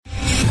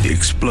The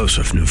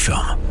explosive new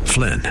film,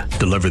 Flynn,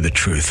 deliver the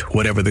truth,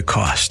 whatever the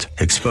cost,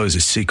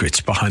 exposes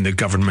secrets behind the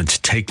government's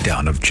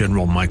takedown of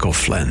General Michael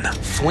Flynn.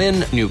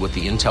 Flynn knew what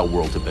the intel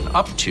world had been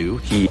up to.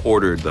 He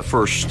ordered the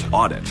first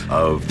audit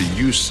of the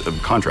use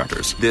of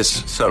contractors.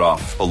 This set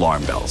off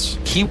alarm bells.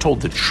 He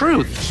told the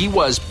truth. He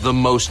was the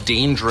most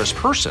dangerous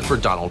person for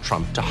Donald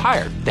Trump to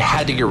hire. They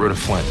had to get rid of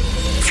Flynn.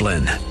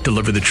 Flynn,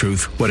 deliver the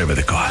truth, whatever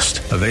the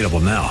cost. Available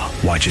now.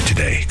 Watch it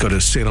today. Go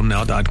to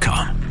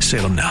salemnow.com.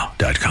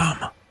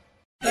 salemnow.com.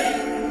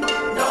 Ding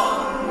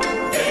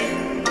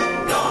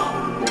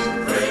dong,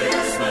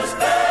 Christmas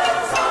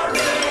bells are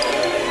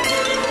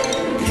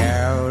ringing.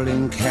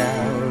 Caroling,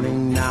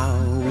 caroling, now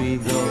we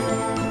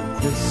go.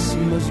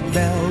 Christmas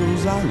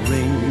bells are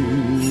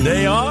ringing.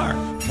 They are.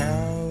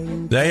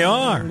 Caroling, They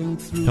are.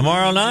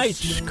 Tomorrow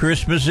night's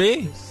Christmas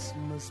Eve.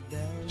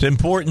 It's an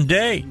important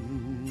day.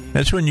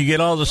 That's when you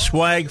get all the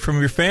swag from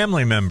your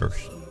family members.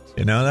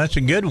 You know, that's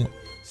a good one.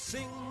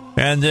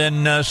 And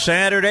then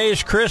Saturday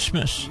is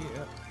Christmas.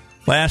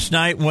 Last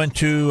night went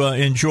to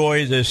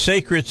enjoy the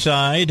sacred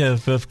side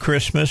of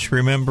Christmas,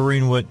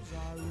 remembering what,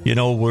 you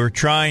know, we're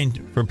trying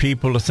for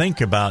people to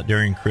think about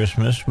during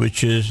Christmas,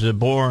 which is the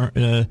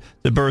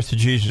birth of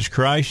Jesus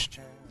Christ.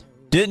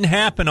 Didn't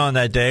happen on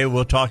that day.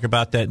 We'll talk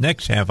about that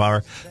next half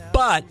hour.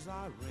 But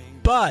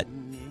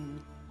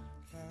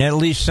at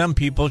least some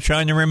people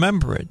trying to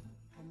remember it,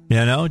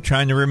 you know,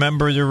 trying to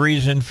remember the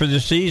reason for the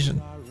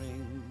season.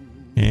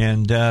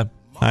 And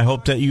I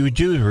hope that you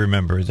do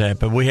remember that.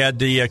 But we had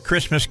the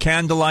Christmas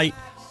candlelight,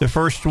 the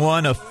first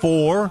one of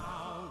 4,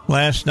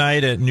 last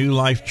night at New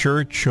Life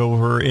Church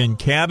over in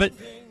Cabot.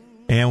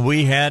 And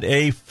we had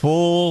a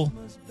full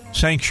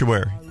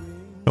sanctuary.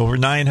 Over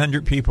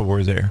 900 people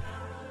were there.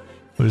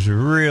 It was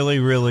really,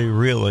 really,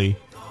 really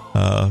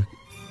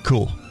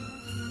cool.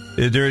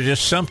 There's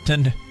just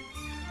something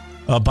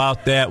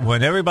about that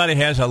when everybody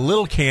has a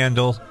little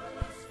candle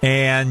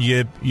and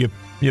you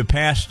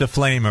pass the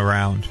flame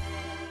around.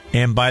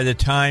 And by the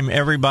time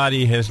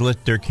everybody has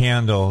lit their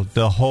candle,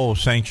 the whole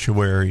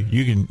sanctuary,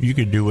 you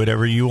can do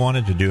whatever you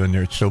wanted to do in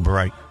there. It's so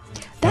bright.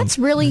 That's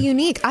really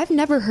unique. I've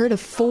never heard of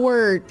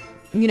 4,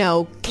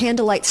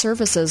 candlelight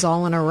services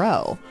all in a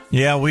row.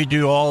 Yeah, we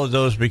do all of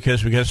those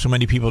because we got so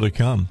many people to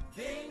come.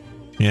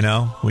 You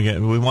know,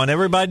 we want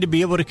everybody to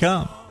be able to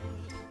come.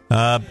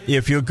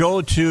 If you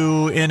go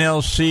to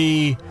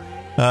NLC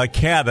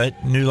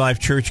Cabot, New Life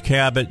Church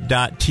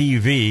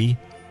Cabot.tv,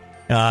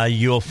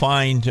 you'll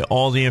find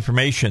all the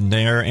information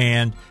there,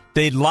 and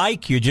they'd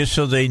like you just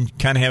so they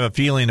kind of have a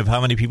feeling of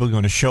how many people are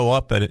going to show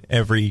up at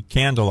every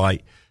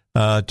candlelight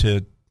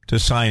to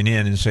sign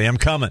in and say, I'm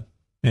coming,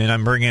 and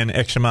I'm bringing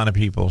X amount of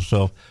people.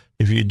 So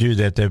if you do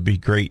that, that'd be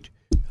great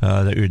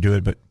that you would do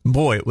it. But,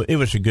 boy, it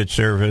was a good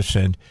service,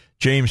 and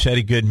James had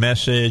a good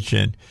message,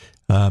 and,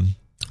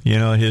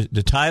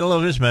 the title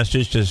of his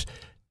message is,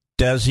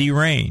 Does He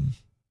Reign?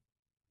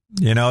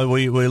 You know,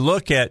 we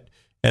look at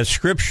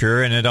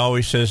Scripture, and it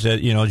always says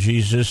that,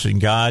 Jesus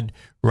and God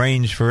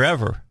reigns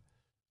forever.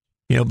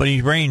 But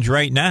he reigns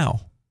right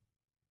now.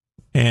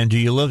 And do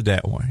you live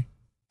that way?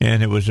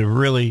 And it was a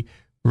really,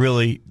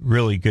 really,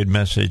 really good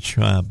message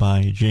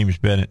by James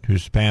Bennett,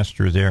 who's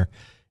pastor there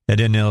at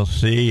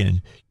NLC.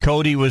 And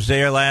Cody was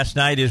there last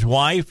night, his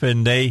wife,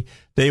 and they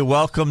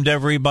welcomed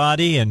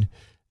everybody. And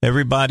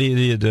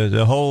everybody,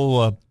 the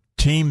whole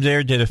team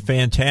there did a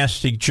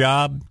fantastic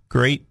job.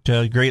 Great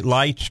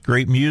lights,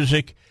 great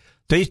music.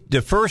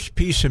 The first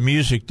piece of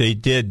music they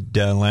did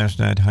last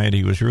night,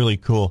 Heidi, was really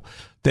cool.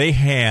 They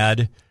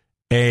had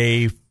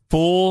a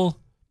full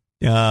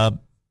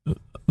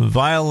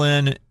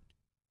violin,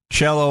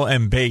 cello,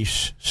 and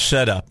bass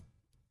setup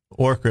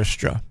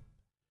orchestra,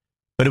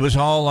 but it was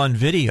all on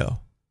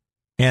video,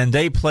 and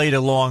they played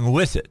along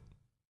with it,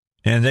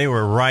 and they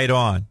were right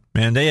on.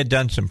 Man, they had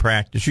done some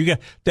practice.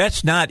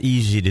 That's not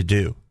easy to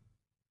do.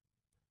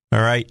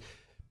 All right,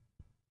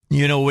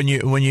 when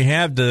you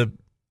have the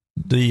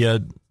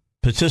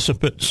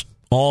participants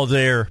all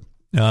there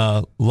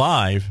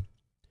live,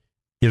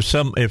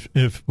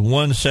 if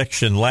one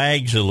section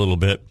lags a little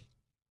bit,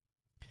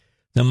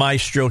 the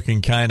maestro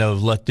can kind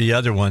of let the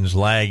other ones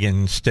lag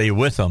and stay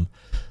with them,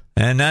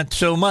 and not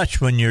so much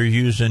when you're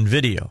using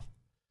video.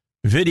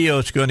 Video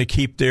is going to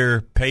keep their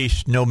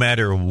pace no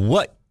matter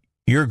what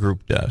your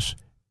group does,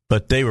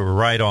 but they were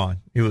right on.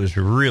 It was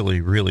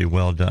really, really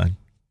well done.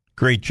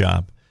 Great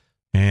job,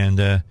 and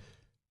it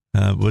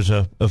was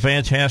a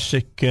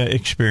fantastic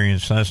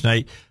experience last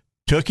night.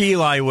 Took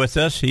Eli with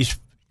us. He's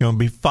going to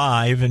be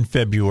 5 in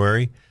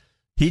February.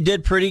 He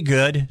did pretty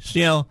good.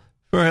 So,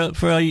 for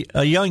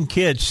a young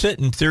kid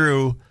sitting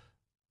through,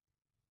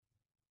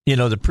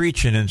 the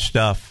preaching and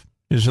stuff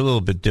is a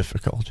little bit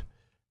difficult.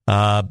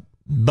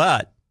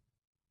 But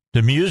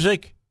the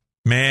music,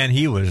 man,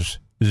 he was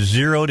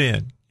zeroed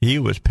in. He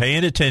was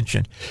paying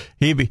attention.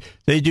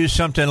 They do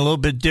something a little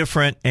bit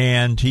different,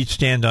 and he'd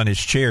stand on his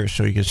chair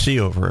so he could see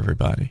over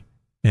everybody.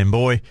 And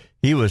boy,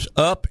 he was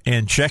up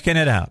and checking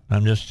it out.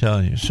 I'm just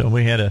telling you. So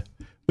we had a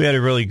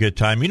really good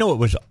time. You know what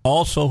was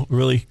also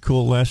really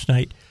cool last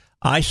night?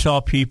 I saw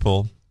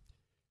people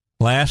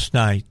last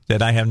night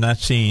that I have not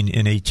seen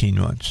in 18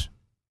 months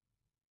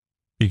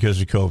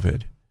because of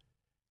COVID.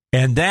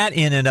 And that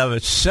in and of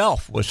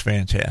itself was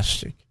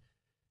fantastic.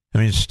 I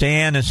mean,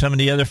 Stan and some of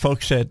the other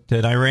folks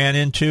that I ran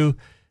into,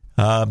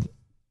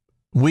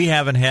 we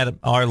haven't had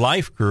our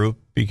life group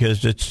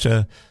because it's,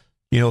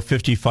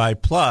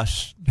 55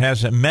 plus,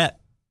 hasn't met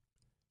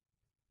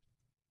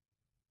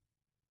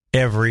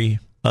every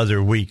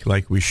other week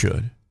like we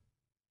should.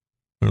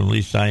 Or at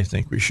least I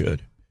think we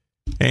should.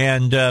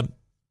 And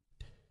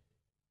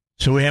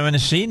so we haven't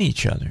seen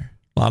each other.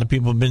 A lot of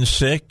people have been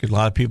sick. A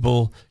lot of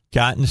people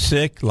gotten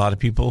sick. A lot of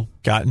people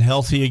gotten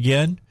healthy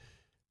again.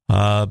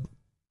 And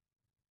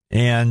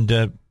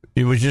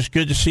it was just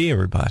good to see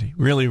everybody.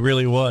 Really,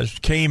 really was.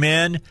 Came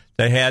in.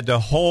 They had the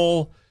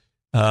whole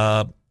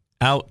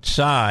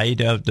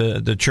outside of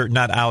the church,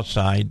 not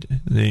outside.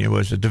 It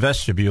was the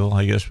vestibule,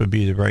 I guess would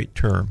be the right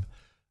term.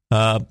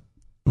 Had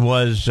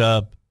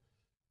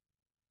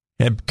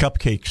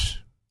cupcakes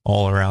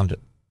all around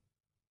it.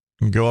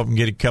 And go up and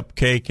get a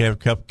cupcake, have a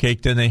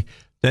cupcake.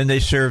 Then they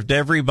served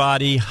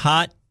everybody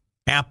hot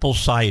apple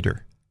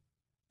cider.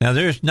 Now,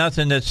 there's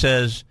nothing that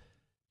says,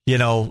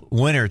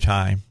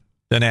 wintertime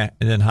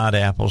than hot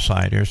apple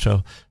cider.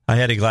 So I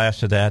had a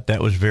glass of that.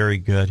 That was very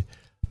good.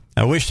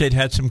 I wish they'd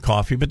had some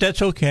coffee, but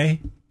that's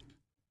okay.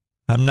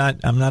 I'm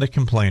not a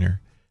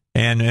complainer.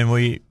 And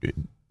we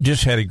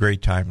just had a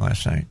great time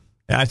last night.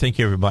 I think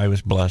everybody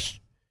was blessed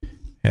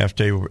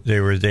after they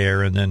were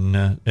there and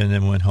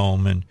then went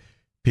home. And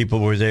people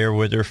were there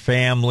with their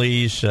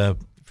families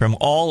from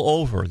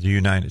all over the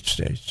United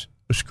States.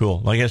 It was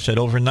cool. Like I said,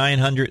 over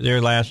 900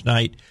 there last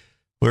night.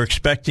 We're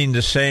expecting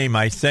the same,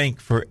 I think,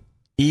 for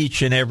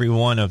each and every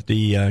one of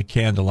the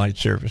candlelight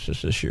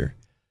services this year.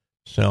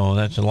 So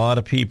that's a lot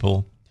of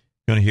people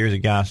going to hear the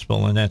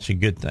gospel, and that's a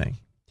good thing.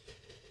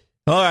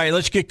 All right,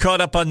 let's get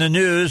caught up on the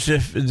news.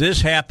 If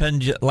this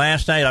happened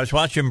last night, I was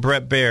watching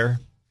Bret Baier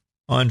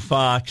on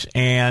Fox,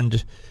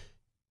 and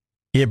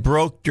it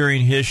broke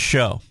during his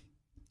show.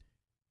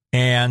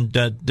 And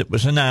it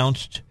was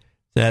announced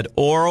that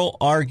oral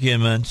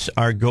arguments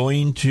are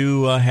going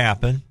to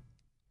happen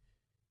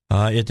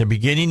at the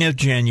beginning of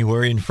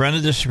January in front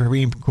of the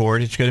Supreme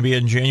Court. It's going to be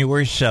on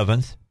January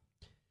 7th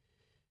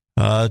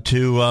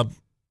to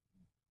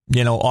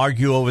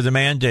argue over the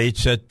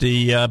mandates that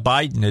the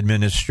Biden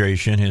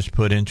administration has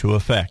put into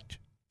effect.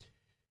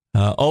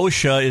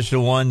 OSHA is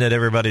the one that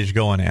everybody's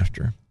going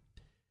after.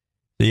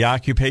 The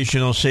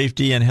Occupational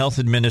Safety and Health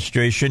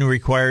Administration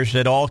requires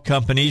that all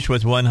companies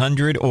with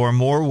 100 or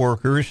more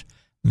workers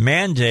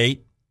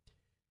mandate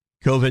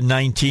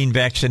COVID-19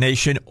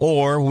 vaccination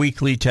or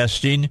weekly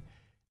testing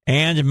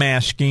and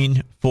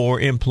masking for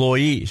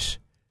employees.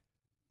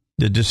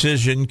 The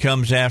decision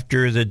comes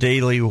after the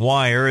Daily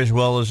Wire, as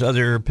well as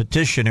other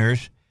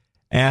petitioners,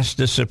 asked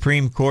the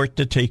Supreme Court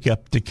to take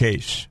up the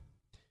case.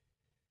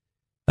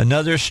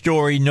 Another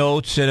story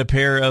notes that a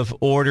pair of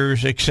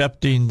orders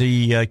accepting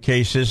the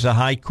cases, the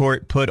High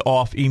Court put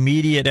off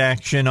immediate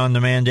action on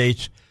the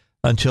mandates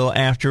until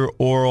after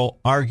oral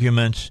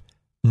arguments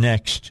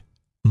next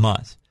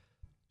month.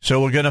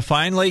 So we're going to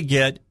finally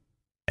get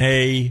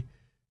a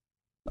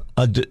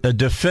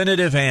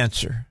definitive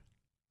answer.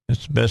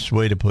 That's the best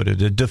way to put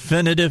it. A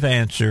definitive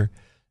answer,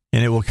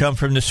 and it will come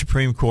from the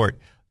Supreme Court.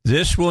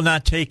 This will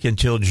not take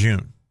until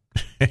June.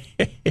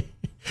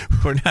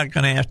 We're not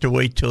going to have to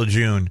wait till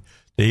June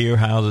to hear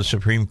how the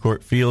Supreme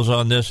Court feels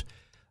on this.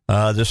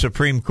 The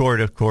Supreme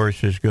Court, of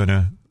course, is going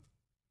to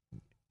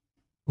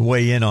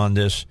weigh in on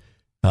this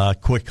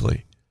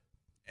quickly.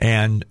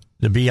 And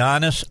to be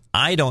honest,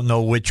 I don't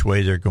know which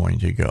way they're going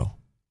to go.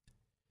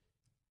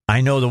 I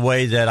know the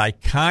way that I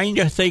kind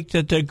of think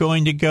that they're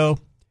going to go,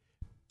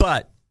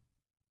 but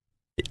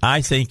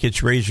I think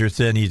it's razor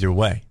thin either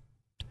way.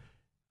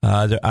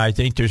 I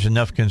think there's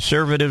enough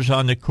conservatives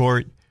on the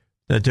court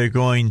that they're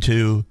going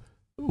to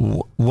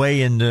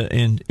weigh in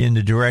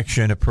the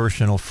direction of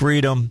personal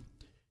freedom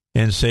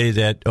and say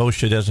that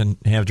OSHA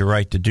doesn't have the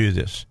right to do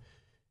this.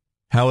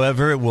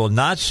 However, it will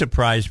not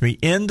surprise me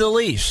in the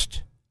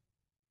least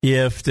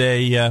if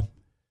they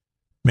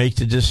make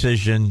the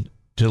decision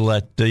to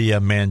let the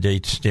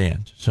mandate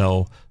stand.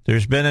 So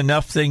there's been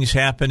enough things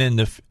happen in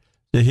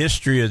the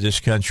history of this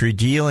country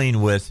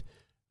dealing with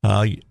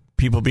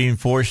people being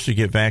forced to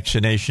get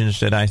vaccinations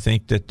that I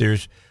think that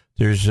there's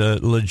a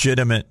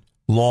legitimate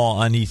law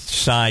on each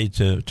side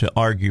to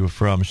argue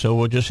from. So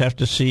we'll just have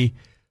to see,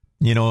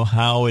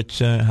 how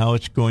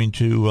it's going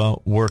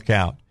to work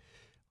out.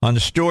 On the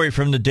story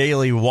from the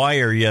Daily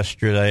Wire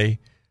yesterday,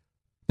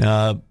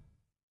 under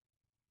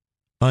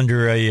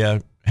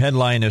a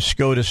headline of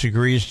SCOTUS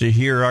agrees to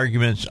hear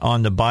arguments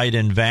on the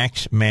Biden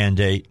vax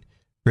mandate,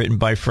 written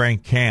by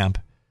Frank Camp.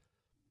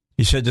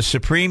 He said the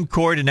Supreme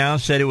Court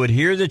announced that it would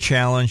hear the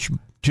challenge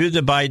to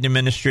the Biden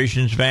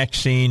administration's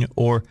vaccine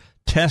or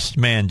test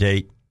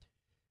mandate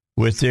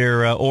with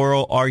their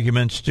oral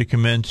arguments to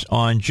commence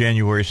on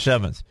January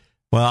 7th.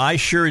 Well, I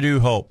sure do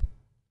hope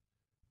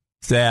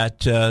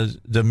that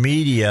the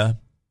media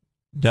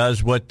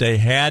does what they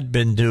had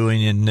been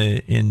doing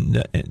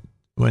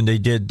when they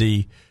did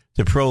the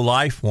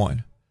pro-life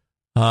one,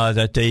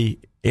 that they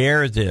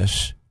air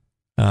this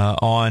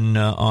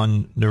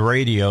on the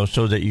radio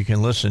so that you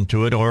can listen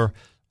to it, or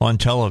on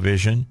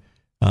television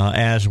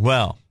as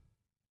well.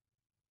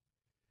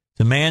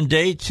 The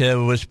mandate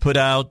was put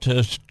out,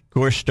 of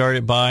course,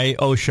 started by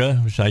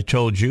OSHA, as I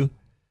told you.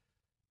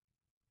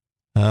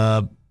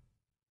 On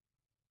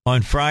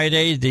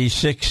Friday, the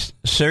Sixth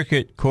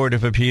Circuit Court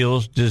of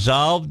Appeals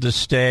dissolved the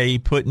stay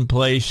put in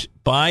place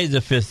by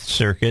the Fifth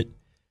Circuit.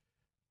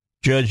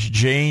 Judge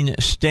Jane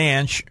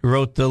Stanch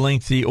wrote the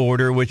lengthy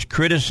order which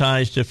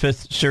criticized the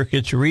Fifth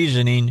Circuit's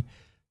reasoning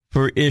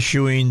for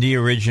issuing the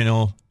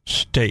original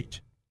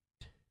state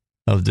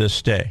of this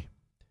stay.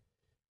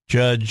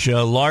 Judge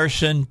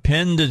Larson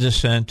penned the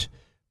dissent,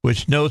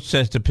 which notes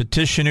that the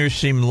petitioners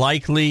seem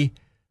likely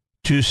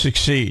to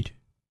succeed.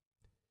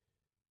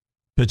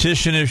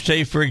 Petitioners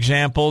say, for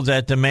example,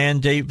 that the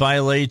mandate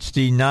violates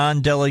the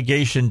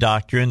non-delegation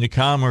doctrine, the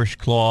Commerce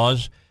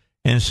Clause,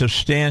 and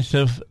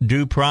substantive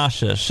due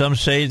process. Some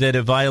say that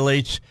it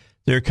violates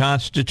their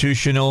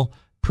constitutional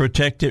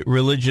protected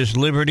religious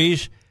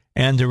liberties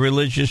and the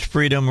Religious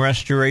Freedom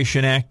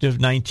Restoration Act of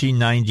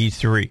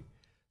 1993.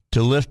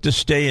 To lift the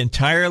stay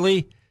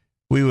entirely,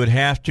 we would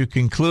have to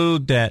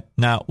conclude that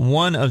not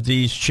one of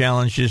these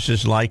challenges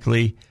is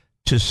likely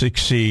to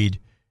succeed,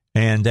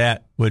 and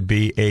that would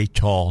be a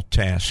tall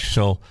task.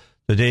 So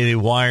the Daily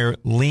Wire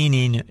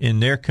leaning in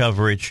their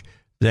coverage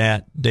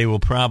that they will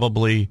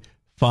probably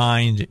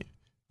find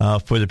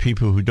for the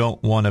people who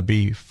don't want to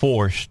be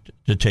forced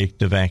to take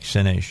the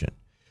vaccination.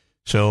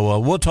 So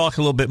we'll talk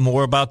a little bit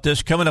more about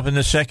this coming up in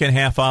the second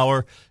half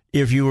hour.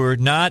 If you were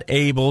not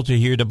able to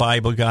hear the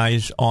Bible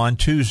Guys on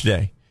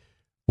Tuesday,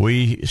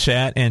 we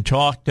sat and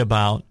talked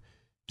about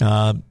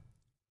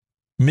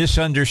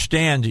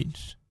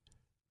misunderstandings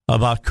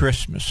about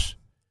Christmas.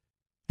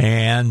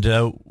 And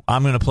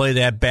I'm going to play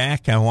that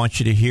back. I want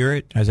you to hear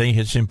it. I think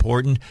it's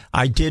important.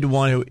 I did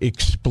want to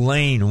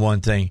explain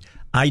one thing.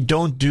 I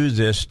don't do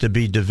this to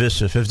be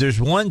divisive. If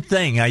there's one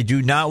thing I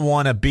do not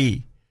want to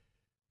be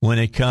when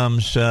it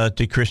comes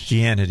to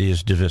Christianity,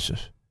 is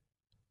divisive.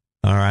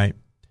 All right?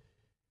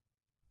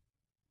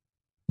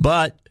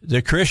 But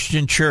the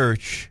Christian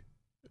church,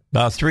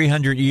 about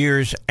 300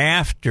 years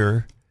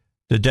after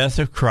the death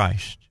of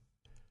Christ,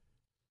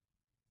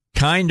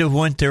 kind of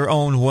went their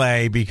own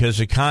way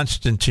because of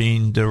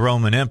Constantine, the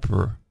Roman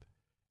emperor,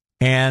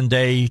 and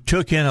they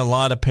took in a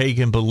lot of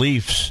pagan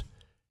beliefs,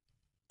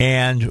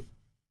 and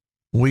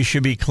we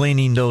should be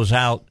cleaning those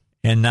out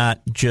and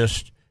not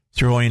just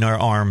throwing our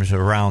arms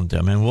around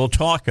them. And we'll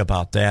talk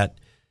about that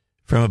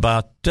from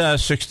about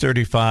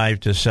 6:35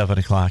 to 7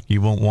 o'clock.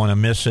 You won't want to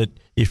miss it.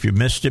 If you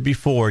missed it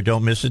before,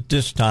 don't miss it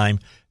this time.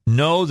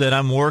 Know that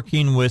I'm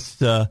working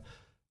with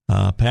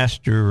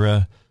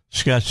Pastor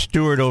Scott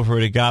Stewart over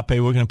at Agape.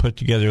 We're going to put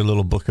together a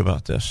little book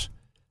about this.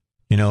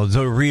 You know,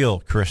 the real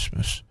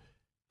Christmas.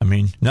 I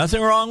mean,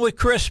 nothing wrong with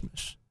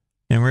Christmas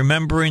and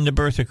remembering the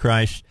birth of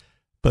Christ,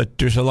 but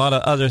there's a lot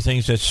of other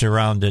things that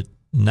surround it,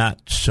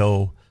 not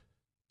so,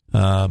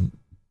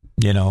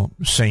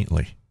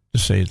 saintly, to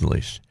say the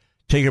least.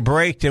 Take a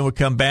break, then we'll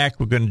come back.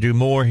 We're going to do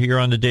more here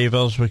on the Dave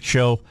Elswick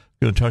Show.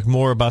 We're going to talk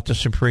more about the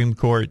Supreme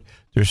Court.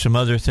 There's some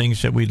other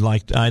things that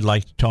I'd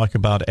like to talk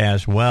about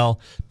as well,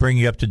 bring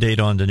you up to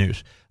date on the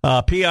news.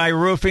 PI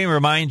Roofing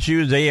reminds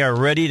you they are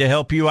ready to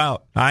help you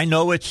out. I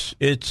know it's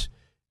they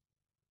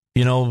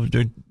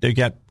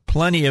got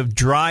plenty of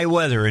dry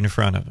weather in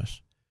front of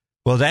us.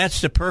 Well,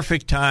 that's the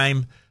perfect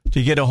time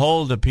to get a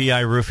hold of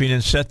PI Roofing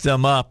and set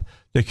them up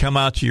to come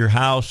out to your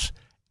house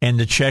and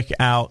to check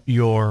out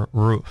your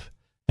roof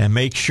and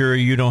make sure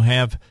you don't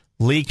have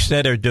leaks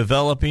that are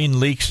developing,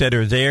 leaks that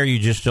are there you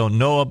just don't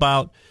know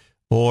about,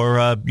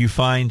 or you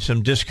find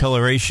some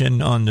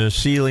discoloration on the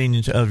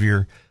ceilings of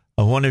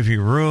one of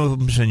your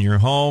rooms in your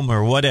home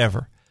or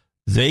whatever.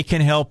 They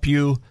can help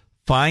you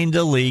find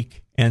the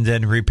leak and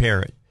then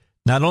repair it.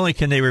 Not only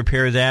can they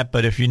repair that,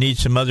 but if you need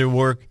some other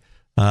work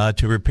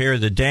to repair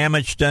the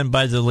damage done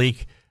by the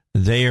leak,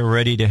 they are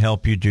ready to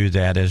help you do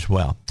that as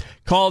well.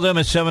 Call them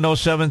at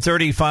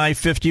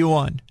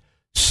 707-3551.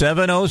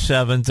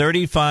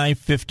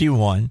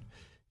 707-3551.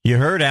 You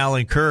heard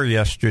Alan Kerr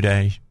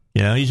yesterday.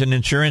 You know, he's an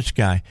insurance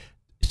guy.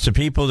 It's the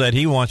people that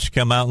he wants to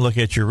come out and look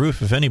at your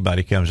roof, if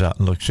anybody comes out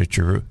and looks at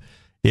your roof,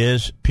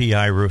 is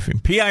PI Roofing.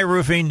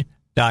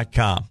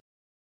 PIRoofing.com.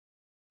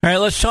 All right,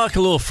 let's talk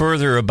a little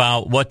further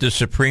about what the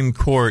Supreme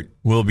Court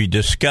will be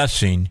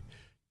discussing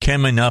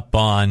coming up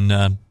on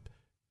the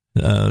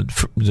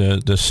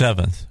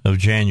 7th of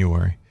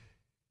January.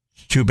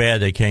 It's too bad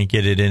they can't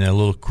get it in a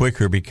little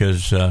quicker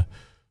because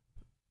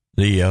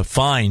the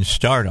fines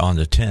start on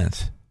the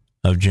 10th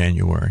of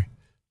January.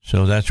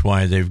 So that's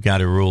why they've got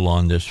to rule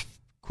on this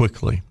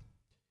quickly.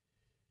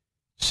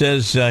 It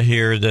says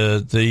here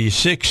the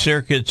Sixth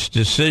Circuit's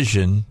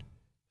decision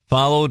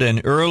followed an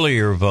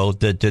earlier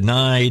vote that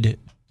denied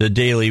the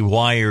Daily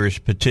Wire's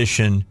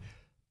petition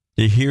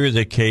to hear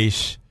the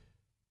case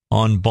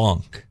en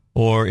banc,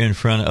 or in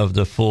front of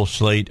the full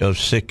slate of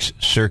Sixth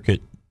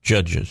Circuit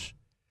judges.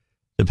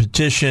 The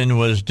petition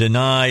was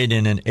denied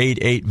in an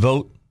 8-8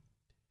 vote,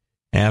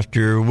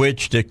 after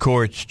which the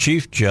court's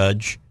chief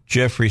judge,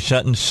 Jeffrey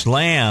Sutton,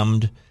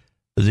 slammed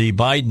the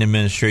Biden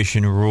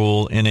administration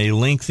rule in a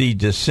lengthy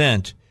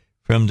dissent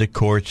from the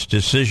court's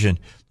decision.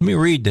 Let me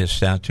read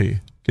this out to you,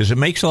 because it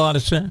makes a lot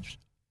of sense.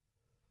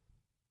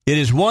 It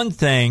is one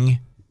thing,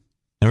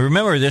 and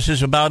remember, this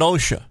is about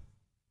OSHA.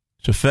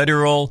 It's a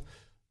federal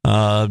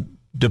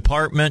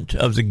department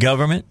of the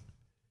government,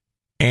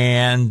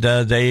 and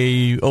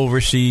they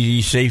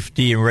oversee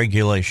safety and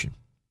regulation.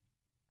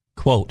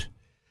 Quote,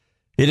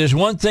 "It is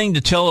one thing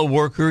to tell a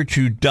worker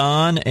to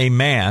don a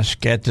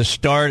mask at the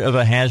start of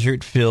a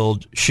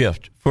hazard-filled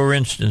shift. For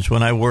instance,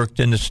 when I worked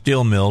in the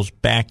steel mills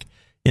back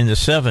in the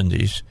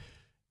 70s,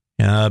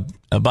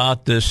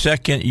 about the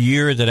second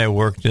year that I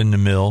worked in the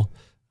mill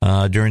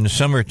during the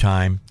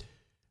summertime,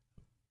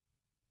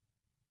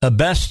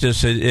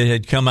 asbestos, it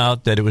had come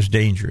out that it was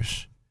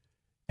dangerous.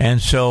 And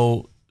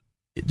so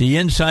the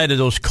inside of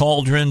those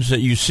cauldrons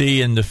that you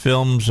see in the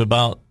films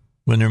about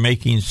when they're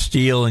making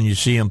steel and you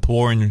see them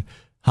pouring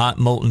hot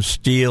molten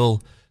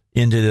steel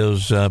into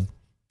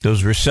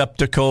those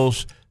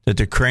receptacles that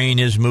the crane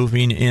is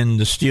moving in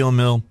the steel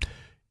mill,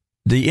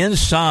 the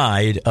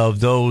inside of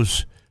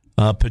those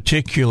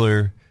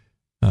particular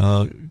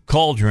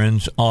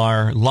cauldrons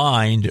are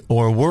lined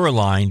or were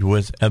lined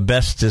with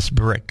asbestos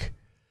brick.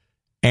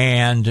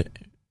 And,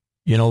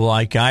 you know,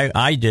 like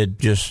I did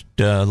just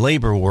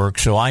labor work,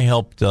 so I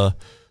helped the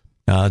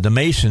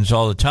masons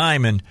all the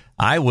time, and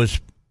I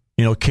was,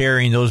 you know,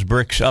 carrying those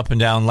bricks up and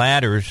down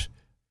ladders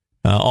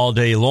all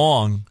day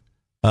long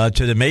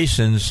to the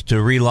masons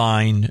to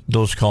reline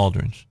those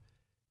cauldrons.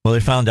 Well, they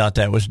found out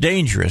that was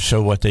dangerous,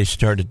 so what they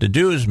started to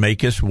do is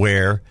make us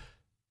wear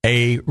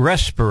a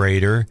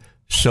respirator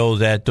so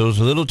that those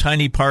little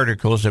tiny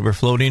particles that were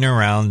floating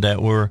around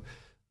that were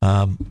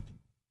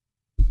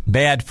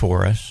bad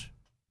for us,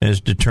 as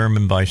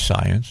determined by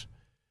science,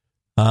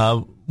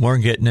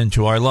 weren't getting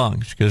into our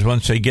lungs. Because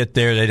once they get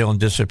there, they don't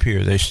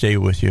disappear. They stay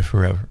with you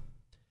forever.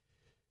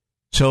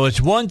 So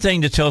it's one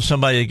thing to tell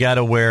somebody they got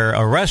to wear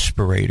a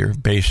respirator,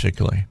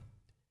 basically,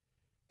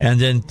 and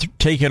then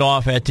take it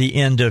off at the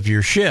end of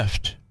your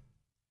shift.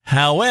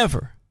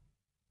 However,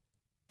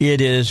 it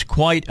is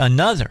quite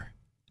another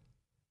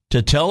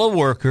to tell a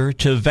worker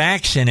to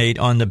vaccinate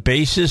on the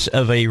basis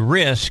of a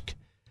risk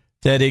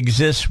that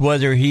exists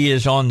whether he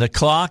is on the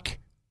clock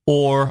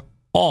or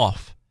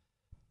off.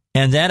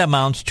 And that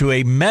amounts to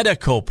a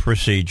medical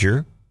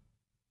procedure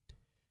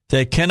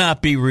that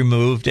cannot be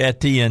removed at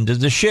the end of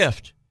the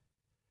shift.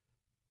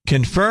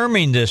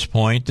 Confirming this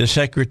point, the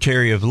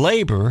Secretary of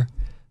Labor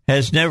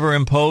has never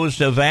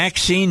imposed a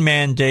vaccine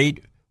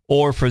mandate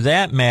or, for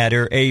that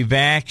matter, a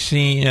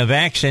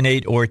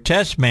vaccinate or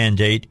test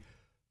mandate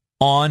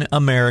on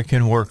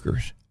American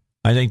workers.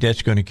 I think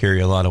that's going to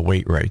carry a lot of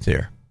weight right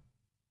there.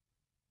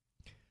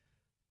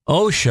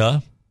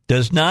 OSHA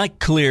does not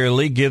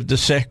clearly give the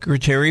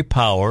Secretary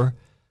power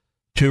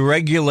to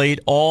regulate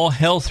all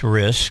health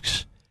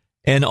risks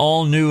and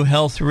all new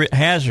health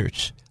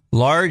hazards,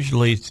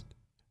 largely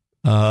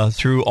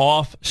through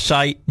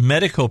off-site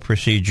medical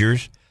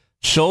procedures,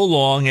 so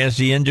long as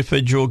the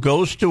individual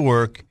goes to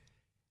work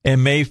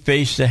and may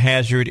face the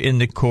hazard in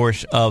the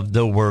course of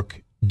the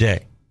work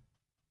day.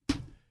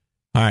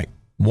 All right.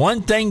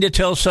 One thing to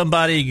tell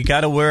somebody you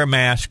got to wear a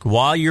mask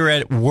while you're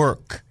at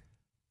work.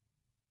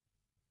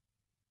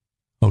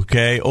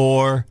 Okay,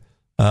 or,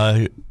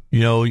 you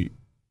know, you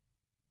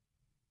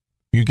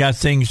got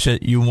things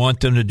that you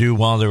want them to do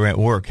while they're at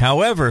work.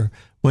 However,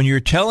 when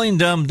you're telling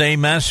them they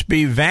must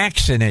be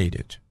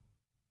vaccinated,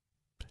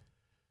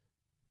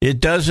 it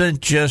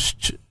doesn't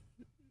just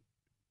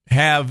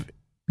have,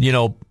 you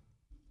know,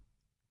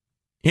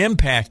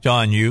 impact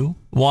on you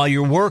while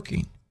you're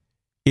working.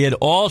 It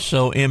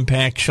also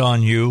impacts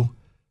on you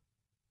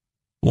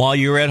while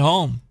you're at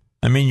home.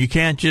 I mean, you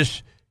can't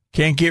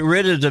get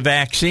rid of the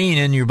vaccine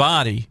in your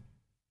body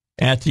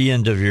at the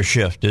end of your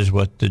shift, is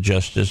what the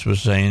justice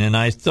was saying. And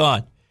I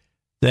thought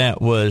that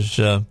was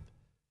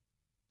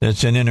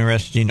that's an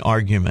interesting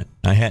argument.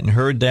 I hadn't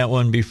heard that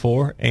one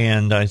before,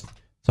 and I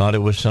thought it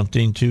was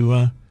something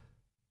to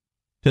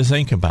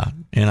think about.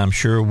 And I'm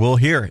sure we'll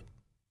hear it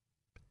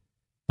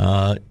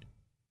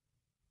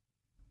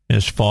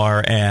as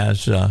far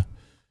as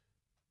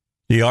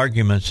the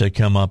arguments that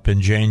come up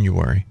in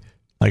January.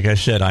 Like I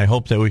said, I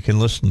hope that we can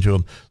listen to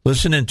them.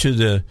 Listening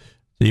to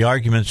the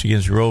arguments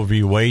against Roe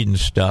v. Wade and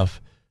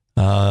stuff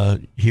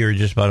here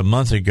just about a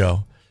month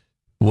ago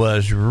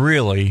was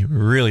really,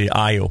 really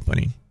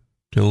eye-opening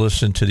to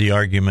listen to the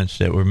arguments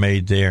that were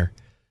made there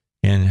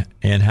and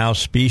how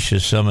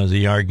specious some of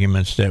the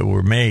arguments that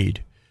were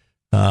made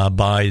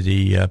by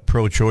the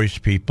pro-choice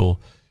people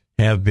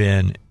have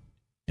been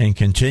and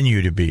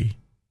continue to be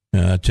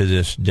to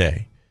this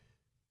day.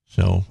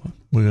 So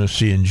we're going to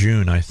see in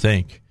June, I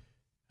think,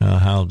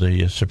 how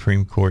the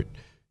Supreme Court,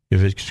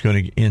 if it's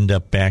going to end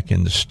up back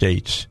in the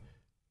states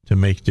to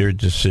make their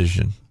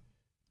decision,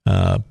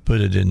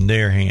 put it in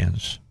their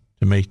hands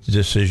to make the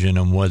decision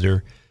on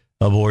whether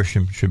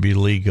abortion should be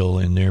legal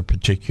in their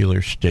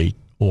particular state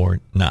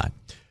or not.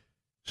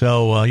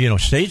 So,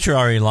 states are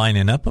already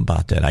lining up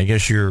about that. I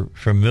guess you're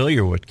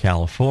familiar with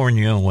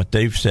California and what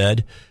they've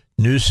said.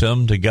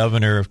 Newsom, the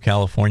governor of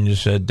California,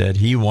 said that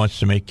he wants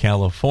to make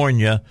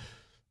California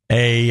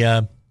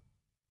a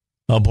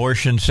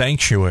abortion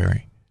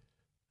sanctuary.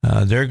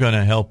 They're going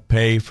to help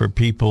pay for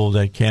people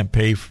that can't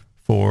pay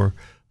for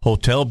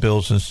hotel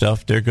bills and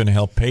stuff. They're going to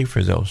help pay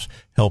for those,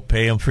 help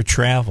pay them for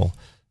travel,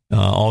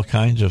 all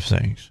kinds of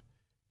things.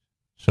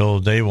 So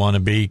they want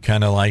to be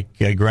kind of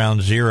like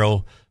ground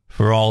zero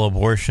for all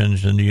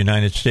abortions in the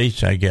United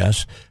States, I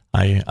guess.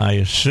 I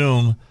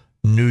assume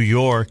New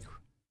York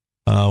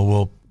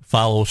will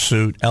follow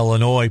suit.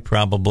 Illinois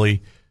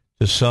probably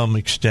to some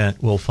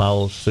extent will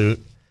follow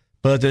suit.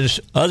 But there's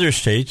other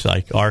states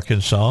like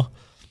Arkansas,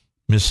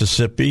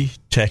 Mississippi,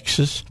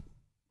 Texas,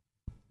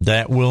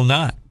 that will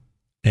not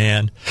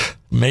and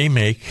may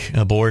make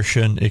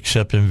abortion,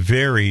 except in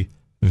very,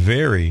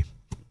 very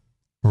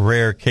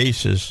rare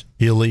cases,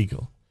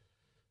 illegal.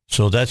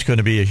 So that's going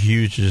to be a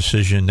huge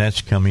decision.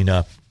 That's coming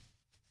up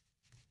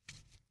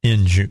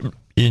in June.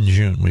 In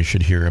June, we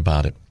should hear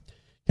about it.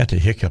 Got the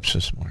hiccups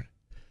this morning.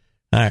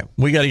 All right,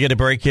 we got to get a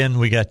break in.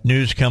 We got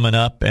news coming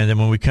up. And then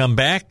when we come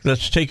back,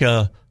 let's take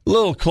a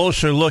little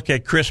closer look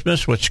at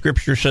Christmas, what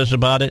Scripture says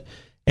about it,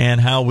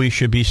 and how we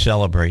should be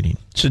celebrating.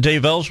 It's the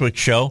Dave Elswick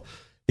Show.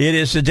 It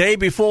is the day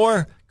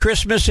before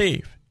Christmas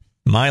Eve.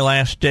 My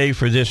last day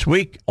for this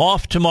week.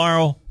 Off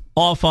tomorrow,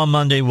 off on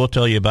Monday. We'll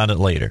tell you about it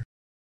later.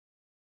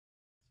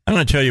 I'm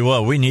going to tell you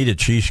what, we need a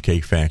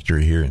cheesecake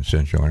factory here in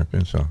Central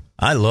Arkansas.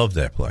 I love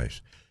that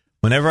place.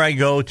 Whenever I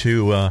go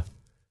to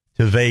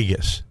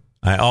Vegas,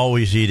 I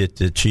always eat at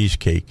the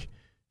Cheesecake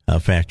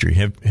Factory.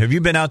 Have you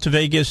been out to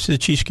Vegas to the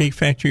Cheesecake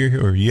Factory,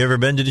 or you ever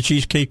been to the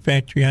Cheesecake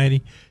Factory,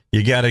 Heidi?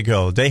 You got to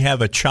go. They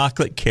have a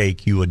chocolate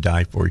cake you would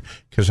die for,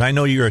 because I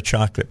know you're a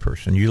chocolate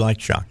person. You like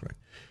chocolate.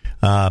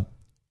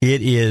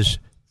 It is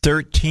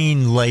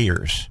 13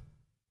 layers,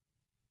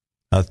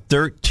 a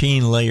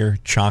 13-layer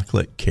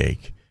chocolate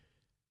cake.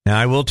 Now,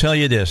 I will tell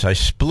you this. I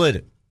split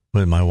it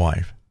with my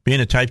wife.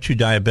 Being a type 2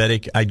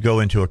 diabetic, I'd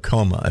go into a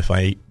coma if I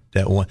ate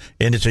that one.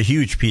 And it's a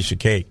huge piece of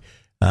cake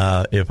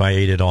if I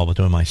ate it all with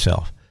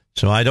myself.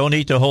 So I don't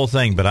eat the whole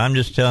thing, but I'm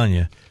just telling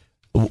you,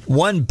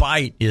 one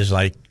bite is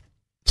like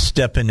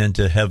stepping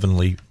into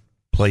heavenly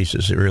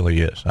places. It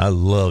really is. I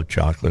love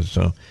chocolate,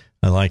 so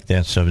I like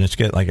that stuff. And it's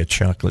got like a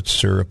chocolate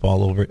syrup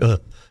all over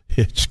it.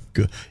 It's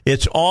good.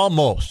 It's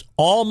almost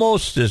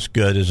as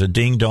good as a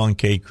ding-dong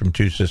cake from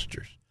Two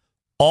Sisters.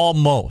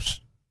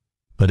 Almost,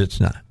 but it's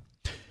not.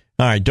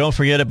 All right, don't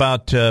forget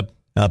about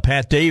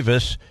Pat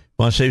Davis.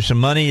 Want to save some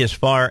money as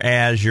far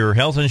as your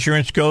health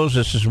insurance goes?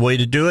 This is the way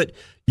to do it.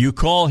 You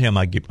call him.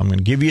 I'm going to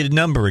give you the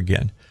number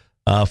again.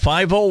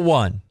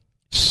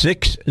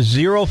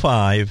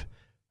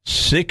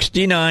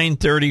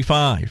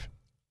 501-605-6935.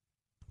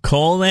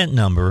 Call that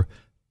number.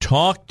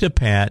 Talk to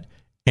Pat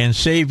and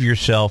save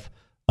yourself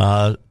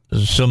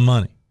some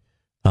money.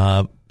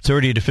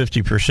 30 to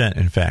 50%,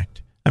 in fact.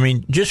 I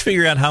mean, just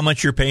figure out how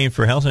much you're paying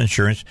for health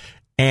insurance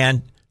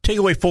and take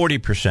away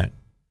 40%.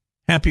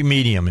 Happy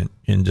medium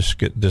in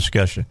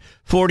discussion.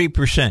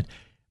 40%.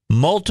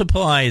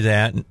 Multiply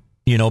that,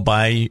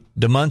 by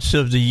the months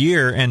of the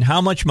year, and how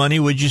much money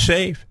would you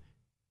save?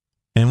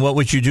 And what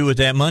would you do with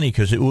that money?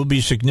 Because it will be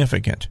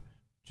significant,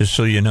 just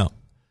so you know.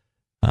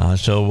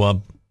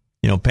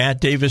 Pat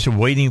Davis is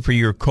waiting for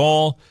your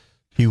call.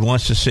 He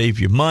wants to save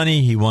you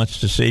money. He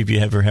wants to save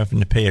you ever having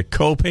to pay a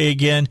copay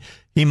again.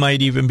 He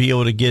might even be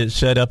able to get it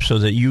set up so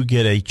that you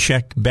get a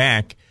check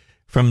back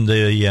from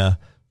the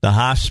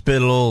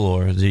hospital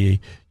or the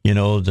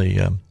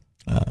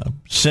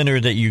center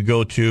that you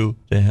go to,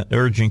 the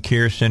urgent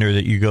care center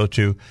that you go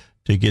to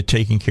get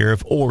taken care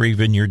of, or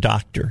even your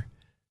doctor.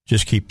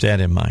 Just keep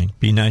that in mind.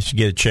 Be nice to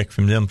get a check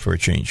from them for a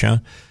change, huh?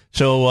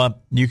 So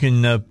you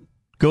can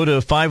go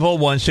to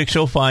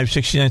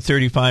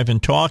 501-605-6935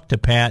 and talk to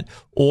Pat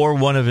or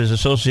one of his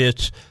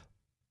associates,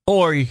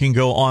 or you can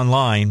go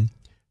online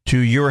to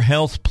Your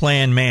Health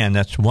Plan Man.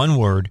 That's one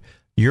word,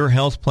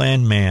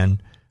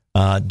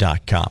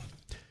 yourhealthplanman.com.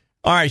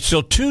 All right,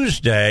 so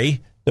Tuesday,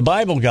 the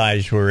Bible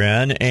guys were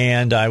in,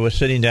 and I was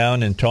sitting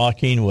down and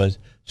talking with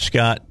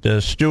Scott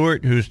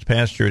Stewart, who's the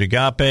pastor at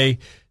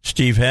Agape,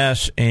 Steve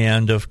Hess,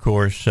 and, of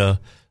course,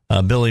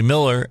 Billy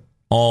Miller,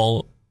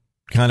 all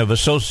kind of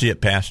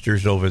associate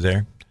pastors over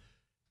there.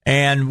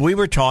 And we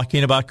were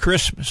talking about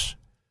Christmas.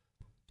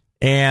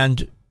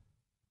 And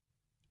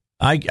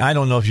I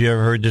don't know if you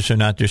ever heard this or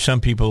not. There's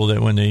some people that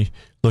when they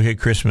look at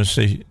Christmas,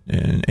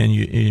 and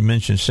you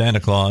mentioned Santa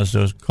Claus,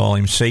 those call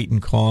him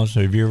Satan Claus.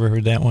 Have you ever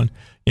heard that one?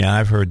 Yeah,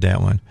 I've heard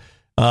that one.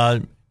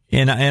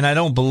 And I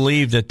don't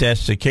believe that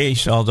that's the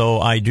case,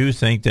 although I do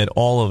think that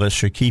all of us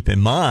should keep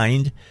in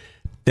mind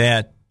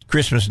that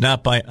Christmas is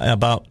not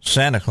about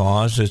Santa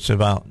Claus. It's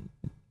about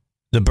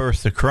the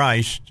birth of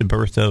Christ, the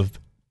birth of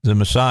the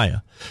Messiah.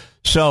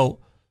 So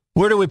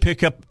where do we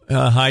pick up,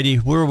 Heidi?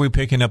 Where are we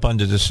picking up on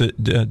the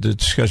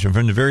discussion?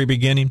 From the very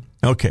beginning?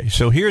 Okay,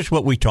 so here's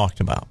what we talked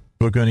about.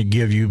 We're going to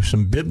give you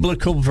some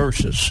biblical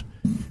verses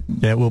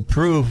that will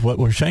prove what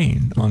we're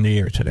saying on the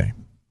air today.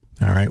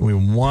 All right, we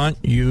want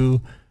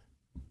you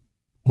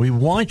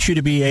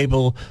to be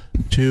able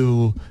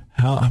to,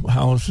 how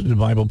does the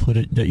Bible put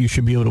it, that you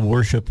should be able to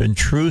worship in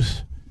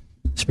truth.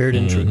 Spirit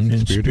and truth.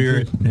 In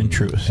spirit and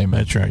truth. Amen.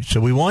 That's right. So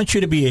we want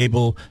you to be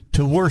able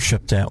to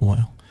worship that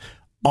well.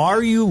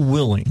 Are you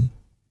willing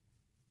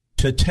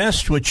to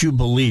test what you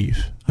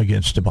believe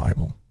against the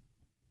Bible?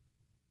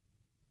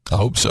 I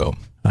hope so.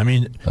 I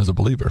mean, as a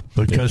believer.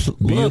 Because,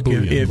 look,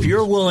 if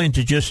you're willing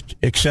to just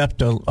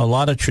accept a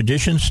lot of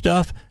tradition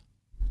stuff,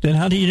 then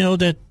how do you know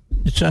that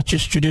it's not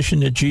just tradition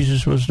that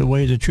Jesus was the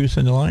way, the truth,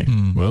 and the life?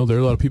 Well, there are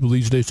a lot of people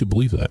these days who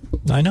believe that.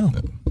 I know.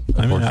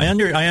 I mean,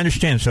 I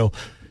understand. So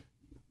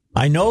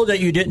I know that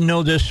you didn't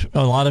know this,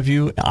 a lot of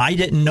you. I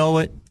didn't know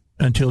it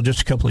until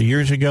just a couple of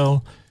years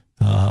ago.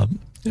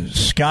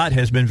 Scott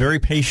has been very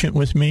patient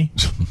with me.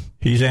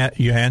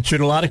 You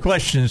answered a lot of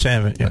questions,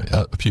 haven't you?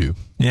 A few.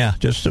 Yeah,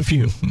 just a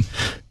few.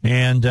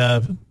 And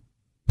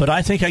but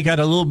I think I got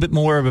a little bit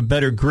more of a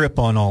better grip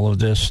on all of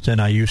this than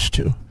I used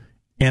to.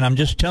 And I'm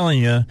just telling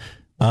you,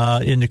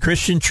 in the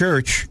Christian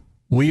church,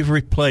 we've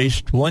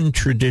replaced one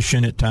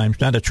tradition at times,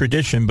 not a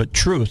tradition, but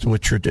truth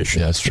with tradition.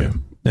 Yeah, that's true.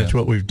 That's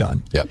what we've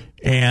done. Yep.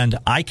 And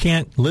I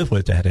can't live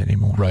with that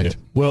anymore. Right. Yeah.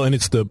 Well, and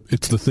it's the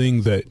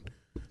thing that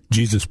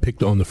Jesus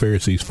picked on the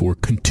Pharisees for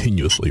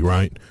continuously,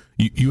 right?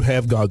 You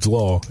have God's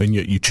law, and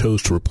yet you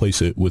chose to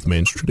replace it with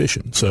man's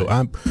tradition. So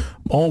I'm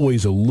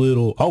always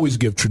always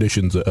give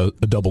traditions a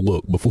double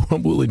look before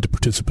I'm willing to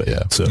participate.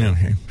 Yeah.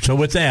 So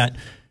with that,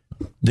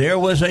 there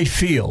was a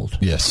field.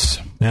 Yes.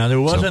 Now,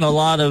 there wasn't a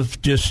lot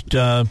of just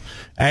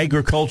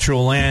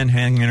agricultural land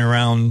hanging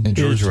around in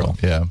Jerusalem.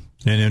 Israel.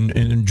 Yeah. And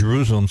in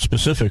Jerusalem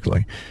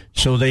specifically.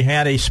 So they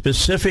had a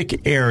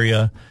specific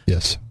area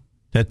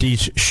that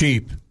these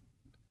sheep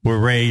were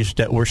raised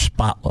that were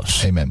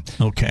spotless. Amen.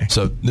 Okay.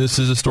 So this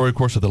is a story, of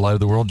course, of the light of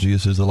the world.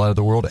 Jesus is the light of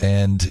the world.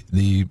 And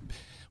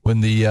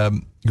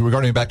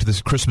regarding back to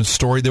this Christmas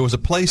story, there was a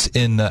place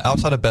in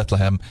outside of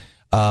Bethlehem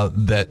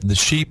that the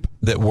sheep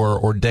that were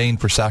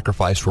ordained for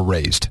sacrifice were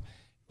raised.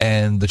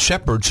 And the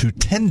shepherds who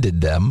tended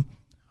them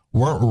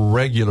weren't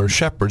regular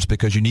shepherds,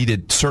 because you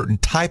needed certain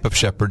type of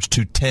shepherds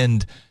to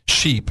tend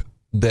sheep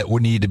that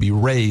would need to be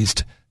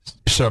raised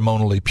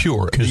ceremonially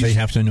pure, because they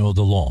have to know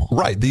the law.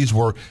 Right. These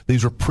were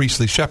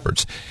priestly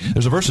shepherds.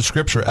 There's a verse of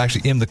scripture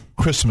actually in the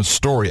Christmas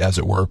story, as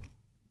it were,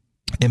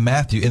 in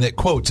Matthew, and it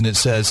quotes and it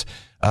says,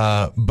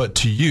 "But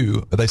to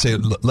you," they say,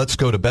 "Let's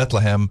go to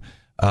Bethlehem."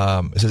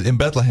 It says, "In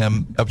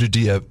Bethlehem of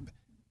Judea,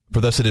 for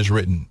thus it is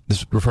written." This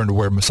is referring to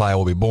where Messiah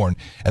will be born.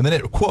 And then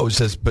it quotes,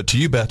 says, "But to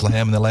you,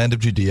 Bethlehem, in the land of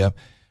Judea,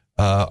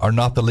 are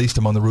not the least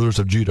among the rulers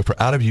of Judah,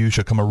 for out of you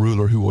shall come a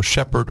ruler who will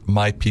shepherd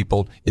my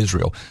people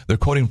Israel." They're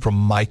quoting from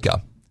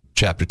Micah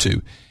chapter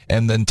 2.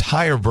 And the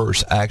entire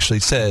verse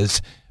actually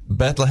says,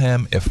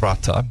 Bethlehem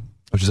Ephratah,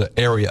 which is an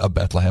area of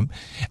Bethlehem.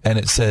 And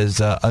it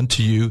says,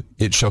 "Unto you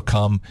it shall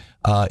come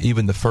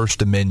even the first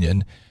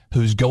dominion,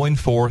 whose going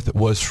forth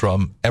was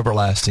from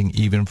everlasting,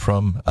 even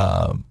from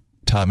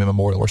time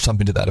immemorial," or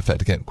something to that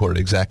effect. I can't quote it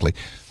exactly.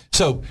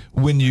 So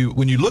when you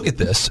look at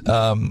this,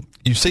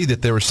 you see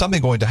that there is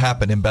something going to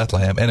happen in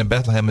Bethlehem. And in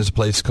Bethlehem is a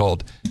place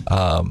called,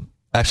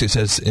 actually it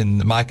says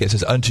in Micah, it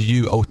says, "Unto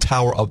you, O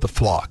tower of the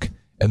flock."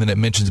 And then it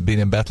mentions being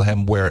in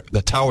Bethlehem, where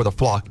the tower of the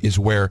flock is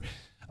where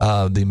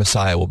the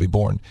Messiah will be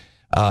born.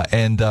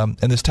 And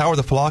this tower of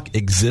the flock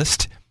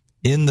exists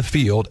in the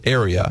field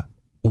area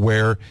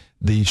where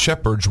the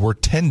shepherds were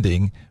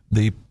tending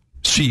the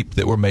sheep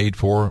that were made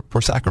for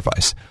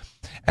sacrifice.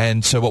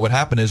 And so what would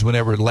happen is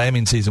whenever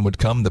lambing season would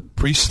come, the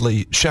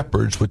priestly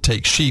shepherds would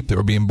take sheep that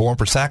were being born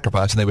for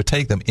sacrifice, and they would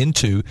take them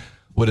into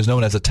what is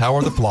known as a tower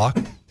of the flock.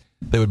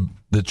 The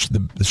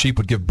sheep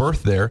would give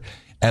birth there.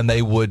 And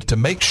they would, to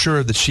make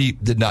sure the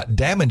sheep did not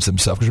damage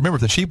themselves, because remember,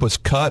 if the sheep was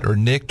cut or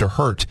nicked or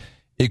hurt,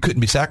 it couldn't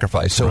be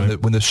sacrificed. So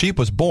when the sheep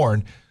was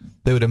born,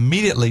 they would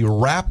immediately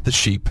wrap the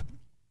sheep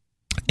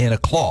in a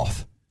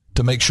cloth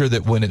to make sure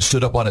that when it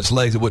stood up on its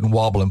legs, it wouldn't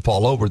wobble and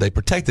fall over. They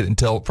protected it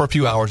for a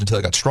few hours until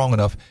it got strong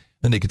enough,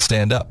 then they could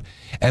stand up.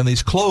 And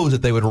these clothes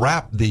that they would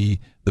wrap the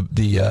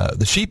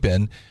sheep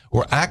in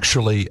were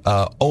actually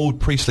old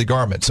priestly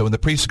garments. So when the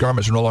priest's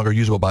garments were no longer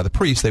usable by the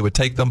priest, they would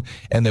take them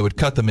and they would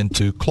cut them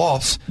into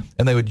cloths,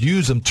 and they would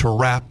use them to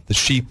wrap the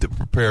sheep that were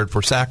prepared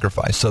for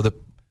sacrifice. So the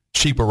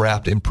sheep were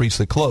wrapped in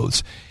priestly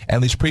clothes,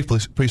 and these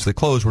priestly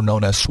clothes were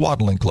known as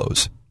swaddling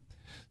clothes.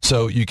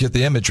 So you get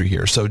the imagery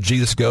here. So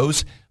Jesus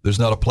goes, there's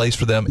not a place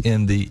for them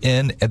in the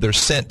inn, and they're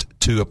sent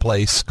to a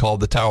place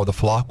called the Tower of the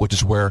Flock, which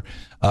is where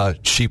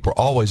sheep were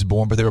always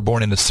born, but they were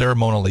born in a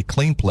ceremonially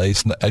clean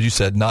place, as you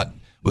said, not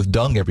with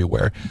dung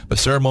everywhere, but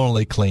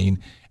ceremonially clean,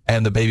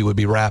 and the baby would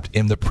be wrapped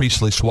in the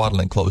priestly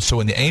swaddling clothes. So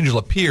when the angel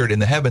appeared in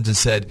the heavens and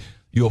said,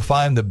 "You'll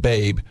find the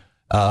babe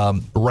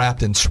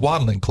wrapped in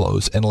swaddling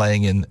clothes and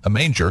laying in a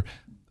manger,"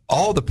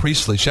 all the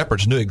priestly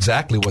shepherds knew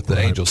exactly what the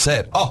angel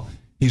said. Oh,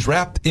 he's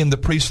wrapped in the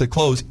priestly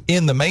clothes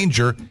in the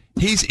manger.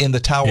 He's in the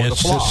Tower of the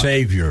Flock. It's the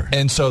Savior.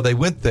 And so they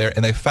went there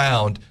and they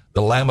found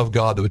the Lamb of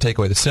God that would take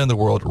away the sin of the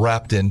world,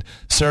 wrapped in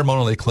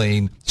ceremonially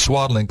clean,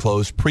 swaddling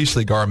clothes,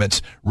 priestly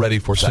garments, ready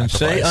for sacrifice.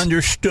 Since they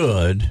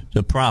understood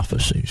the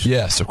prophecies.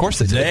 Yes, of course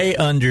they did. They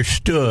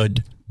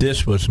understood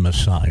this was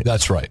Messiah.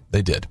 That's right.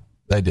 They did.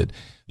 They did.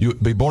 You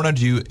be born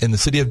unto you in the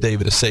city of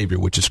David a Savior,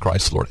 which is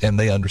Christ the Lord. And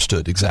they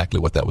understood exactly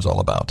what that was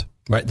all about.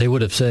 Right. They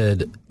would have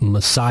said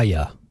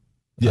Messiah,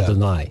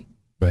 Adonai,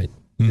 right?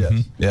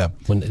 Yes. Yeah.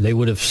 When they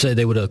would have said,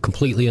 they would have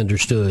completely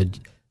understood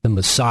the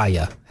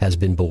Messiah has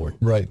been born.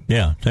 Right.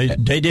 Yeah.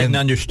 They didn't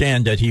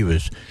understand that he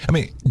was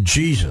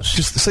Jesus.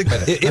 Just think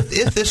about it.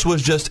 If this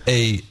was just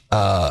a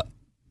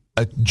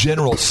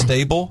general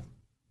stable,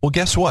 well,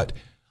 guess what?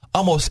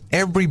 Almost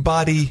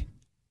everybody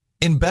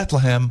in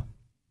Bethlehem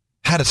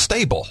had a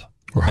stable.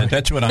 Right.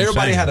 That's what I'm saying.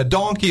 Everybody had a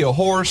donkey, a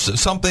horse,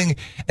 something.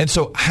 And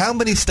so how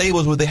many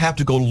stables would they have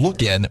to go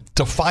look in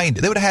to find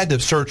it? They would have had to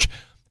search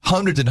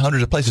hundreds and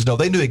hundreds of places. No,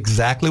 they knew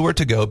exactly where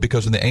to go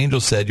because when the angel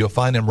said, you'll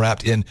find him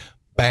wrapped in,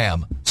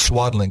 bam,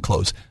 swaddling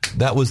clothes.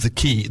 That was the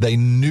key. They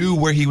knew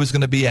where he was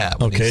going to be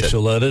at. Okay, so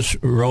let us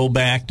roll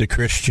back the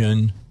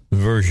Christian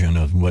version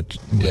of what's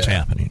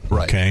happening.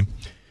 Right. Okay.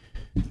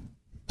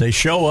 They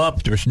show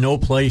up. There's no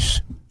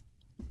place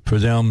for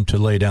them to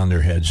lay down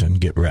their heads and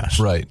get rest.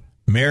 Right.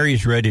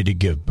 Mary's ready to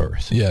give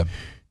birth. Yeah.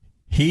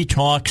 He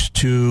talks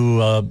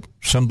to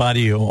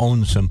somebody who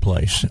owns some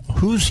place.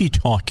 Who's he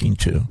talking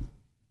to?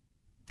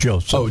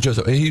 Joseph. Oh,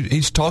 Joseph.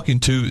 He's talking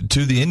to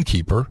the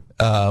innkeeper.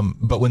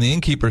 But when the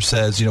innkeeper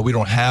says, we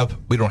don't have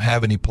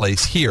any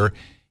place here,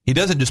 he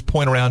doesn't just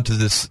point around to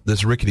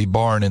this rickety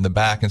barn in the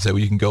back and say, well,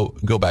 you can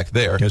go back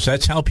there. Because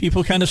that's how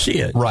people kind of see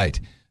it. Right.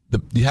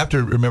 You have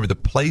to remember the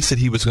place that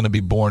he was going to be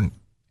born.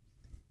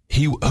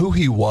 Who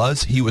he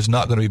was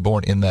not going to be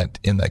born in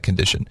that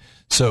condition.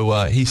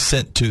 So he's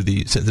sent to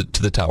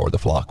the tower of the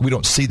flock. We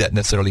don't see that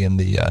necessarily in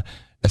the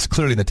as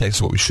clearly in the text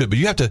as what we should. But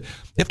you have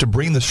to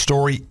bring the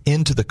story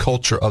into the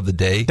culture of the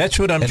day. That's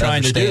what I'm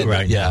trying to do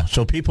right now.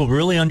 So people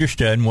really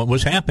understand what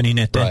was happening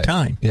at that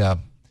time. Yeah,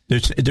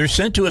 they're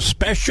sent to a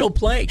special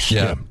place.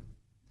 Yeah.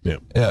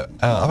 Yeah.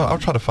 I'll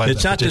try to find.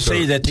 It's not to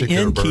say that the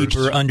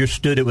innkeeper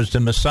understood it was the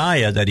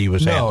Messiah that he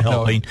was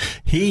helping.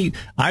 He,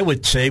 I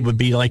would say, would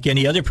be like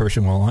any other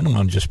person. Well, I don't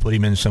want to just put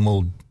him in some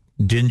old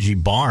dingy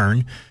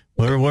barn.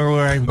 Where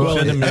I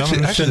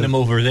send him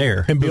over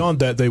there. And beyond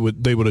that, they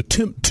would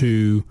attempt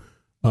to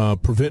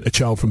prevent a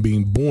child from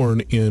being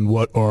born in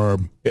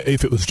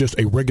if it was just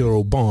a regular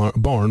old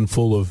barn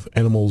full of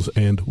animals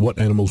and what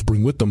animals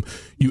bring with them,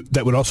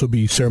 that would also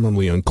be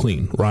ceremonially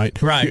unclean,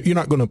 right? Right. You're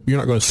not going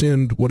to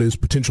send what is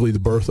potentially the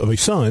birth of a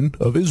son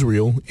of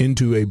Israel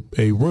into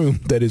a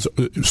room that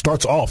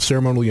starts off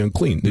ceremonially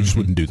unclean. They just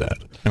wouldn't do that.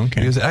 Okay.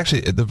 Because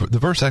actually, the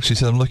verse actually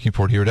says, I'm looking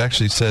for it here. It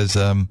actually says,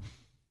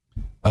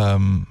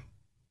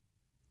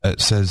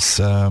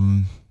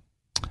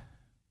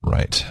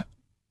 right.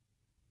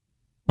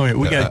 Okay,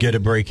 we got to get a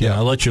break here.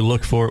 I'll let you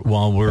look for it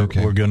while we're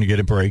going to get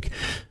a break.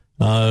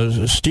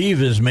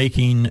 Steve is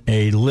making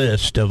a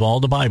list of all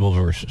the Bible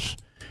verses.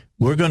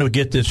 We're going to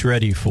get this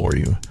ready for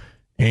you,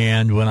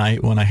 and when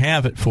I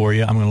have it for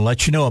you, I'm going to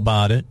let you know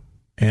about it,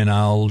 and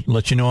I'll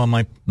let you know on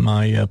my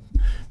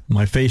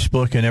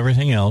Facebook and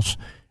everything else,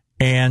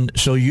 and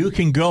so you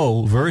can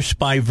go verse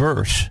by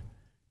verse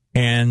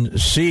and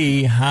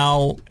see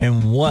how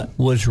and what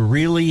was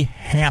really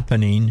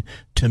happening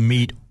to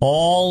meet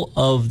all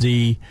of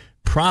the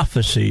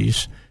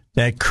prophecies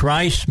that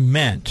Christ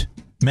met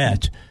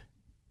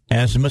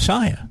as the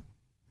Messiah.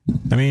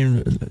 I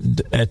mean,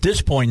 at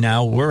this point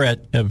now, we're at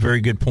a very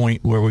good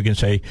point where we can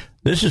say,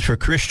 this is for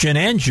Christian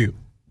and Jew.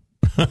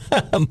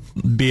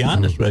 Be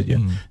honest with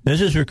you. This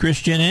is for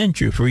Christian and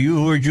Jew. For you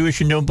who are Jewish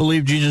and don't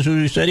believe Jesus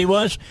who he said he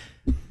was,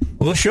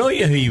 we'll show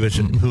you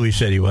who he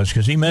said he was,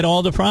 because he met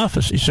all the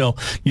prophecies. So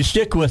you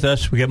stick with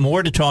us. We got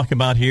more to talk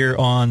about here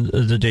on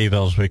the Dave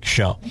Elswick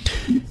Show.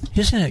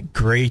 Isn't it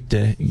great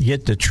to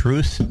get the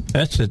truth?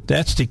 That's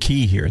the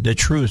key here, the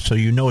truth, so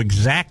you know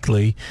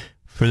exactly,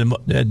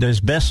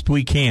 as best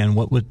we can,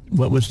 what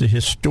was the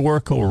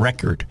historical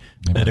record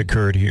that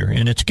occurred here.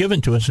 And it's given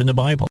to us in the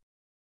Bible.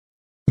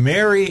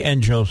 Mary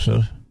and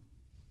Joseph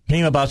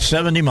came about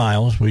 70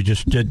 miles. We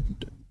just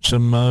did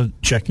some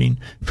checking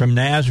from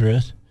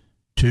Nazareth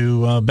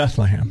to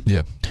Bethlehem.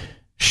 Yeah.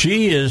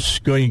 She is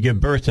going to give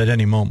birth at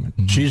any moment.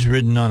 Mm-hmm. She's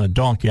ridden on a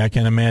donkey. I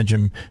can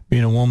imagine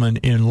being a woman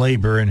in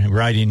labor and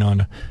riding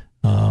on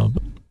a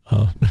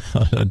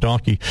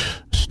donkey.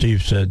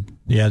 Steve said,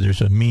 yeah,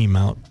 there's a meme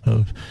out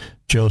of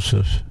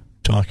Joseph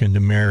talking to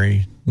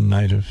Mary the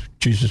night of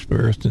Jesus'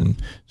 birth and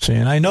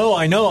saying, I know,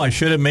 I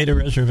should have made a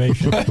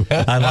reservation.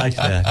 I like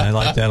that. I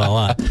like that a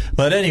lot.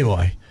 But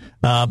anyway,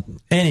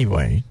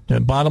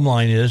 the bottom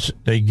line is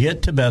they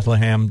get to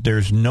Bethlehem.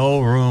 There's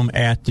no room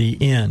at the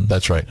inn.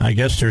 That's right. I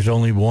guess there's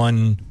only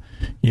one,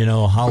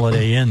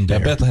 Holiday Inn there.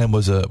 Yeah, Bethlehem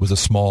was a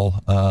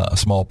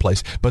small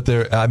place. But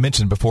there, I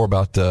mentioned before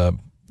about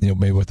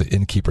maybe what the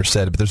innkeeper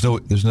said, but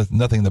there's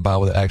nothing in the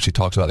Bible that actually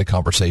talks about a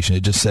conversation.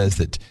 It just says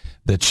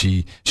that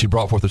she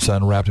brought forth her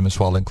son, wrapped him in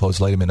swaddling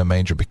clothes, laid him in a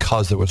manger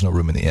because there was no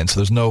room in the inn. So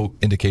there's no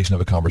indication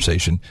of a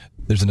conversation.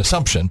 There's an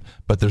assumption,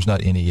 but there's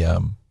not any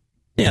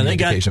Yeah, they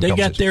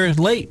got there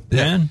late,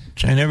 man,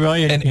 and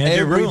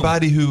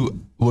everybody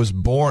who was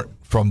born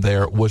from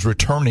there was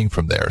returning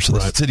from there. So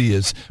the city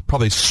is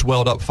probably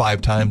swelled up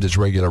 5 times its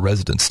regular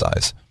residence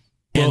size.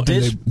 Well, and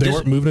they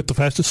weren't moving at the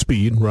fastest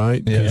speed,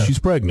 right? Yeah. She's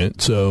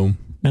pregnant, so.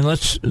 And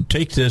let's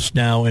take this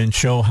now and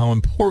show how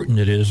important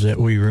it is that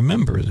we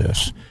remember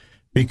this,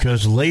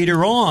 because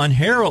later on,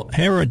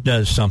 Herod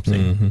does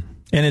something. Mm-hmm.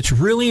 And it's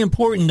really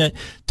important that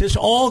this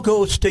all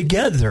goes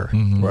together.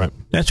 Mm-hmm. Right.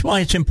 That's why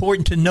it's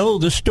important to know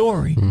the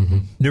story,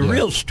 the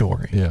real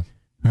story. Yeah.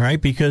 All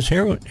right, because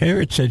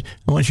Herod said,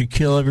 I want you to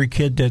kill every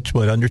kid that's,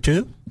 under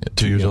 2? Yeah,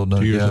 2 years old.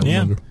 2 years old.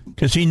 Yeah,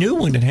 because he knew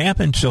when it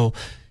happened. So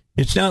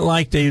it's not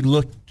like they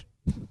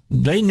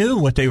knew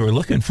what they were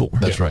looking for.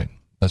 That's right.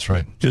 That's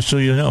right. Just so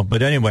you know.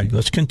 But anyway,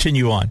 let's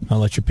continue on. I'll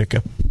let you pick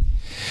up.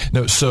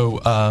 No, so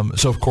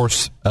of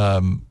course,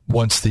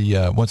 once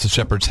the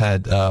shepherds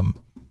had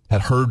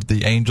heard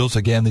the angels,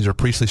 again, these are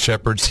priestly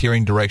shepherds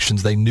hearing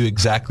directions. They knew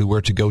exactly where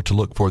to go to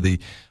look for the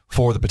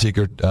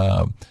particular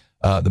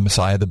the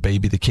Messiah, the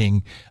baby, the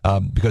King,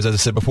 because as I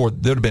said before,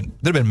 there'd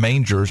have been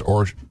mangers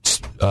or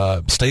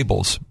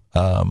stables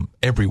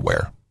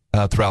everywhere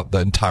throughout the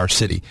entire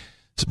city,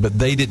 but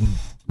they didn't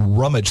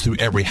rummage through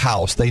every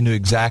house. They knew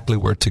exactly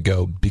where to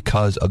go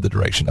because of the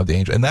direction of the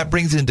angel, and that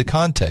brings it into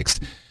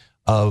context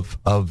of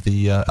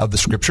the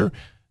scripture.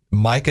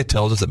 Micah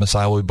tells us that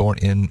Messiah will be born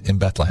in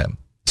Bethlehem.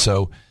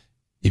 So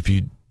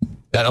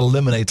that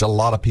eliminates a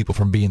lot of people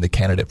from being the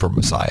candidate for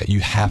Messiah.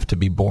 You have to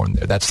be born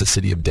there. That's the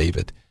city of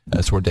David.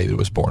 That's where David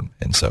was born.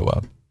 And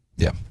so,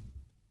 yeah.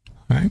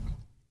 All right.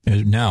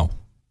 Now,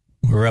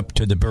 we're up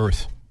to the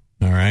birth.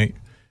 All right.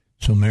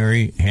 So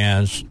Mary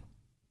has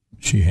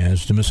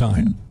the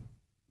Messiah,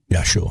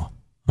 Yeshua.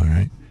 All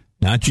right.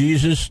 Not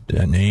Jesus.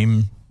 That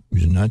name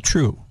is not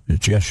true.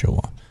 It's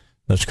Yeshua.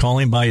 Let's call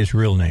him by his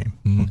real name.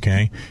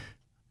 Okay.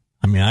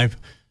 I mean,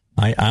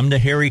 I'm the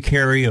Harry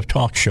Carey of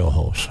talk show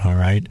hosts, all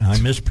right? I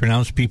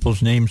mispronounce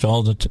people's names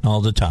all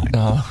the time.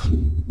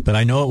 But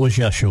I know it was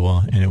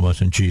Yeshua and it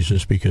wasn't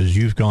Jesus, because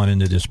you've gone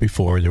into this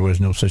before. There was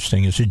no such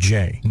thing as a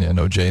J. Yeah,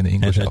 no J in the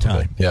English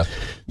alphabet. Yeah.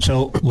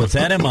 So with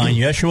that in mind,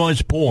 Yeshua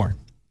is born.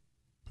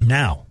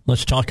 Now,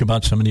 let's talk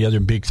about some of the other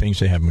big things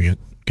they have. We've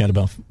got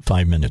about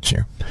 5 minutes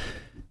here.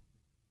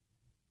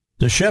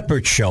 The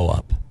shepherds show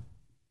up,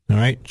 all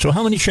right? So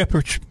how many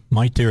shepherds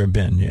might there have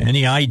been?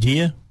 Any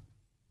idea?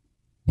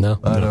 No.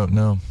 I don't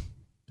know.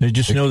 They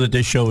just know that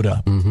they showed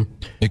up. Mm-hmm.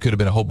 It could have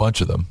been a whole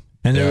bunch of them.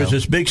 And there was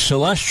this big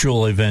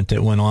celestial event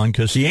that went on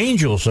because the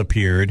angels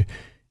appeared,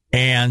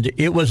 and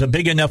it was a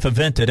big enough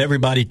event that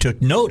everybody took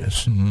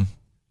notice. Mm-hmm.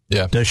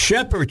 Yeah. The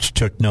shepherds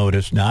took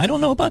notice. Now, I don't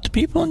know about the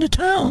people in the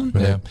town.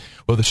 Yeah.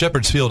 Well, the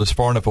shepherd's field is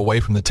far enough away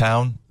from the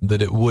town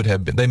that it would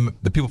have been.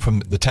 The people from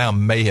the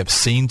town may have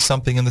seen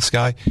something in the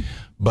sky,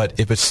 but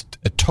if it's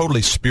a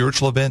totally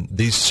spiritual event,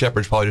 these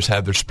shepherds probably just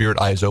have their spirit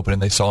eyes open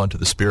and they saw into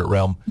the spirit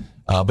realm.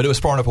 But it was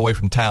far enough away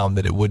from town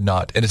that it would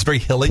not. And it's very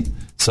hilly,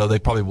 so they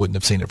probably wouldn't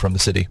have seen it from the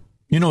city.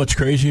 You know what's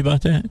crazy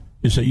about that?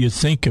 Is that you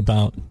think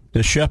about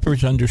the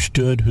shepherds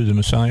understood who the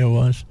Messiah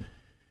was,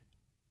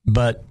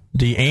 but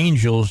the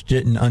angels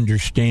didn't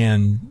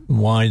understand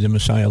why the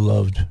Messiah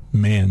loved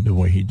man the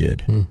way he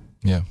did.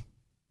 Yeah.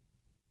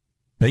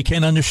 They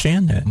can't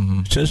understand that.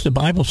 Mm-hmm. It says the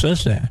Bible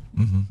says that.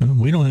 Mm-hmm.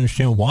 We don't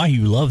understand why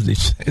you love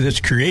this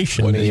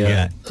creation.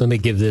 Let me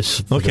give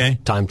this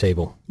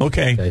timetable.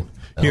 Okay.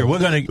 Here, we're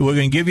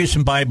gonna give you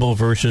some Bible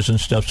verses and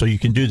stuff so you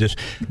can do this.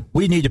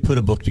 We need to put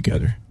a book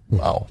together.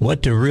 Wow.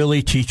 What to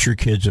really teach your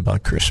kids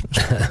about Christmas.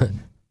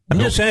 I'm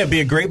just saying it'd be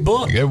a great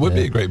book. It would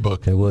be a great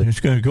book. It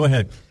would. Go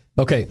ahead.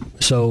 Okay,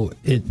 so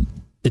it's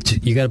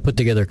you got to put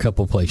together a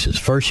couple places.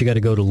 First, you got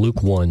to go to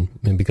Luke 1,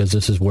 and because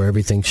this is where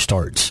everything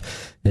starts,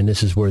 and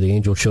this is where the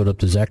angel showed up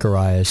to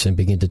Zacharias and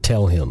began to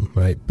tell him,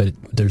 right? But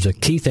there's a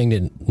key thing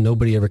that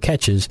nobody ever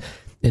catches,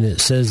 and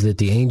it says that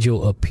the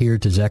angel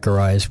appeared to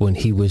Zacharias when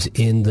he was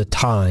in the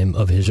time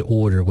of his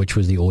order, which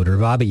was the order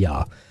of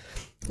Abiyah.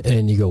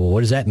 And you go, well,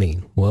 what does that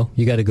mean? Well,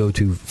 you got to go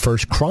to 1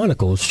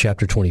 Chronicles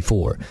chapter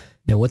 24.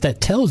 And what that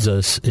tells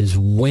us is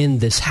when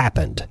this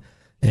happened.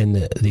 And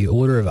the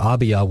order of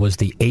Abiyah was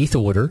the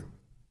 8th order.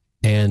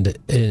 And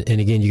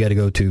again, you got to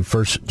go to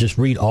first, just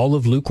read all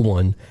of Luke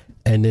 1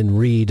 and then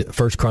read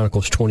 1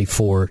 Chronicles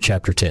 24,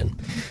 chapter 10.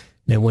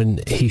 And when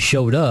he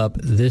showed up,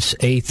 this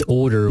 8th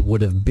order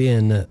would have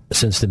been,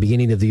 since the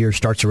beginning of the year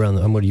starts around,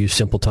 I'm going to use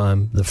simple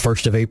time, the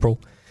 1st of April.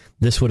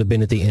 This would have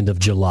been at the end of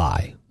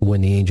July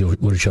when the angel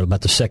would have showed up.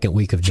 About the second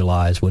week of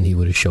July is when he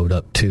would have showed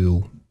up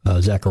to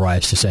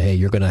Zacharias to say, hey,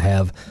 you're going to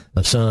have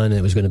a son, and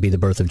it was going to be the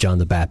birth of John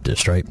the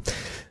Baptist, right?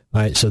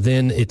 All right, so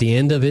then at the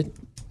end of it,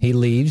 he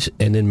leaves,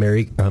 and then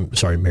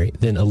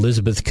then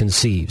Elizabeth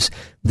conceives.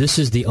 This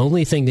is the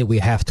only thing that we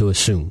have to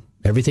assume.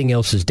 Everything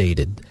else is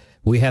dated.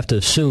 We have to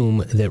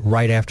assume that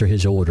right after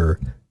his order,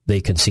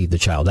 they conceived the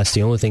child. That's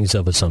the only things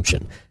of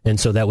assumption. And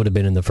so that would have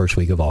been in the first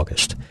week of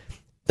August.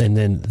 And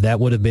then that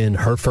would have been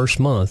her first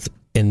month.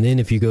 And then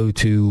if you go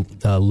to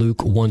Luke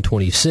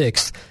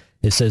 1:26,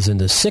 It says in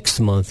the 6th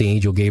month, the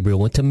angel Gabriel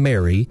went to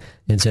Mary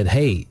and said,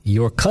 hey,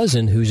 your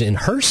cousin who's in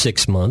her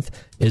 6th month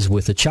is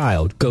with a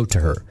child. Go to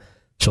her.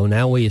 So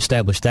now we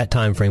established that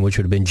time frame, which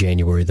would have been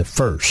January the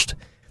 1st.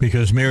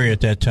 Because Mary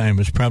at that time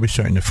was probably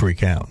starting to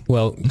freak out.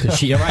 Well,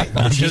 because right.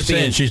 I'm just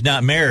saying she's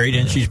not married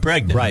and she's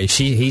pregnant. Right.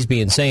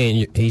 He's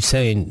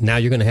saying now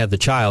you're going to have the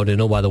child,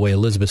 and oh, by the way,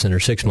 Elizabeth's in her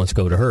 6 months,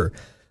 go to her.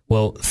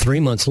 Well, 3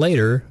 months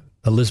later,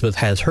 Elizabeth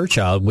has her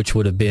child, which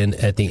would have been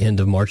at the end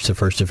of March, the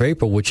 1st of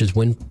April, which is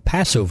when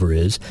Passover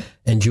is.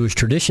 And Jewish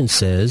tradition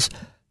says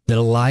that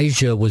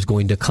Elijah was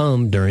going to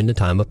come during the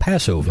time of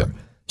Passover.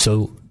 Yeah.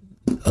 So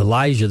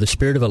Elijah, the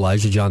spirit of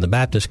Elijah, John the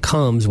Baptist,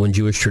 comes when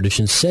Jewish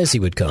tradition says he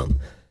would come.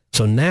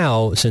 So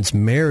now, since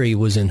Mary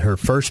was in her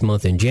 1st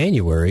month in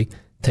January,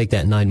 take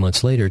that 9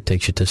 months later, it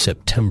takes you to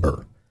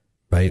September,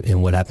 right?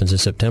 And what happens in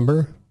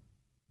September?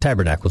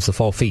 Tabernacles, the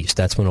fall feast.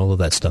 That's when all of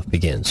that stuff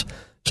begins.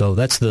 So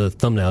that's the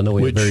thumbnail. I know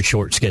we have a very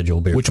short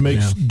schedule. Which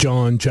makes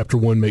John chapter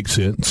 1 make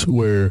sense,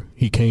 where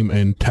he came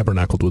and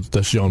tabernacled with us.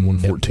 That's John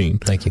 1:14.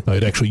 Yep. Thank you.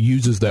 It actually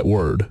uses that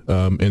word,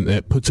 and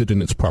that puts it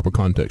in its proper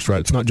context, right?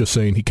 It's not just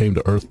saying he came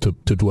to earth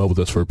to dwell with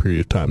us for a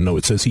period of time. No,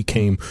 it says he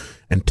came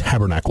and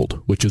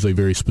tabernacled, which is a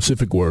very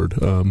specific word,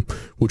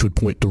 which would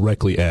point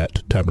directly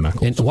at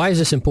tabernacles. And why is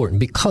this important?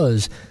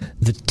 Because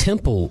the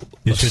temple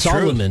of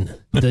Solomon,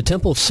 the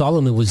temple of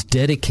Solomon was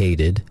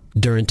dedicated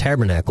during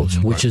tabernacles,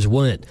 which is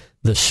when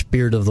the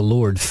Spirit of the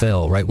Lord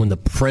fell, right? When the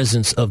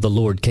presence of the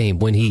Lord came,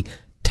 when he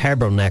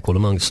tabernacled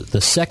amongst us.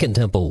 The second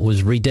temple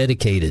was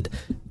rededicated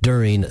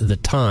during the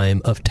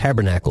time of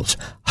tabernacles.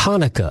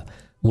 Hanukkah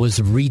was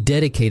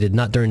rededicated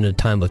not during the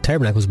time of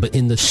tabernacles, but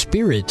in the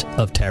spirit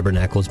of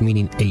tabernacles,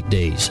 meaning 8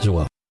 days as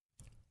well.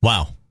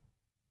 Wow.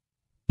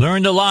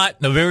 Learned a lot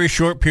in a very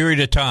short period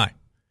of time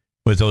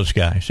with those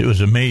guys. It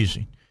was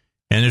amazing.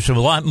 And there's a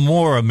lot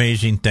more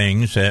amazing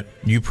things that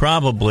you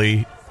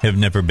probably have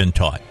never been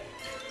taught.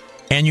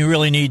 And you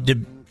really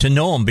need to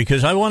know them,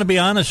 because I want to be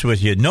honest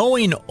with you.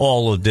 Knowing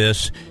all of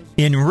this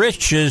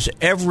enriches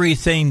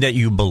everything that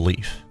you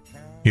believe.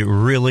 It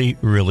really,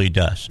 really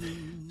does.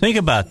 Think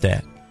about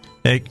that.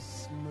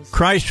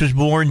 Christ was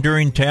born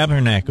during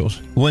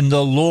tabernacles, when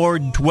the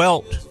Lord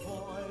dwelt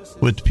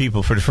with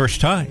people for the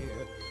first time,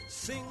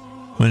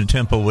 when the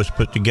temple was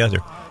put together.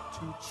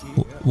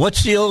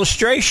 What's the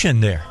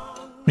illustration there?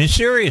 I mean,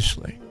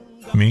 seriously.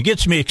 I mean, it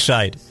gets me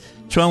excited.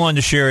 So I wanted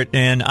to share it,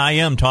 and I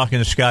am talking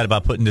to Scott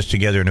about putting this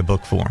together in a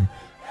book form.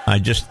 I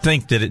just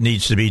think that it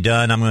needs to be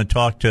done. I'm going to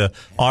talk to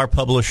our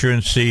publisher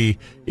and see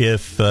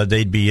if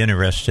they'd be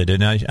interested.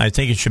 And I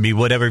think it should be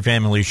what every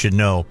family should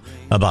know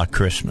about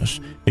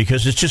Christmas,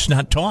 because it's just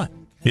not taught.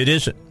 It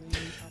isn't.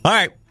 All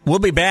right, we'll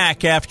be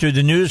back after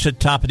the news at the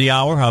top of the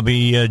hour. I'll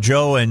be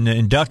Joe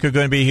and Duck are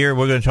going to be here.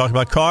 We're going to talk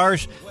about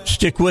cars.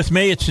 Stick with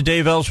me. It's the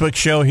Dave Elswick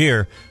Show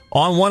here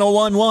on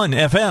 101.1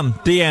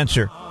 FM, The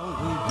Answer.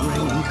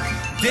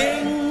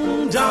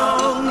 Ding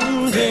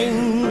dong,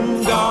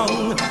 ding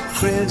dong,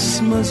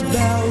 Christmas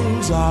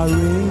bells are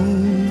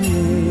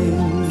ringing.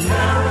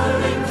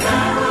 Caroling,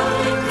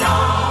 caroling,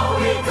 now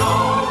we go.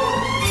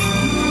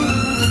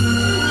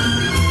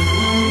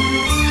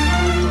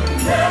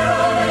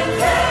 Caroling,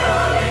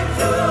 caroling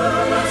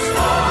through the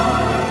snow.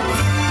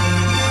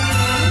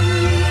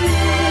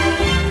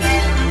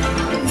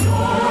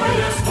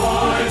 Joyous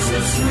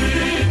voices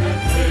sweet and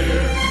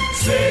clear,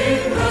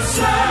 sing the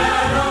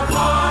sad of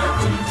heart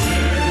and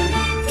cheer.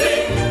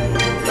 Ding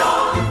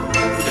dong,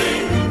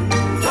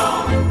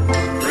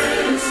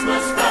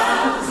 Christmas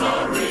bells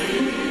are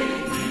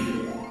ringing.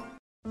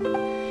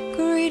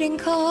 Greeting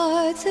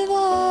cards have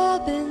all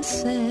been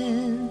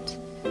sent.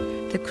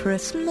 The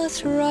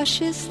Christmas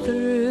rush is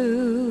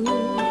through,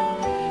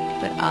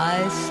 but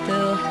I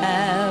still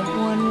have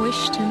one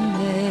wish to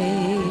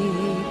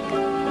make,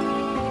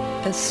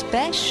 a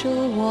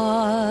special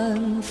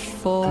one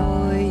for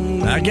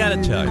you. I got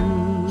to tell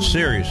you,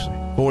 seriously,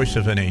 voice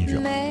of an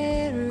angel.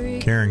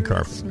 Karen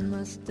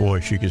Carpenter. Boy,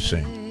 she could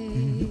sing.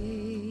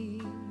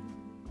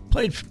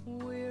 Played,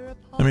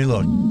 I mean,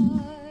 look,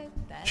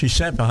 she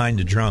sat behind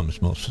the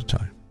drums most of the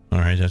time. All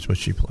right, that's what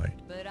she played.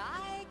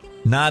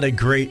 Not a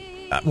great,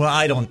 well,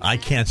 I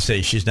can't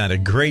say she's not a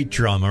great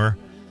drummer.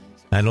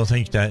 I don't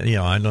think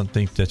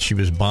that she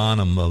was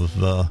Bonham of,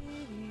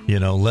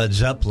 Led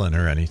Zeppelin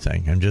or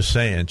anything. I'm just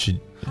saying, she,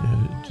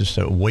 just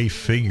a waif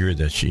figure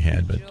that she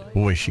had, but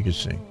boy, she could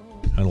sing.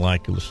 I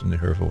like to listen to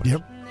her voice.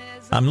 Yep.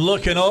 I'm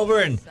looking over,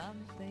 and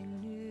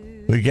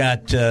we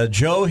got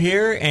Joe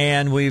here,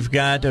 and we've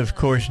got, of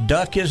course,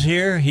 Duck is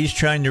here. He's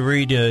trying to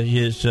read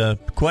his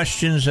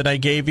questions that I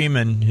gave him,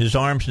 and his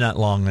arm's not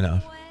long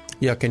enough.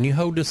 Yeah, can you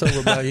hold this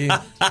over by you?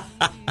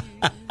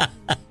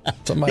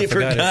 He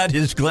forgot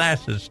his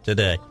glasses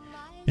today,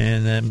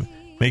 and that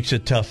makes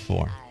it tough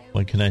for him.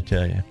 What can I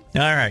tell you?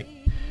 All right.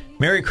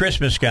 Merry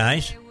Christmas,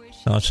 guys.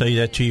 I'll say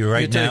that to you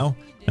right now.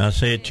 I'll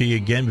say it to you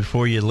again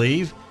before you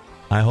leave.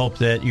 I hope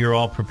that you're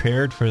all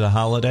prepared for the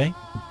holiday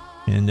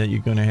and that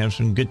you're going to have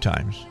some good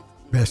times.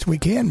 Best we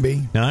can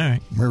be. All right.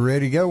 We're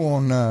ready to go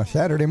on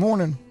Saturday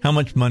morning. How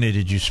much money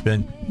did you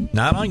spend?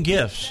 Not on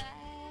gifts,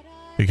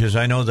 because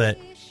I know that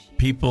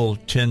people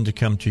tend to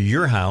come to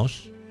your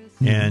house,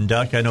 and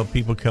Duck, I know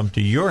people come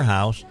to your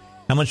house.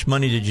 How much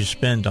money did you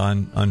spend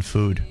on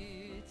food?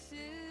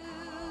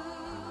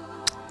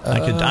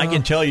 I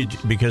can tell you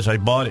because I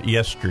bought it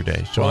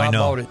yesterday, so I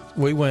know. Bought it.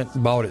 We went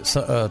and bought it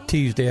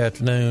Tuesday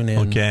afternoon,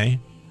 and okay,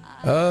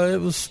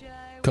 it was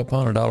a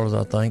couple $100,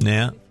 I think.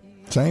 Yeah,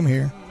 same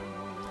here.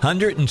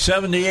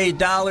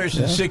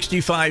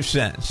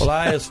 $178.65. Well,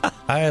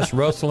 I asked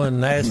Russell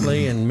and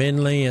Ashley and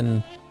Minley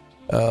and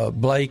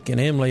Blake and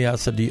Emily. I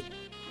said,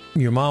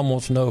 "Your mom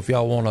wants to know if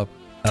y'all want a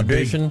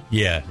tradition,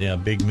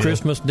 big meal.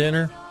 Christmas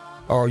dinner,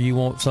 or you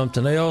want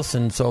something else."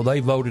 And so they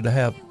voted to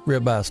have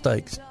ribeye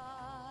steaks.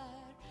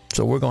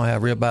 So we're going to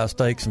have ribeye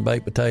steaks and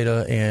baked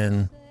potato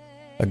and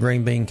a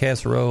green bean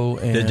casserole.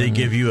 And did they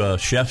give you a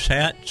chef's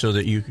hat so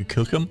that you could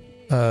cook them?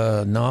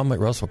 No, I'll make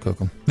Russell cook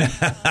them. Dave,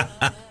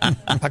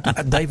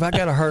 I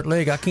got a hurt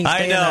leg. I can't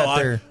stand out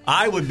there.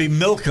 I would be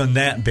milking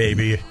that,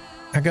 baby.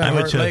 I got a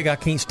hurt leg. I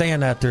can't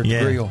stand out there at the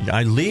grill.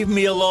 Leave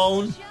me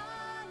alone.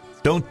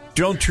 Don't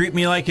treat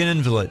me like an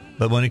invalid.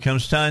 But when it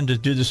comes time to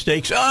do the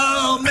steaks,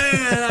 oh,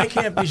 man, I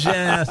can't be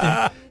saying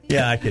nothing.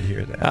 Yeah, I could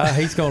hear that.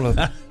 He's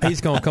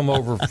gonna come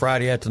over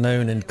Friday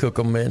afternoon and cook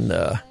them. And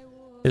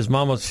his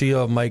mama,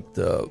 she'll make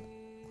the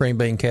green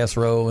bean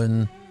casserole,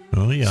 and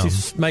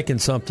she's making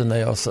something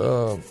else.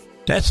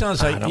 That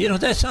sounds like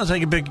that sounds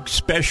like a big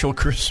special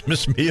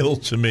Christmas meal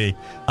to me.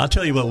 I'll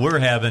tell you what we're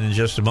having in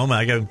just a moment.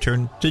 I got to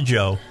turn to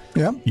Joe.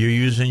 Yeah, you're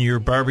using your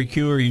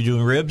barbecue, or are you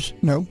doing ribs?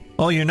 No.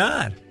 Oh, you're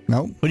not.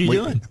 No. What are you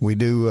doing? We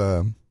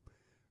do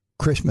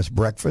Christmas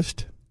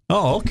breakfast.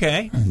 Oh,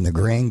 okay. And the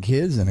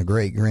grandkids and the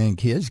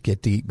great-grandkids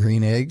get to eat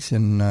green eggs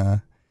and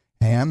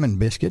ham and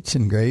biscuits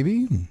and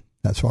gravy. And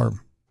that's our...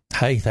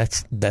 Hey,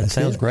 that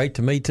sounds great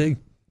to me, too.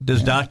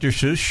 Does Dr.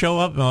 Seuss show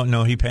up? Oh,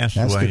 no, he passed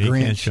that's away. The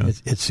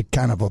Grinch. It's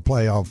kind of a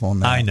playoff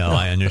on that. I know.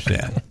 I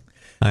understand.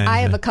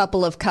 I have a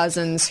couple of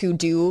cousins who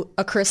do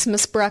a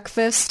Christmas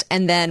breakfast,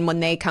 and then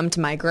when they come to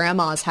my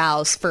grandma's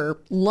house for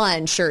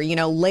lunch or,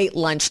 late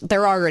lunch,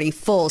 they're already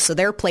full, so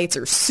their plates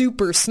are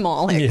super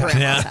small at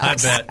grandma's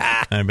house.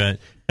 I bet.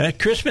 That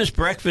Christmas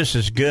breakfast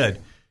is good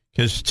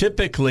because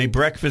typically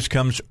breakfast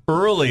comes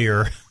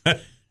earlier on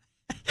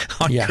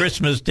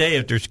Christmas Day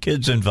if there's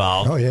kids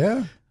involved. Oh,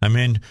 yeah? I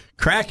mean,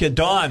 crack of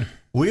dawn.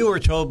 We were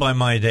told by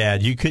my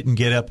dad you couldn't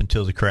get up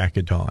until the crack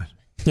of dawn.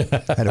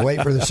 Had to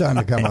wait for the sun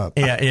to come up.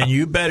 Yeah, and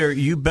you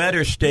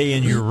better stay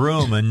in your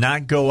room and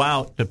not go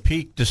out to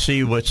peek to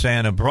see what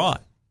Santa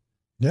brought.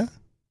 Yeah.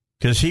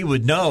 Because he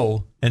would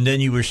know, and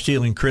then you were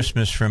stealing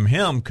Christmas from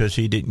him because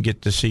he didn't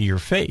get to see your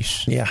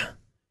face. Yeah.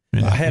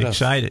 I had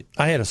excited.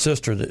 I had a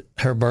sister that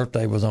her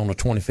birthday was on the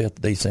 25th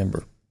of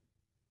December.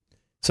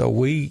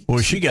 So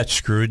she got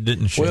screwed,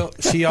 didn't she? Well,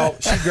 she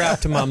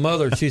grabbed to my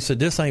mother and she said,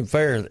 "This ain't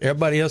fair.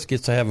 Everybody else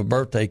gets to have a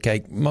birthday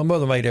cake." My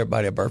mother made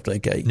everybody a birthday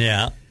cake.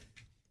 Yeah.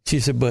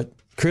 She said, "But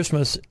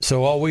Christmas,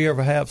 so all we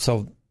ever have."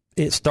 So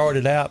it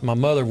started out. My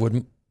mother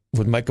would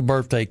make a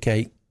birthday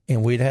cake,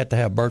 and we'd have to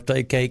have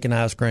birthday cake and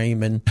ice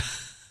cream and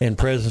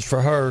presents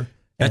for her.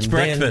 That's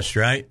breakfast,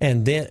 right?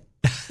 And then.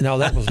 No,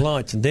 that was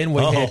lunch, and then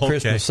we had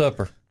Christmas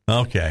supper.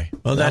 Okay,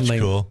 well that's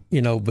cool.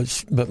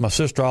 But my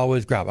sister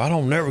always grabbed. I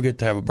don't never get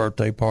to have a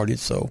birthday party,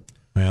 so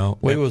I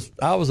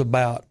was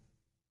about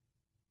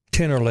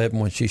 10 or 11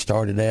 when she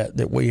started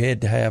that we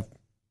had to have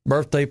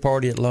birthday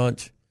party at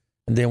lunch,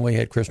 and then we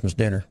had Christmas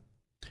dinner.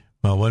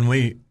 Well,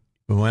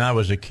 when I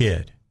was a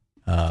kid,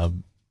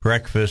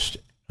 breakfast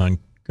on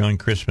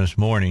Christmas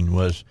morning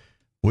was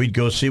we'd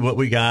go see what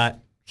we got,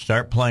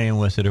 start playing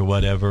with it or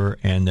whatever,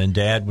 and then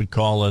Dad would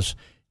call us.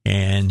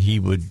 And he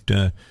would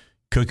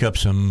cook up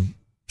some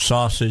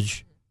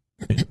sausage,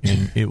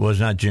 and it was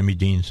not Jimmy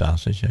Dean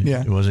sausage.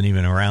 It wasn't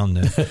even around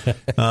then.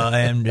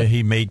 And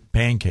he made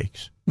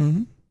pancakes,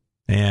 and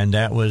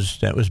that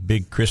was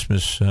big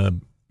Christmas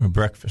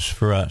breakfast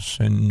for us.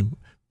 And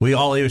we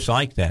always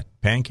liked that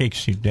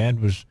pancakes. Dad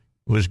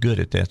was good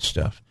at that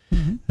stuff.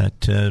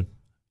 That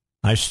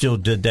I still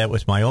did that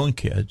with my own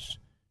kids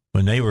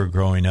when they were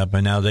growing up,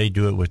 and now they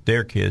do it with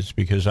their kids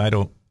because I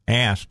don't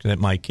ask that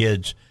my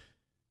kids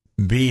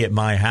be at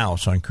my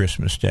house on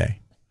Christmas Day.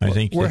 I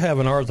think we're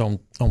having ours on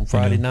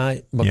Friday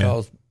night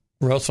because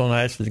Russell and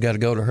Ashley's got to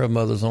go to her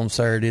mother's on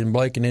Saturday, and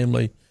Blake and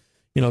Emily,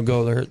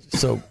 go there.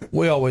 So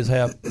we always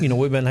have,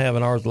 we've been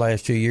having ours the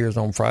last 2 years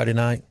on Friday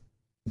night,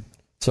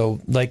 so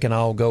they can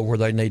all go where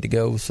they need to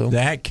go. So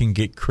that can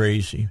get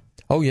crazy.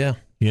 Oh yeah,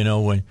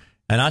 and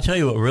I'll tell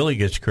you what really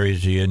gets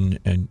crazy,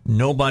 and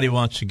nobody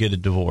wants to get a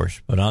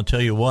divorce, but I'll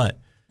tell you what.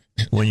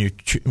 When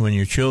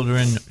your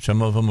children,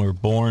 some of them are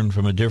born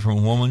from a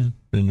different woman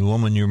than the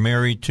woman you're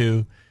married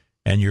to,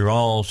 and you're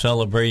all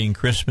celebrating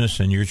Christmas,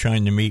 and you're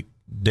trying to meet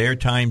their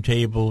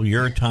timetable,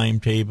 your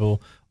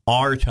timetable,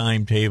 our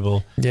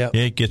timetable,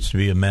 it gets to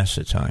be a mess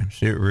at times.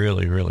 It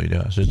really, really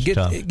does. It's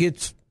tough. It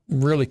gets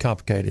really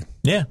complicated.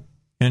 Yeah,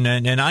 and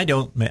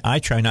I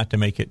try not to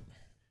make it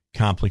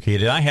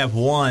complicated. I have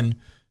one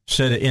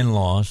set of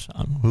in-laws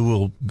who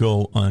will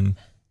go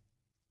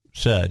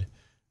unsaid,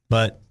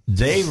 but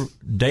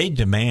they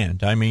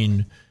demand. I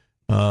mean,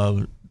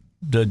 the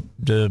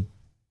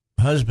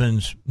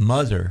husband's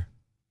mother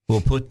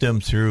will put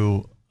them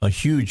through a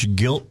huge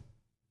guilt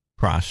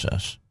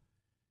process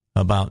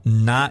about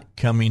not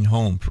coming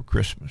home for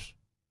Christmas.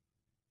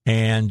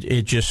 And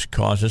it just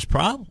causes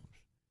problems.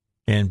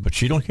 But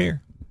she don't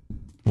care.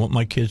 I want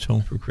my kids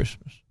home for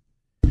Christmas.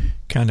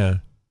 Kind of,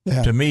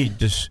 to me,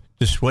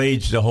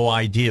 dissuades the whole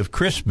idea of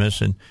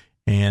Christmas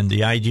and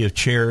the idea of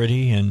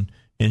charity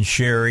and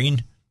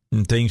sharing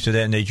and things of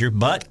that nature.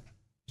 But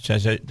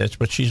says that's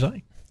what she's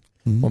like.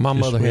 Well, my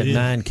mother had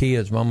 9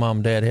 kids. My mom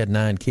and dad had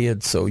 9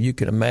 kids. So you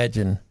can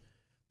imagine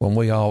when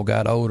we all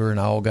got older and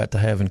all got to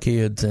having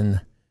kids,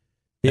 and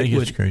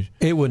crazy.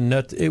 It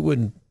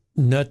wouldn't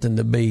nothing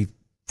to be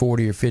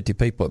 40 or 50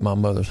 people at my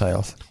mother's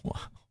house.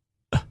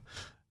 Wow.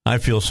 I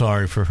feel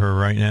sorry for her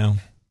right now.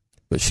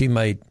 But she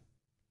made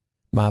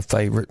my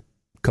favorite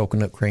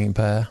coconut cream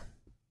pie.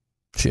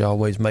 She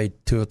always made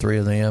 2 or 3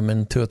 of them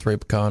and 2 or 3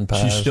 pecan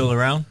pies. She's still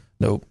around?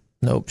 Nope.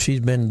 She's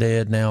been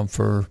dead now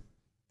for a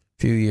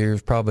few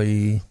years,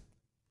 probably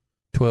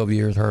 12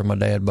 years, her and my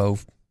dad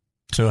both.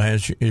 So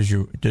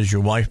does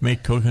your wife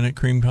make coconut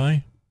cream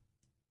pie?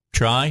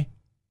 Try?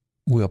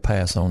 We'll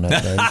pass on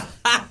that, Dave.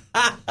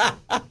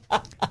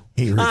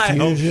 He refuses I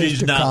hope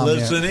she's not comment.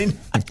 listening.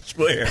 I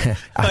swear.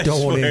 I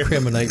don't want to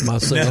incriminate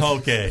myself. No,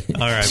 okay.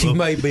 All right. She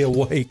may be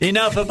awake.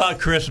 Enough about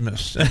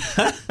Christmas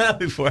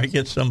before I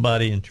get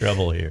somebody in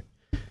trouble here.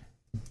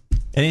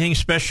 Anything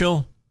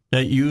special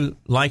that you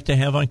like to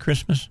have on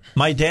Christmas?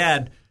 My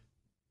dad,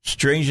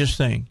 strangest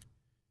thing,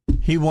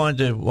 he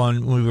wanted to,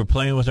 when we were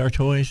playing with our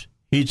toys,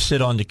 he'd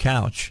sit on the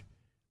couch,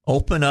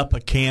 open up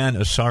a can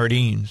of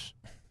sardines,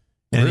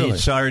 and eat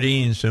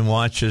sardines and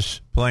watch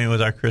us playing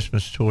with our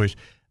Christmas toys.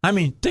 I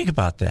mean, think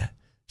about that.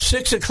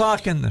 6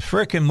 o'clock in the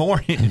frickin'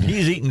 morning, and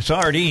he's eating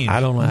sardines.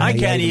 I don't know. I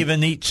can't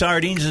even eat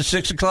sardines at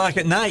 6 o'clock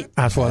at night.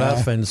 That's what I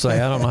was finna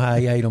say. I don't know how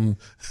he ate them.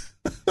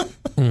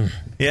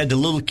 He had the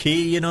little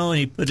key, and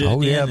he put it in.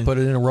 Oh, yeah, put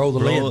it in and roll the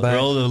lid back.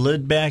 Roll the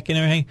lid back and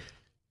everything.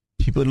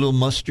 He put a little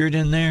mustard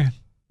in there.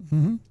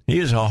 Mm-hmm. He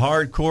is a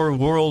hardcore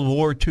World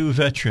War II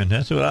veteran.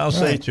 That's what I'll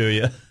say to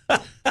you.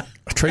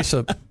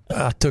 Teresa,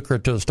 I took her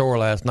to the store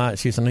last night.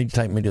 She said, I need to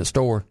take me to the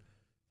store.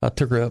 I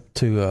took her up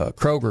to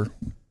Kroger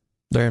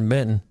there in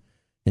Benton,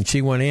 and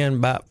she went in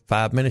about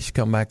 5 minutes. She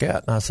come back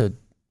out, and I said,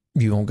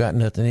 you don't got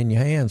nothing in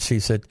your hands.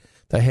 She said,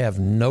 they have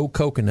no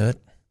coconut.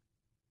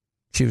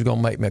 She was going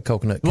to make me a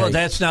coconut cake. Well,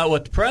 that's not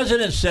what the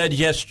president said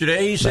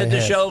yesterday. He said the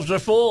shelves are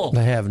full.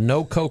 They have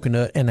no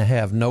coconut, and they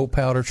have no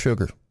powdered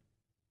sugar.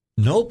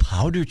 No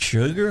powdered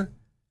sugar?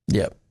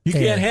 Yep. You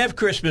can't have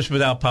Christmas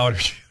without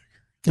powdered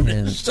sugar.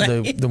 And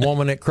the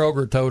woman at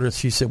Kroger told us,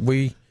 she said,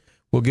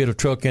 we'll get a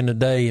truck in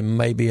today, and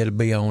maybe it'll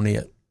be on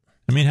it.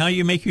 I mean, how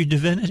you make your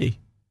divinity?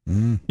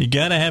 You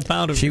got to have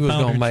powdered sugar. She was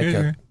going to make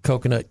a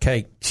coconut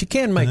cake. She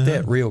can make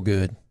that real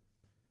good.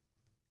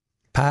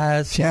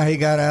 Pies. See how he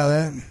got out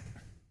of that?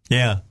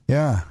 Yeah.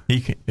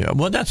 Yeah.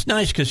 Well, that's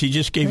nice because he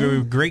just gave her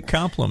a great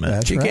compliment.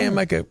 That's she can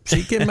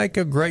make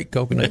a great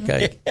coconut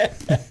cake.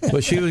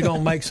 But she was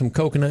going to make some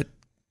coconut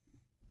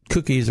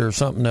cookies or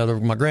something other.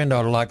 My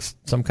granddaughter likes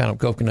some kind of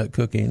coconut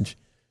cookie, and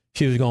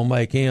she was going to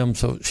make them.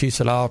 So she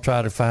said, I'll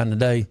try to find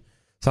today.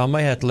 So I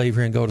may have to leave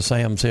here and go to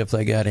Sam's, see if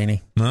they got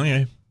any.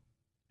 Okay.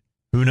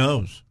 Who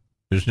knows?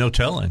 There's no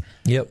telling.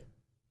 Yep.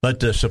 But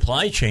the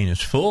supply chain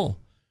is full.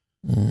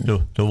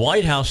 The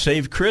White House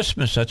saved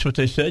Christmas. That's what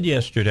they said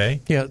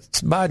yesterday. Yeah,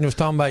 Biden was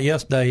talking about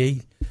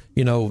yesterday.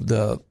 All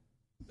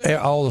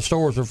the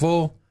stores are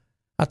full.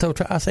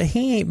 I said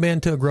he ain't been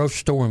to a grocery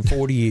store in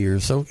 40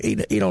 years, so he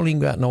don't even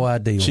got no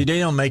idea. See, they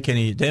don't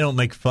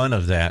make fun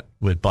of that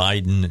with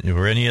Biden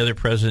or any other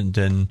president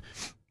than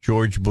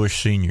George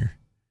Bush Sr.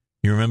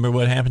 You remember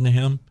what happened to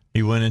him?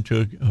 He went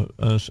into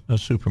a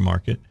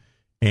supermarket,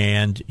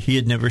 and he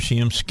had never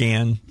seen him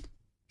scan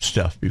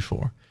stuff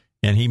before.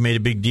 And he made a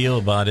big deal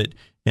about it.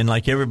 And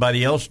like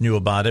everybody else knew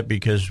about it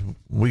because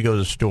we go to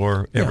the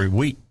store every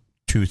week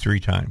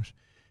 2-3 times.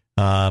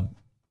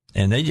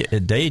 And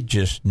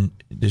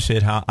they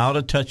said how out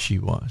of touch he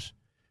was.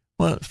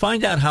 Well,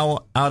 find out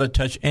how out of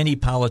touch any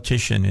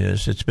politician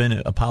is. It's been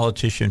a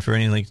politician for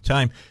any length of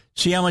time.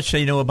 See how much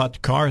they know about the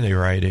car they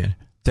ride in.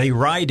 They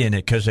ride in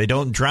it because they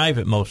don't drive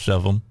it, most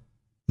of them.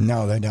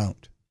 No, they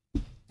don't.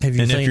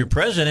 If you're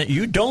president,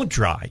 you don't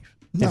drive.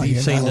 No,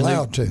 you're not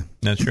allowed to.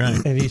 That's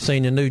right. Have you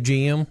seen the new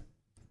GM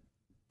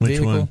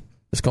vehicle? Which one?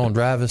 It's going to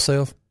drive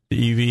itself.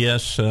 The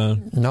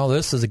EVS? No,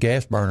 this is a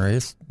gas burner.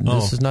 This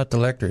is not the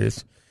electric.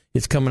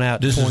 It's coming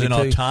out. This 22. is an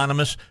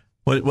autonomous.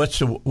 What's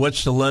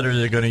the letter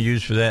they're going to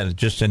use for that?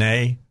 Just an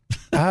A.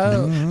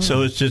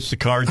 So it's just the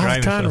car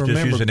driving stuff.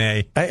 Just use an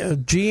A.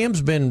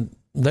 GM's been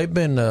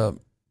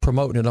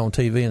promoting it on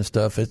TV and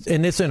stuff.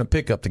 It's in a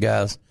pickup. The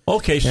guys.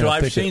 Okay, so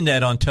I've seen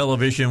that on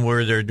television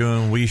where they're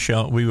doing "We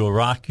Will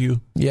Rock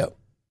You." Yep.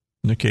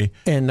 Okay.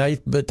 And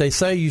they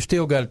say you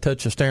still got to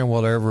touch the steering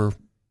wheel every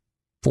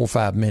 4 or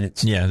 5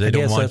 minutes. Yeah, they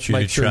don't want you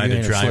to try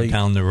to drive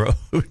down the road.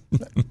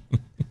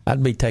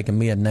 I'd be taking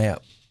me a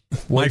nap.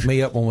 Wake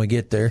me up when we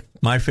get there.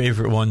 My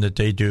favorite one that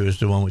they do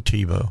is the one with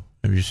Tebow.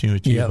 Have you seen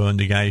with Tebow? Yep. And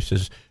the guy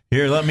says,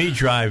 Here, let me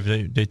drive.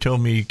 They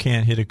told me you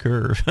can't hit a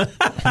curve.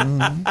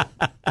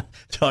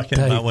 Talking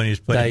about when he was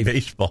playing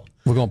baseball.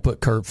 We're going to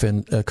put curve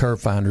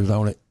finders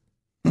on it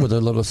with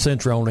a little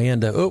sensor on the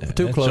end. Too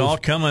close. It's all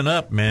coming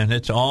up, man.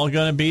 It's all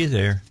going to be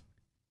there.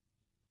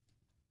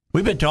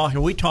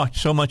 We talked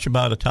so much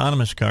about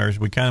autonomous cars,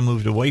 we kind of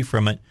moved away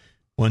from it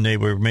when they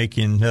were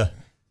making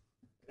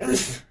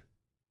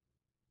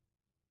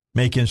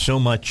so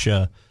much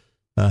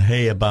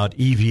hay about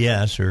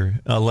EVs, or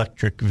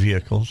electric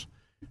vehicles.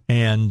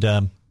 And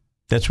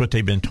that's what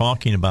they've been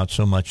talking about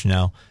so much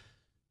now.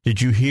 Did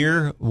you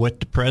hear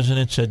what the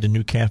president said the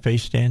new CAFE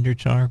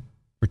standards are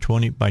for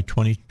by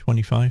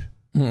 2025?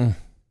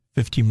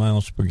 50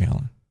 miles per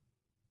gallon.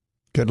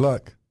 Good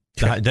luck.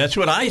 That's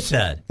what I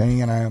said.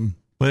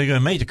 Well, they're going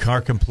to make the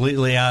car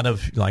completely out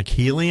of like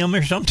helium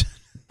or something.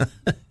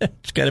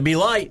 It's got to be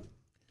light.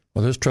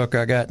 Well, this truck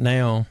I got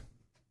now,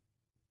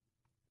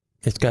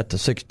 it's got the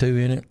 6.2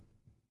 in it.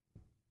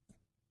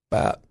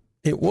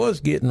 It was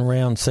getting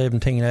around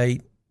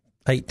 17.8,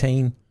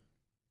 18.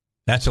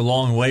 That's a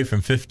long way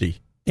from 50.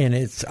 And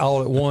it's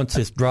all at once,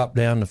 it's dropped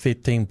down to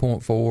 15.4,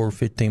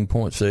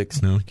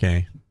 15.6.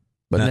 Okay.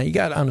 But now you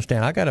got to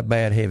understand, I got a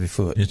bad heavy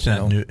foot. It's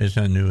not new. It's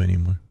not new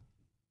anymore.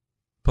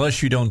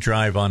 Plus, you don't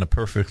drive on a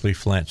perfectly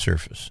flat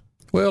surface.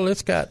 Well,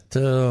 it's got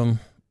about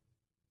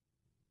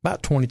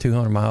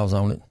 2,200 miles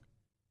on it.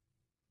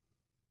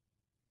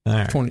 All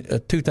right.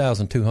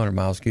 2,200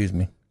 miles, excuse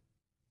me.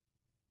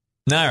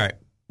 All right.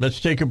 Let's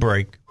take a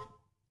break.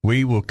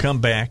 We will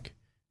come back,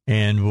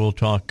 and we'll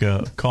talk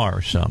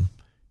cars some.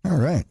 All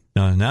right.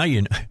 Now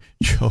you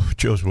know,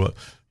 Joe's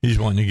he's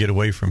wanting to get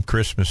away from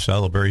Christmas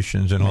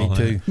celebrations and all that.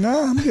 Me too.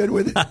 No, I'm good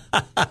with it.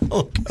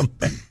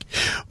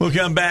 We'll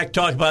come back,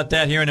 talk about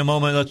that here in a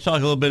moment. Let's talk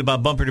a little bit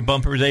about Bumper to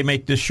Bumper. They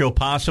make this show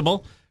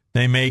possible.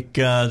 They make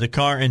the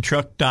car and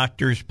truck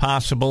doctors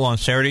possible on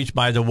Saturdays.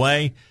 By the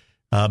way,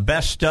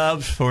 best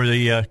of for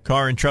the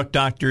car and truck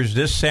doctors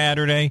this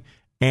Saturday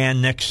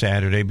and next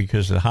Saturday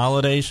because of the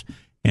holidays.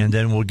 And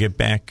then we'll get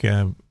back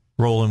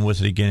rolling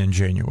with it again in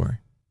January.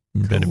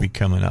 Cool. That'll be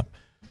coming up.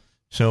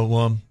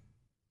 So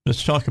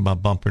let's talk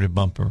about Bumper to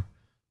Bumper.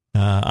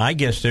 I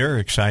guess they're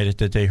excited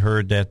that they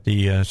heard that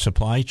the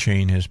supply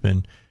chain has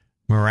been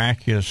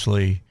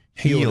miraculously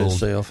healed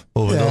itself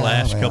over the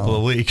last couple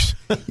of weeks.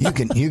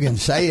 you can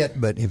say it,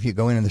 but if you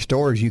go into the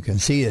stores, you can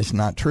see it's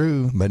not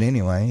true. But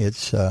anyway,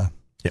 it's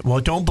well,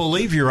 don't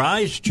believe your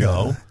eyes,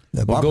 Joe.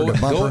 The bumper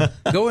to bumper.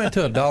 Go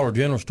into a Dollar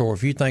General store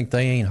if you think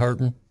they ain't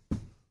hurting.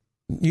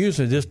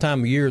 Usually this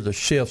time of year, the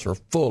shelves are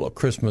full of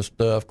Christmas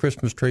stuff,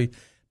 Christmas trees.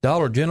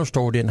 Dollar General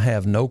store didn't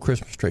have no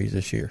Christmas trees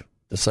this year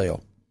to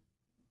sell.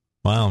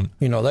 Wow.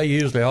 You know, they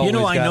usually always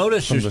I got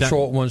noticed from the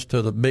short ones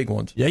to the big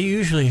ones. They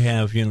usually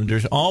have,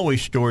 there's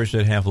always stores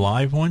that have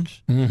live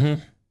ones.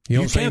 Mm-hmm.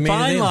 You can't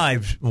find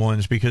live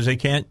ones because they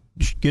can't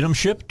get them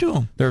shipped to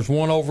them.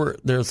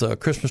 There's a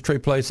Christmas tree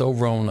place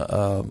over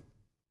on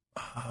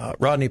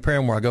Rodney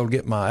Perrin where I go to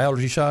get my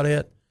allergy shot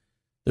at.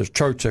 There's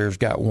church there's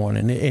got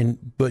one.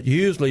 But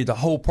usually the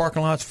whole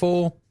parking lot's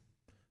full.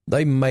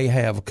 They may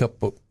have a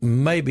couple,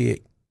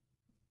 maybe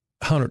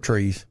 100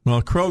 trees.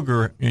 Well,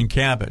 Kroger in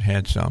Cabot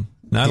had some.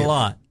 Not a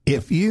lot.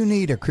 If you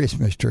need a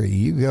Christmas tree,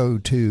 you go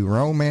to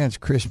Romance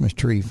Christmas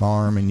Tree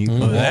Farm, and you can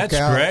walk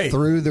out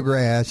through the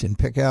grass and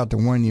pick out the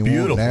one you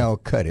want. They'll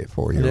cut it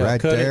for you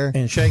right there.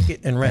 And shake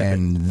it and wrap it.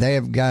 And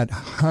they've got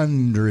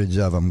hundreds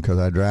of them because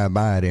I drive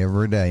by it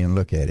every day and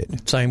look at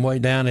it. Same way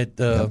down at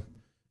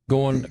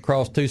going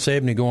across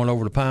 270, going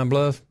over to Pine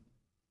Bluff.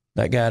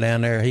 That guy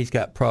down there, he's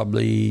got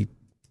probably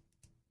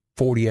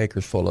 40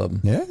 acres full of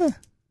them. Yeah.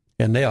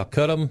 And they'll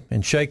cut them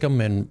and shake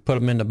them and put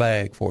them in the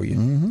bag for you.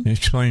 Mm-hmm.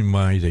 Explain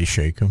why they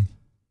shake them.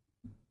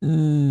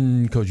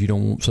 Because you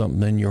don't want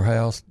something in your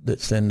house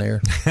that's in there.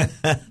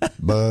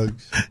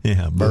 Bugs.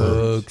 Yeah,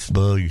 bugs.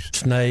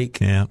 Snake.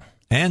 Yeah.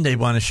 And they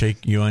want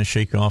to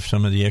shake off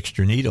some of the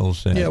extra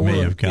needles that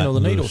may have gotten the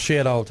loose. needles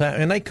shed all the time.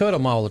 And they cut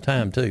them all the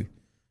time, too.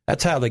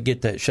 That's how they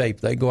get that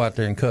shape. They go out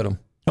there and cut them.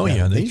 Oh,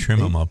 yeah, they trim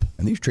them up.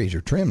 And these trees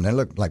are trimmed. They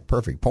look like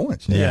perfect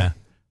points. Yeah.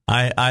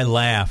 I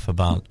laugh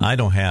about,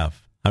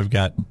 I've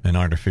got an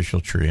artificial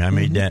tree. I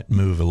made that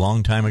move a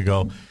long time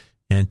ago,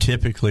 and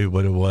typically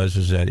what it was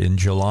is that in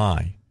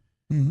July,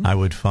 I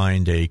would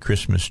find a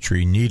Christmas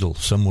tree needle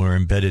somewhere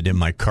embedded in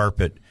my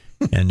carpet,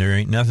 and there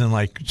ain't nothing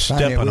like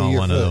stepping on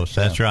one of those.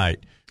 That's right,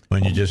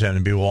 when you just happen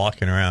to be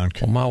walking around.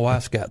 Well, my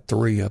wife's got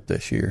 3 up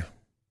this year.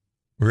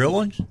 Real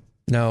ones?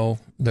 No,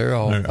 they're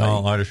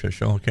all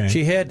artificial. Okay.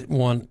 She had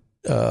one,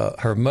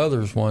 her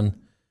mother's one.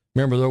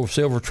 Remember the old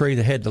silver tree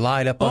that had the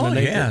light up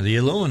underneath it? Oh, yeah, the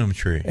aluminum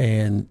tree.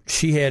 And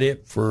she had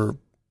it for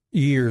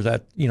years,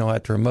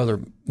 after her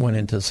mother went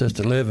into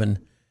assisted living.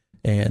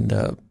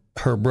 And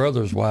her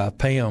brother's wife,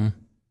 Pam.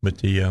 With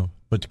the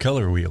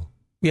color wheel.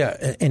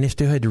 Yeah, and it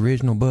still had the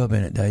original bulb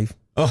in it, Dave.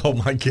 Oh,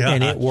 my God.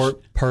 And it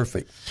worked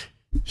perfect.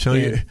 So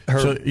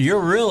you're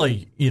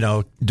really,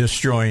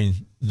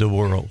 destroying the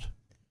world.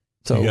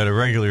 So you got a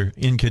regular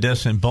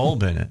incandescent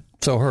bulb in it.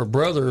 So her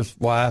brother's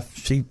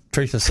wife,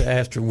 Teresa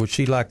asked her, would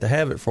she like to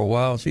have it for a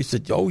while? She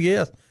said, oh,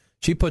 yes.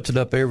 She puts it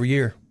up every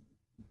year.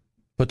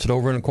 puts it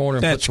over in the corner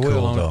and puts the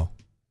wheel on it.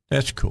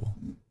 That's cool.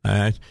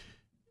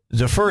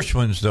 The first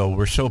ones, though,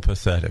 were so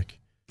pathetic.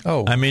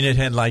 Oh. I mean, it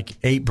had like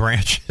 8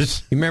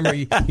 branches. You remember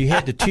you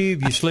had the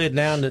tube, you slid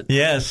down the...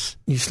 Yes.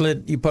 You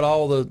put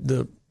all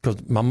the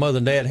because my mother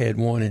and dad had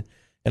one,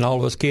 and all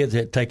of us kids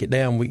had to take it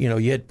down.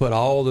 You had to put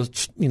all the,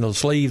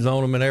 sleeves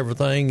on them and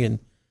everything, and,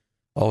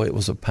 it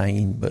was a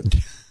pain, but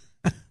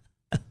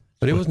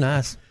it was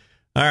nice.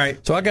 All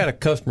right. So I got a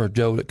customer,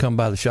 Joe, that come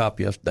by the shop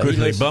yesterday.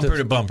 Quickly, Bumper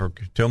to Bumper.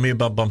 Tell me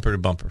about Bumper to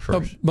Bumper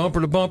first.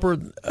 Bumper to Bumper,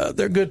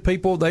 they're good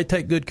people. They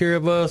take good care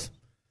of us.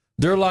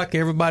 They're like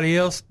everybody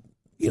else.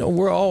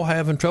 We're all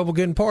having trouble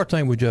getting parts,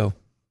 ain't we, Joe?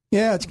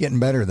 Yeah, it's getting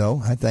better,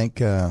 though. I think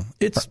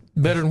it's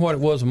better than what it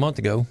was a month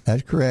ago.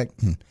 That's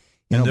correct. And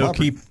they'll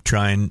keep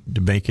trying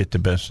to make it the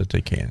best that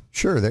they can.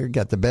 Sure, they've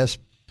got the best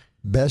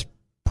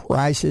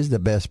prices, the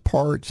best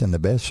parts, and the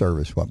best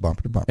service. What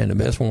Bumper to Bumper, and the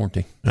best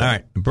warranty. All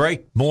right,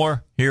 break.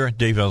 More here at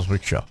Dave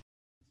Elswick Show. All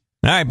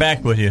right,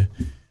 back with you.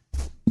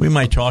 We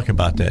might talk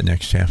about that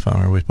next half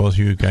hour with both of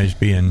you guys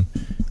being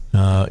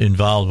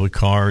involved with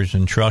cars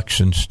and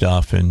trucks and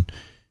stuff, and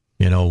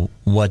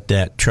what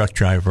that truck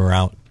driver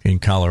out in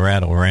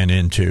Colorado ran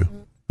into.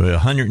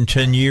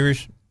 110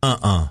 years?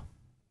 You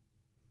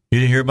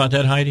didn't hear about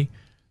that, Heidi?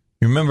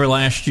 You remember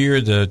last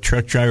year the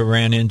truck driver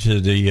ran into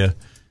the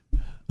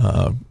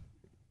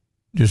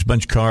just a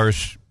bunch of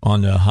cars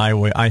on the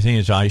highway. I think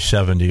it's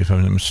I-70, if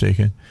I'm not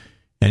mistaken.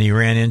 And he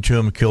ran into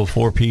them, killed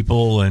 4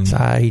 people, and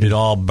it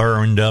all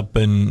burned up,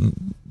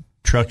 and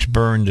trucks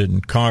burned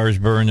and cars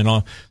burned and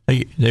all.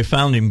 They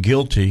found him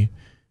guilty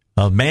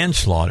of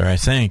manslaughter, I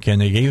think, and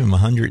they gave him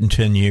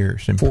 110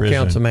 years in prison. 4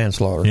 counts of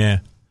manslaughter. Yeah,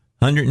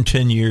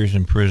 110 years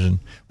in prison.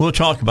 We'll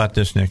talk about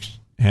this next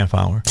half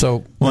hour.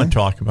 So we'll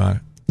talk about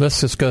it.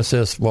 Let's discuss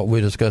this, what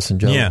we're discussing,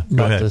 Joe. Yeah,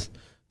 go ahead. This.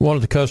 One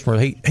of the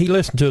customers, he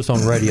listened to us on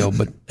the radio,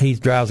 but he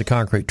drives a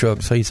concrete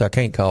truck, so he said, I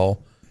can't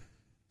call.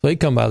 So he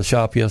come by the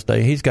shop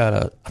yesterday. He's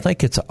got I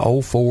think it's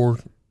a 04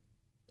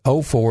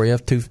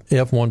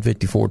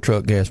 F-154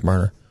 truck gas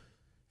burner.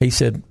 He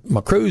said, my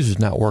cruise is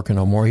not working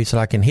no more. He said,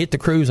 I can hit the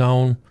cruise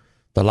on,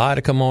 the light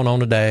will come on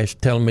the dash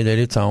telling me that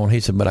it's on. He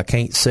said, but I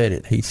can't set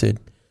it. He said,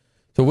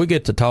 so we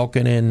get to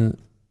talking, and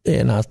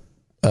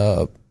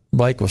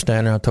Blake was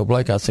standing there. I told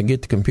Blake, I said,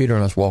 get the computer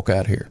and let's walk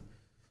out here.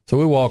 So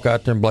we walk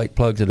out there, and Blake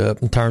plugs it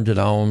up and turns it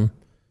on,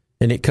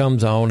 and it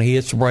comes on. He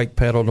hits the brake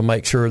pedal to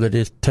make sure that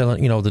it's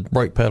telling, the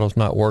brake pedal's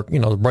not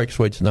working, the brake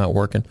switch is not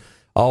working.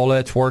 All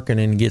that's working,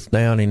 and gets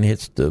down and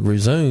hits the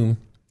resume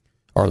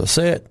or the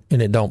set,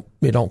 and it don't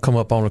come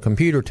up on the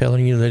computer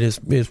telling you that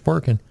it's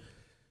working.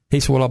 He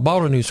said, well, I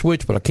bought a new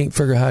switch, but I can't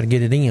figure out how to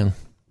get it in.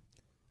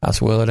 I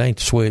said, well, it ain't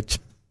the switch.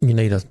 You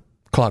need a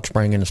clock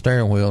spring in the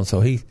steering wheel. And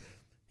so he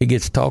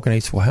gets talking. He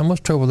said, well, how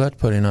much trouble that to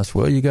put in? I said,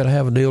 well, you got to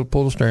have a deal to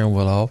pull the steering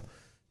wheel off.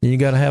 Then you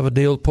got to have a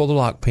deal to pull the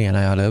lock pin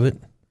out of it.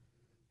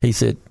 He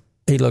said,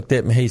 he looked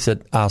at me, he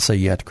said, I'll see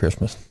you after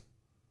Christmas.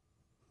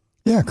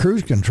 Yeah,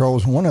 cruise control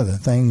is one of the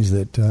things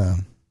that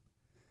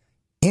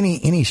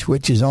any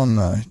switches on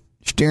the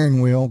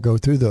steering wheel go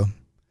through the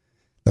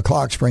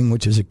clock spring,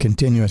 which is a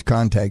continuous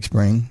contact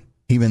spring,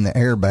 even the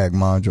airbag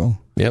module.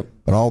 Yep.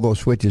 But all those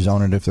switches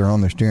on it, if they're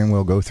on the steering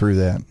wheel, go through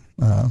that.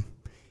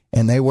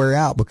 And they wear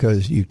out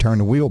because you turn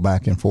the wheel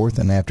back and forth,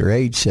 and after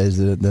age says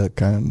that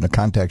the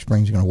contact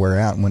spring is going to wear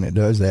out, and when it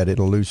does that,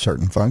 it'll lose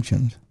certain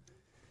functions.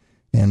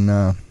 And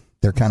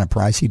they're kind of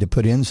pricey to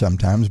put in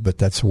sometimes, but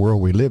that's the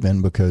world we live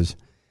in, because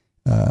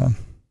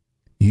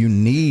you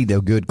need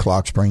a good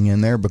clock spring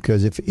in there,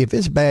 because if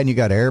it's bad and you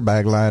got an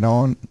airbag light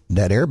on,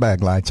 that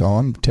airbag light's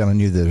on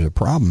telling you there's a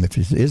problem. If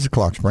it is a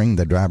clock spring,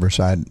 the driver's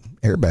side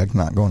airbag's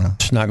not going to...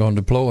 It's not going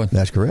to deploy.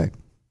 That's correct.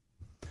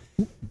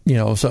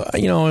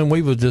 And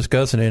we was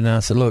discussing it, and I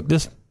said, look,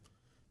 just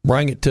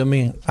bring it to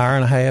me, hour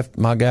and a half,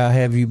 my guy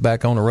have you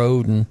back on the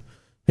road. And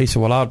he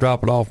said, well, I'll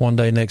drop it off one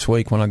day next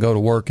week when I go to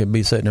work and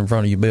be sitting in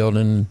front of your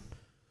building.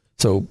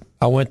 So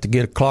I went to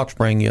get a clock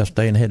spring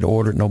yesterday and had to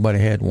order it. Nobody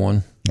had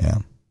one. Yeah.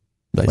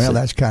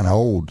 That's kind of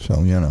old,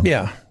 so,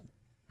 Yeah.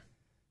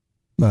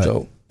 But,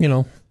 so,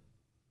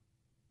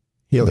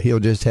 He'll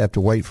just have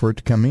to wait for it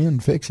to come in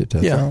and fix it.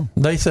 That's all.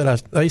 They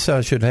said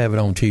I should have it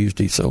on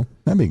Tuesday, so.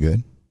 That'd be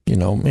good.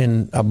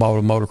 And I bought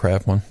a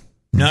Motorcraft one.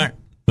 All right,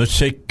 let's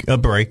take a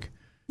break.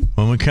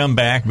 When we come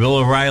back, Bill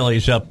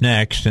O'Reilly's up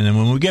next, and then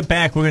when we get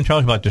back, we're going to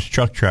talk about this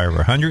truck driver.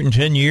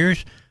 110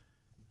 years?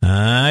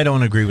 I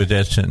don't agree with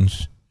that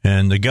sentence,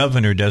 and the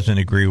governor doesn't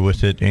agree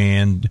with it,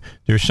 and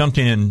there's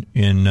something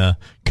in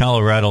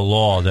Colorado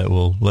law that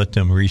will let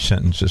them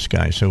resentence this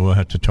guy, so we'll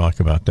have to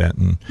talk about that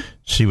and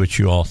see what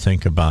you all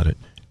think about it.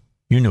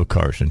 You know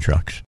cars and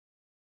trucks.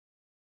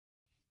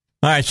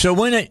 All right, so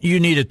when you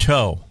need a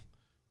tow,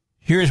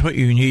 here's what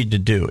you need to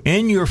do.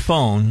 In your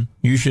phone,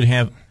 you should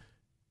have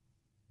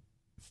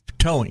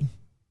towing. You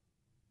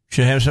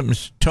should have something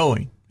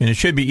towing. And it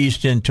should be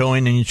East End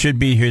Towing, and it should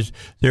be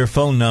their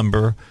phone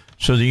number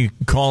so that you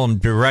can call them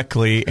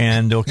directly,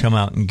 and they'll come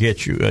out and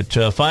get you. At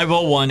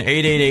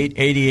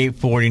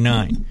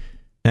 501-888-8849.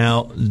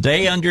 Now,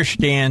 they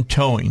understand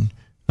towing.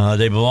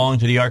 They belong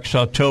to the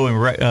Arkansas Tow and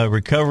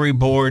Recovery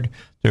Board.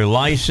 They're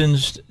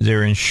licensed.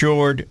 They're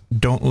insured.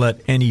 Don't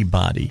let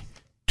anybody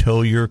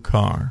tow your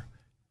car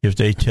if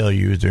they tell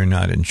you they're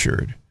not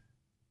insured.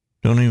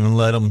 Don't even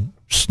let them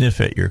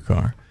sniff at your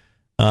car.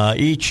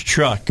 Each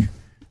truck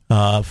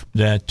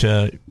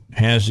that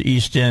has the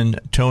East End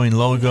Towing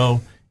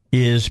logo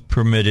is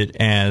permitted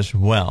as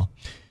well.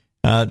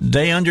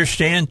 They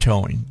understand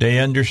towing. They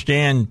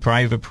understand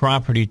private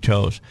property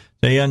tows.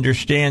 They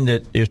understand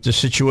that if the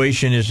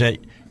situation is that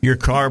your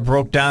car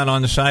broke down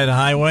on the side of the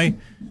highway,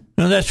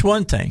 well, that's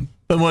one thing.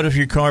 But what if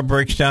your car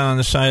breaks down on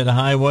the side of the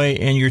highway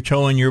and you're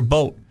towing your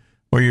boat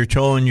or you're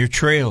towing your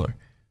trailer?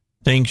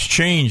 Things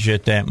change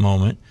at that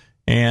moment,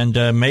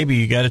 and maybe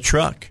you got a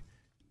truck.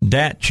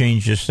 That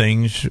changes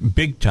things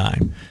big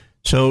time.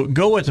 So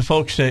go with the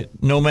folks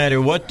that no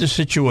matter what the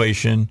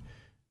situation,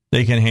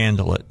 they can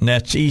handle it. And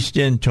that's East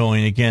End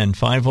Towing. Again,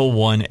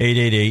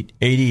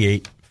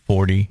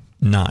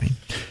 501-888-8849.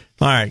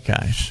 All right,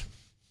 guys.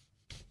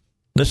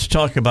 Let's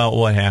talk about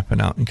what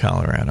happened out in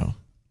Colorado.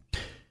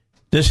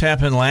 This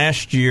happened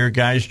last year.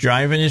 Guy's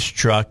driving his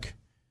truck,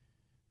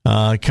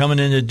 coming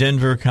into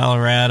Denver,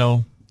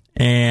 Colorado,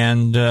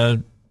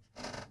 and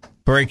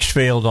brakes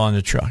failed on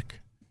the truck.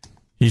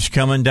 He's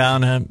coming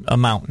down a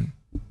mountain.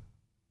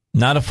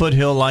 Not a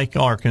foothill like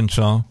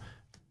Arkansas,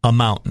 a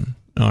mountain.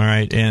 All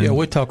right. And yeah,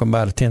 we're talking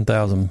about a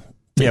 10,000.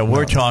 Yeah,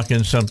 we're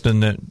talking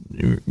something that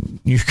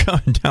you're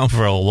coming down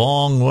for a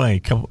long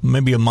way,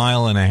 maybe a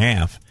mile and a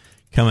half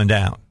coming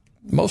down.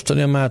 Most of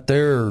them out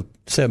there are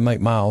 7-8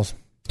 miles.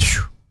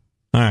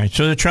 All right,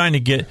 so you're trying to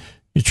get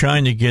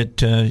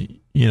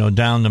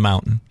down the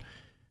mountain.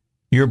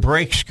 Your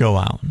brakes go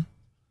out.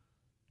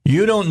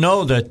 You don't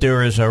know that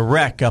there is a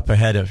wreck up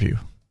ahead of you.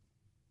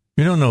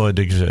 You don't know it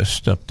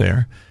exists up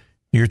there.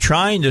 You're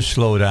trying to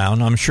slow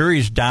down. I'm sure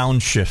he's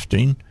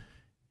downshifting,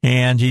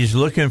 and he's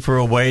looking for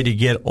a way to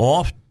get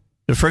off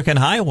the frickin'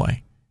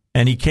 highway,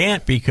 and he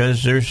can't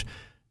because there's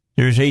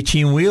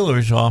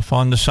 18-wheelers off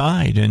on the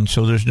side, and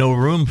so there's no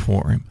room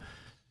for him.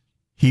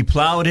 He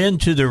plowed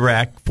into the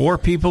wreck. 4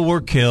 people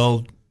were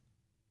killed.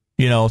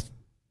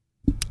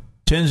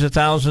 Tens of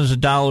thousands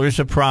of dollars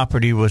of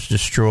property was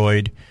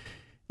destroyed.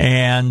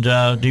 And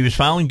he was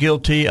found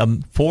guilty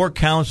of 4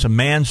 counts of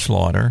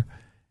manslaughter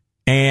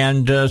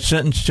and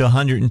sentenced to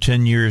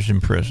 110 years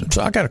in prison.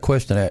 So I got a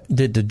question to that.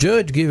 Did the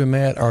judge give him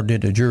that, or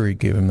did the jury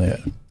give him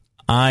that?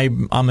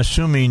 I'm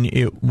assuming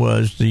it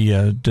was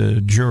the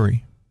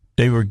jury.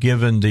 They were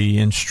given the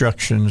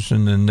instructions,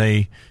 and then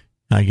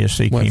I guess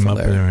they came up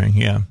with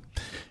everything. Yeah.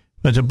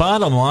 But the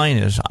bottom line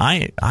is,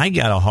 I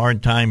got a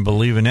hard time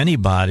believing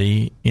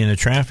anybody in a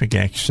traffic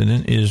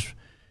accident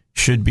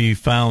should be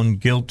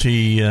found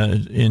guilty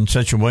in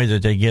such a way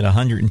that they get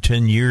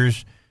 110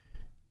 years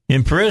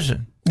in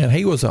prison. And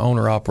he was the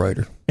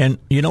owner-operator. And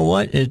you know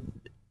what?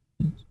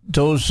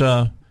 Those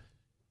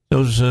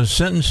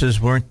sentences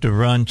weren't to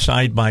run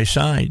side by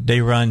side.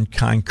 They run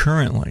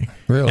concurrently.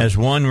 Really? As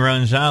one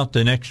runs out,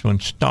 the next one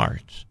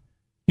starts.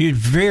 You'd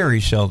very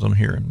seldom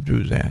hear him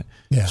do that.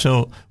 Yeah.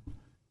 So,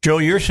 Joe,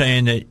 you're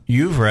saying that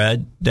you've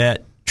read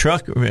that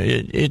truck.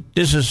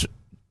 This is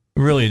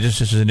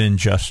an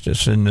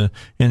injustice, and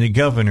the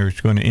governor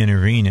is going to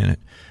intervene in it.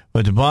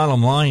 But the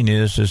bottom line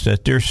is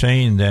that they're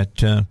saying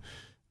that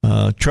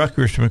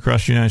truckers from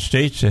across the United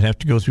States that have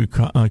to go through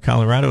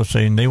Colorado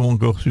saying they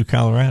won't go through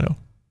Colorado.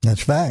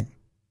 That's fact.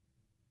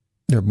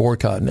 They're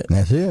boycotting it.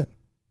 That's it.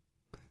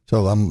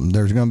 So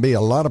there's going to be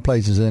a lot of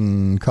places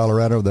in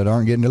Colorado that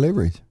aren't getting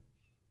deliveries.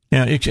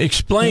 Now,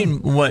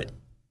 explain what,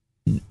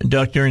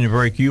 Duck, during the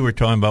break, you were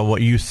talking about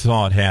what you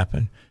thought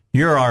happened.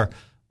 You're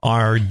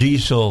our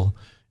diesel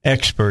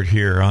expert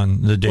here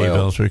on the Dave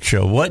Elswick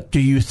Show. What do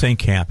you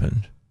think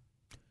happened?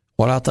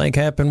 What I think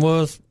happened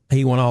was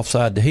he went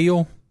offside the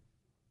hill,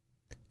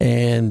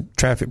 and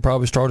traffic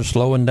probably started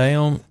slowing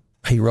down.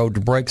 He rode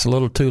the brakes a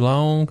little too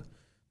long.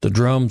 The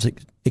drums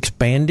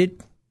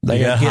expanded. They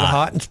get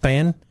hot and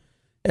expand.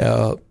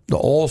 The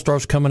oil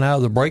starts coming out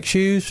of the brake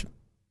shoes.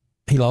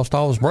 He lost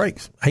all his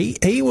brakes.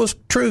 He was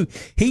true.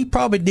 He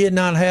probably did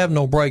not have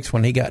no brakes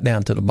when he got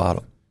down to the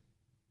bottom.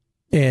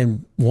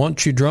 And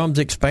once your drums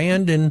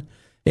expand,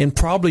 and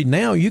probably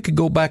now you could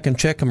go back and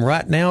check them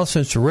right now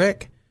since the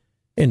wreck,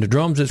 and the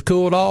drums has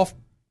cooled off,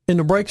 and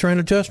the brakes are in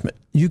adjustment.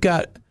 You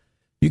got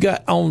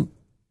on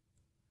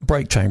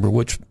brake chamber,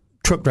 which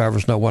truck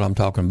drivers know what I'm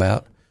talking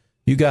about.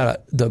 You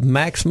got the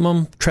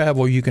maximum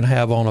travel you can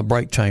have on a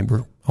brake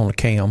chamber on a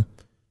cam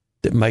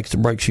that makes the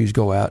brake shoes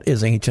go out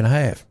is 1.5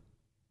 inches.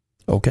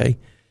 Okay,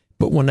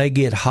 but when they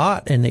get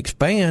hot and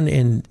expand,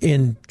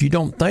 and you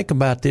don't think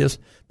about this,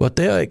 but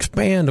they'll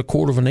expand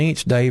 1/4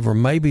 inch, Dave, or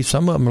maybe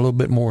some of them a little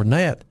bit more than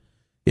that.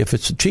 If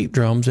it's the cheap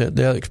drums,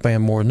 they'll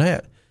expand more than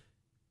that.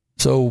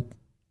 So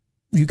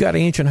you got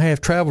 1.5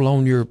 inch travel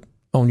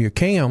on your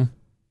cam,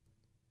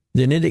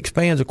 then it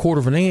expands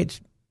 1/4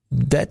 inch.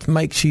 That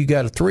makes you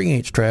got a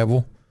 3-inch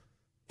travel,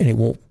 and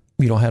you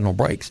don't have no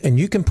brakes. And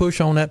you can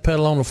push on that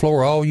pedal on the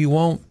floor all you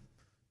want,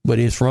 but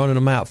it's running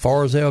them out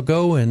far as they'll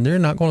go, and they're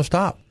not going to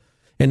stop.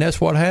 And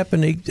that's what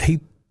happened.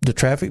 The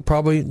traffic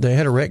probably, they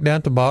had a wreck down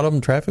at the bottom.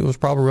 Traffic was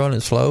probably running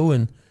slow,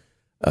 and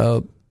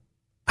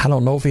I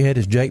don't know if he had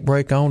his Jake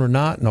brake on or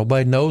not.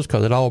 Nobody knows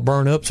because it all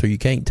burned up, so you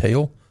can't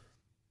tell.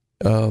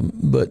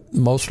 But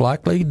most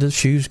likely the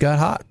shoes got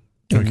hot.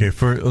 Okay,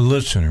 for a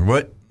listener,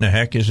 what the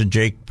heck is a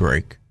Jake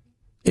brake?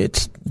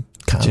 It's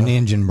an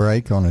engine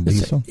brake on a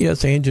diesel.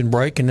 It's an engine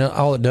brake, and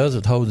all it does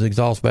is holds the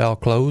exhaust valve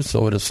closed,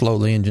 so it'll slow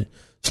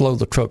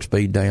the truck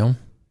speed down.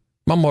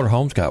 My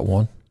motorhome's got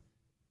one,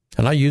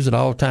 and I use it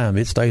all the time.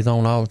 It stays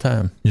on all the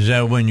time. Is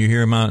that when you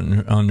hear them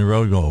out on the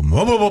road go?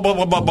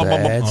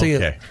 That's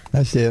it.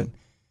 That's it.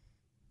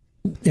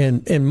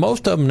 And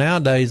most of them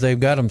nowadays they've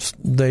got them.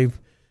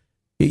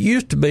 It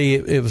used to be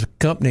it was a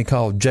company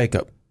called Jake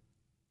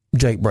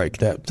Brake.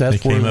 That's they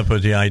came up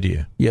with the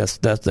idea. Yes,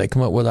 they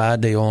come up with the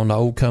idea on the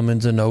old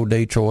Cummins and the old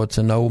Detroits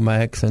and the old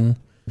Macs and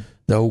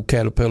the old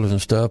Caterpillars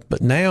and stuff.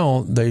 But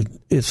now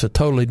it's a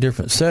totally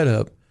different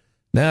setup.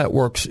 Now it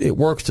works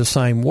the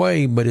same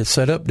way, but it's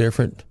set up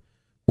different.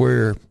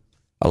 Where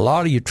a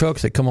lot of your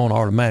trucks, they come on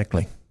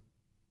automatically.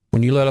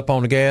 When you let up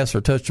on the gas or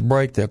touch the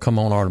brake, they'll come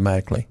on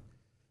automatically,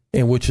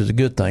 and which is a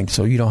good thing.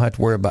 So you don't have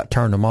to worry about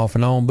turning them off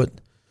and on. But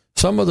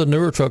some of the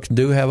newer trucks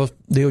do have a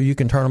deal you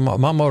can turn them off.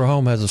 My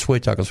motorhome has a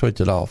switch. I can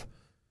switch it off.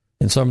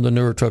 And some of the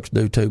newer trucks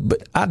do too.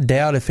 But I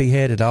doubt if he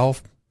had it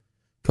off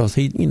because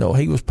he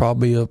was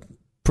probably a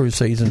pretty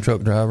seasoned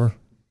truck driver.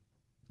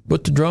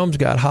 But the drums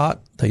got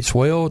hot. They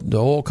swelled. The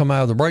oil come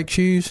out of the brake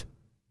shoes.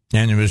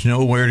 And there was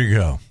nowhere to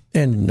go.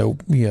 And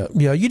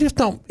you just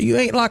don't, you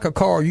ain't like a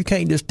car. You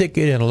can't just stick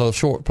it in a little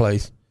short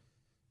place.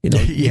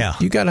 Yeah.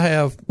 You got to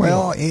have.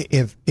 Well,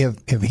 if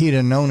he'd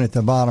have known at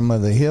the bottom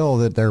of the hill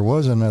that there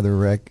was another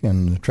wreck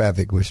and the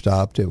traffic was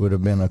stopped, it would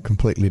have been a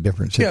completely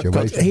different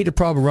situation. Yeah, he'd have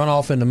probably run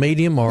off in the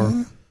medium,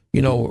 or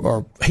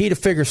or he'd have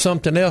figured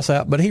something else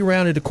out. But he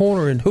rounded the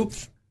corner and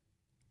hoops.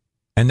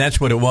 And that's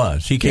what it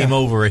was. He came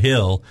over a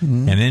hill,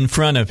 and in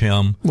front of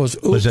him was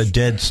a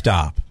dead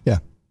stop. Yeah,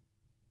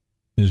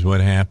 is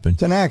what happened.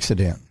 It's an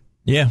accident.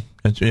 Yeah,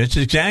 it's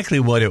exactly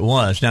what it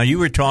was. Now you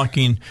were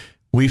talking.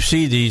 We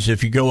see these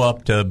if you go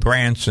up to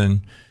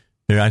Branson.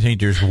 I think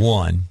there's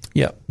one.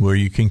 Yep. Where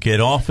you can get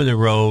off of the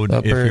road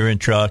if you're in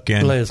truck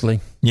and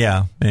Leslie.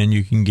 Yeah, and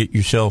you can get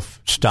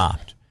yourself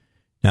stopped.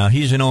 Now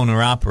he's an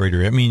owner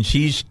operator. That means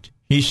he's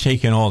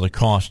taking all the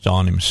cost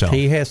on himself.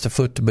 He has to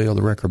foot the bill,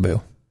 the record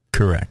bill.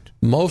 Correct.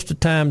 Most of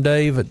the time,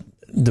 Dave,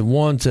 the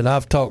ones that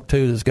I've talked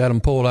to that's got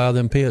them pulled out of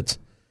them pits,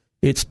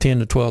 it's $10,000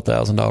 to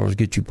 $12,000 to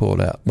get you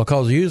pulled out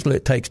because usually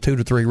it takes 2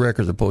 to 3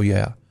 records to pull you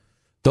out.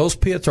 Those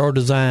pits are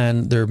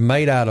designed, they're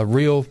made out of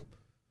real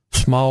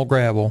small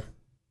gravel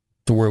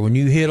to where when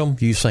you hit them,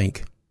 you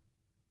sink.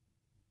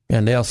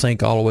 And they'll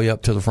sink all the way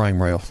up to the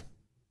frame rails.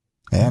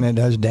 And it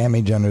does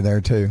damage under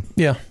there, too.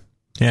 Yeah.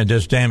 Yeah, it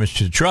does damage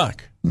to the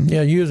truck.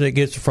 Yeah, usually it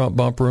gets the front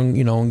bumper and,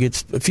 and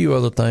gets a few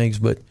other things,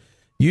 but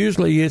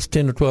usually it's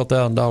 $10,000 to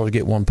 $12,000 to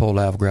get one pulled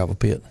out of a gravel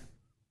pit.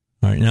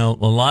 All right, now,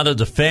 a lot of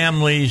the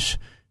families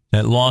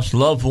that lost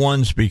loved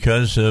ones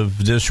because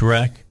of this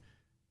wreck,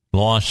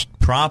 lost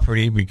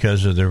property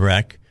because of the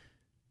wreck,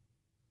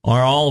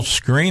 are all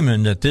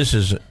screaming that this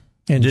is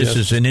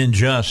an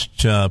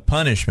unjust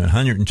punishment,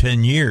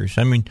 110 years.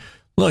 I mean,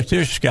 look,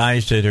 there's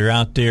guys that are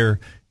out there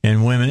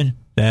and women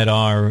that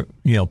are,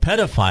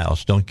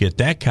 pedophiles don't get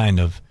that kind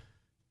of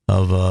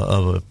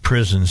a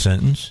prison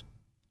sentence.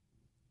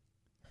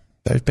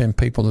 There's been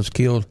people that's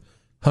killed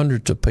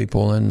hundreds of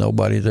people and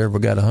nobody's ever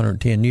got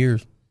 110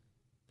 years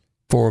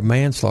for a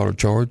manslaughter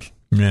charge.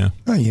 Yeah.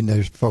 Well,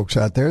 there's folks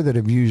out there that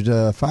have used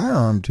a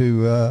firearm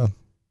to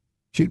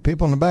shoot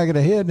people in the back of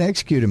the head and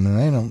execute them,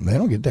 and they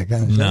don't get that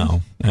kind of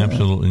stuff. No,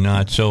 absolutely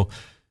not. So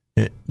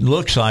it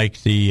looks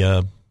like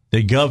the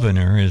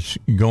governor is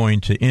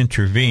going to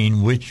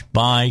intervene, which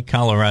by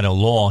Colorado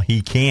law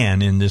he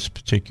can in this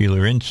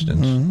particular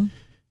instance. Mm-hmm.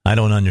 I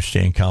don't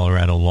understand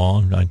Colorado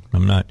law.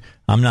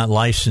 I'm not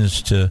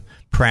licensed to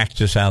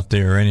practice out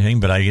there or anything,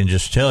 but I can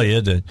just tell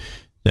you that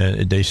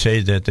they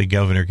say that the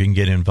governor can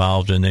get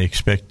involved, and they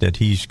expect that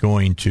he's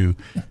going to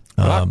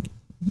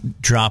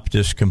drop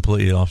this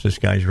completely off this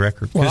guy's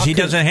record because he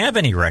doesn't have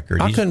any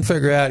record. I couldn't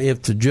figure out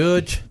if the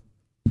judge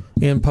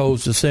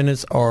imposed the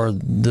sentence or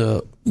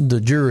the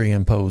jury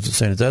imposed the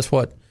sentence. That's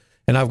what,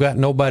 and I've got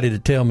nobody to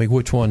tell me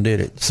which one did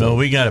it. So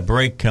we got a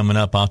break coming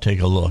up. I'll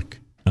take a look.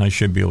 I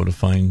should be able to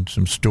find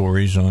some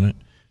stories on it,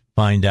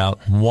 find out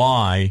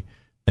why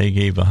they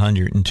gave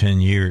 110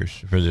 years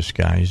for this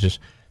guy. He's just.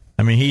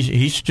 I mean,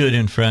 he stood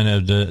in front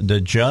of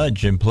the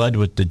judge and pled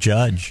with the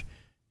judge,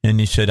 and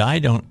he said,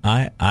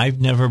 I've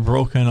never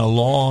broken a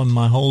law in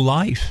my whole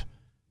life,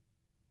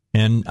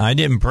 and I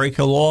didn't break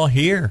a law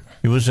here.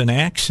 It was an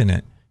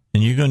accident,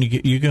 and you're going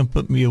to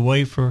put me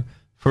away for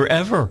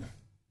forever.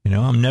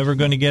 I'm never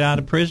going to get out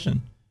of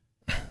prison.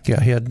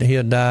 Yeah,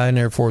 he'll die in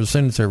there before the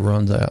sentence ever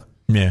runs out.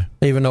 Yeah,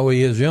 even though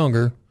he is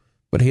younger,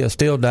 but he'll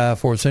still die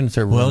before the sentence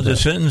ever runs out. Well, the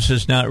sentence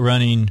is not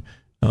running.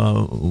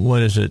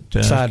 What is it?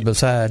 Side by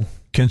side.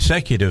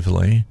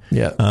 Consecutively.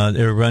 Yeah.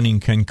 They're running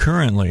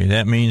concurrently.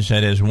 That means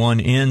that as one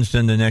ends,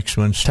 then the next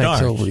one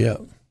starts. Takes over, yeah.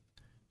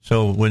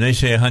 So when they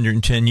say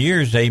 110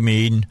 years, they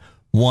mean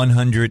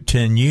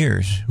 110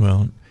 years.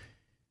 Well,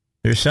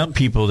 There's some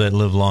people that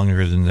live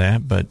longer than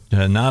that, but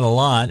not a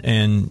lot.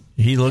 And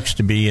he looks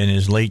to be in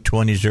his late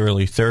 20s,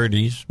 early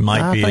 30s.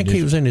 I think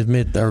he was in his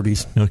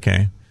mid-30s.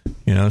 Okay.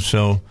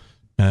 So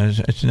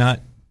it's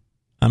not,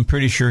 I'm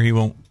pretty sure he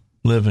won't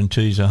live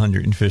until he's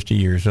 150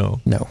 years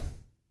old. No.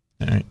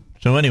 All right.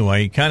 So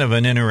anyway, kind of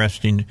an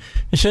interesting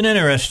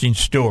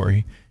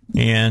story.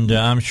 And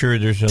I'm sure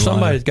there's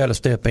somebody's got to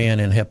step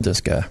in and help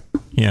this guy.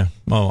 Yeah.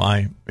 Well,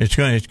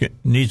 it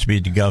needs to be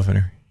the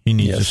governor. He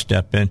needs to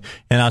step in.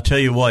 And I'll tell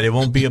you what, it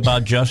won't be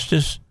about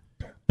justice.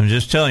 I'm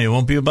just telling you, it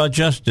won't be about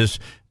justice.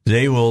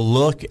 They will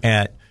look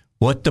at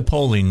what the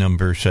polling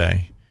numbers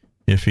say.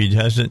 If he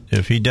doesn't,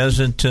 if he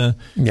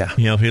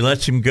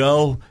lets him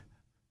go,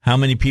 how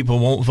many people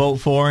won't vote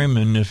for him?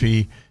 And if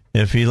he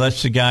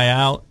lets the guy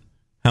out,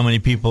 how many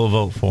people will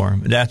vote for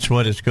him? That's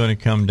what it's going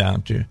to come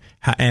down to.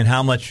 And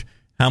how much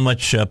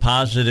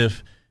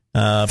positive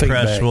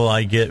press will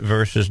I get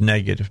versus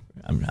negative?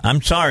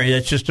 I'm sorry,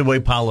 that's just the way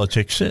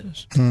politics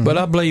is. But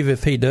I believe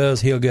if he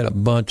does, he'll get a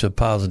bunch of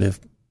positive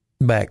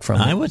back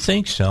from it. I would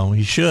think so.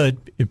 He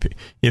should,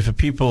 if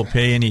people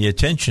pay any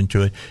attention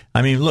to it.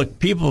 I mean, look,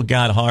 people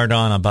got hard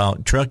on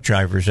about truck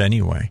drivers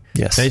anyway.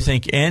 Yes. They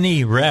think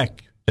any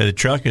wreck that a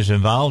truck is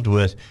involved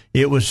with,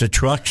 it was the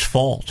truck's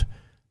fault.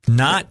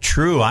 Not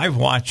true. I've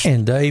watched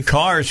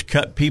cars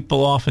cut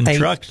people off in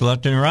trucks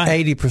left and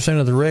right. 80%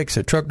 of the wrecks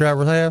that truck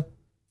drivers have,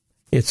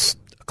 it's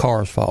a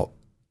car's fault.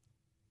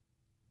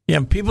 Yeah,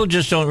 people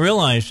just don't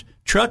realize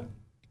truck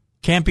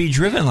can't be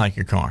driven like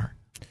a car.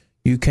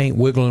 You can't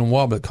wiggle and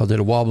wobble it because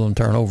it'll wobble and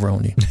turn over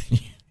on you.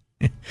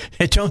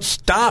 It don't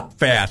stop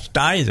fast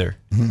either.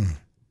 A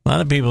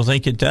lot of people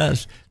think it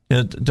does.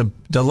 The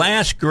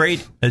last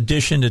great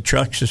addition to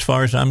trucks, as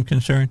far as I'm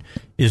concerned,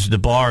 is the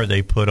bar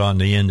they put on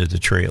the end of the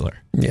trailer.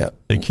 Yeah.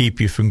 They keep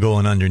you from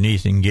going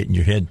underneath and getting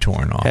your head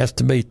torn off. Has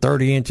to be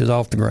 30 inches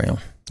off the ground.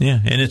 Yeah,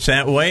 and it's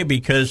that way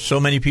because so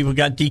many people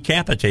got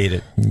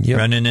decapitated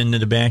running into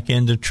the back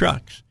end of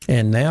trucks.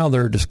 And now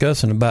they're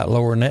discussing about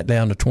lowering that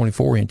down to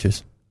 24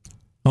 inches.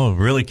 Oh,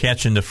 really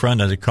catching the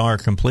front of the car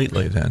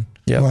completely then.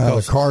 Yeah, well,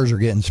 the cars are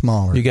getting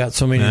smaller. You got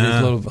so many of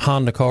these little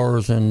Honda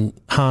cars and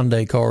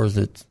Hyundai cars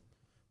that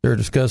they're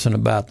discussing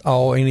about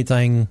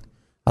anything,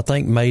 I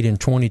think, made in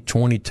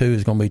 2022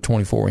 is going to be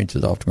 24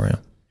 inches off the ground.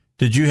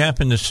 Did you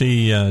happen to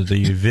see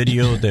the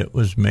video that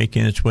was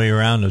making its way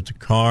around of the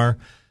car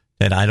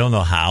that I don't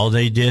know how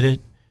they did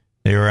it?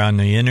 They were on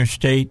the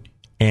interstate,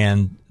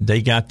 and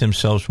they got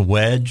themselves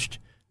wedged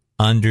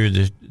under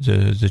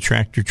the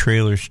tractor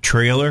trailer's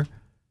trailer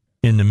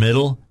in the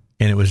middle,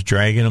 and it was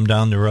dragging them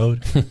down the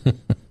road.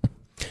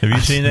 Have you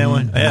seen that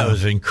one? Yeah, it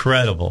was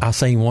incredible. I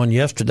seen one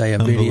yesterday, a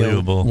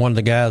video. One of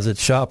the guys at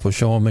the shop was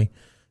showing me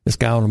this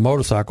guy on a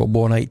motorcycle,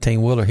 boy, an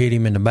 18-wheeler hit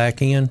him in the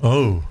back end.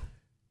 Oh.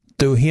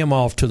 Threw him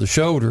off to the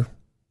shoulder,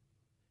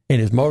 and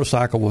his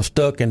motorcycle was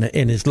stuck, and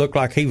it looked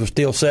like he was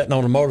still sitting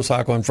on the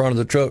motorcycle in front of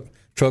the truck.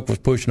 Truck was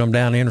pushing him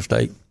down the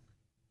interstate.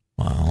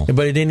 Wow.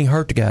 But it didn't even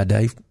hurt the guy,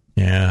 Dave.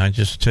 Yeah, I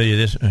just tell you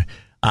this.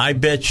 I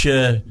bet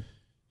you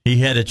he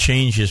had to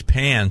change his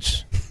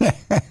pants.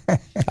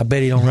 I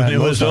bet he don't ride it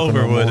was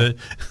over no with more. it.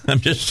 I'm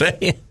just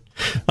saying.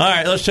 All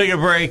right, let's take a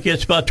break.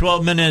 It's about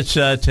 12 minutes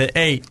to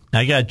 8.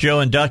 I got Joe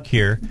and Duck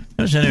here.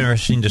 It was an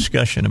interesting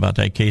discussion about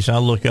that case.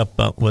 I'll look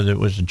up whether it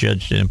was a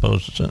judge that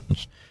imposed a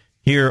sentence.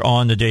 Here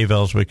on the Dave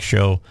Elswick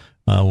Show,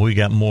 we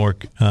got more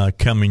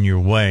coming your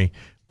way.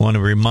 Want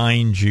to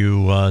remind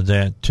you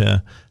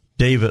that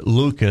David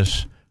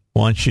Lucas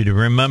wants you to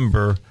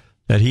remember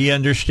that he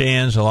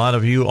understands a lot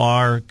of you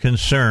are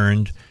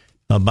concerned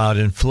about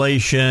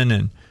inflation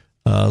and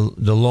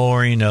the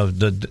lowering of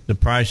the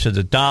price of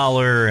the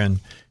dollar and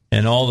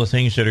all the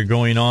things that are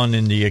going on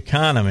in the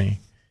economy.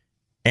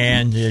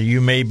 And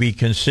you may be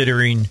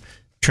considering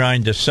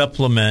trying to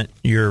supplement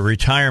your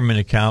retirement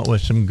account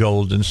with some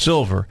gold and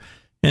silver.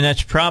 And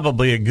that's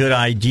probably a good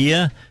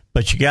idea,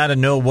 but you got to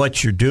know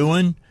what you're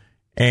doing.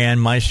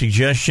 And my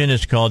suggestion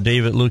is call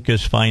David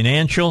Lucas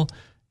Financial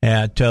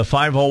at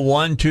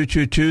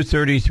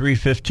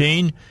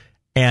 501-222-3315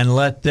 and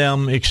let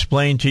them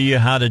explain to you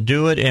how to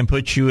do it and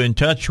put you in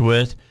touch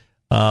with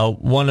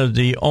one of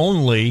the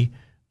only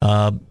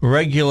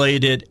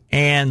regulated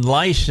and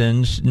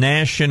licensed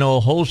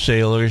national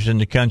wholesalers in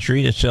the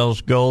country that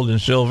sells gold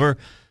and silver,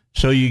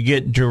 so you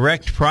get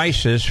direct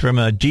prices from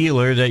a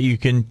dealer that you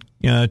can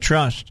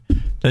trust.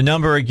 The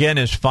number again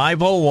is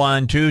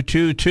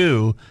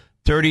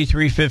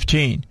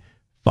 501-222-3315.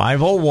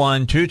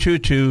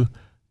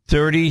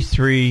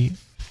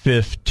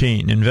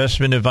 501-222-3315.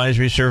 Investment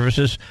advisory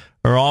services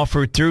are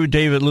offered through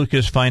David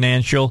Lucas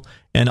Financial,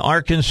 an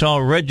Arkansas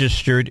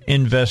registered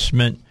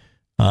investment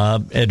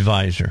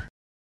advisor.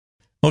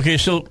 Okay,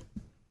 so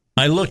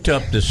I looked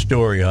up the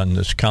story on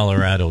this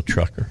Colorado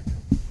trucker.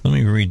 Let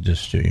me read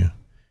this to you.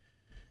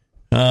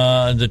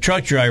 The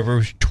truck driver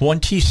was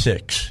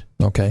 26.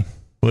 Okay.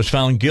 Was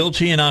found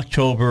guilty in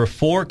October of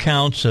 4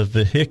 counts of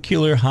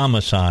vehicular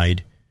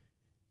homicide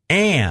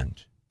and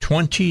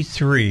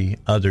 23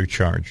 other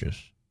charges,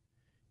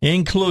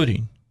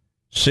 including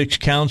 6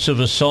 counts of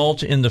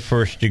assault in the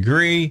first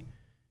degree,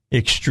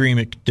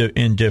 extreme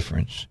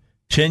indifference,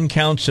 10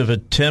 counts of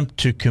attempt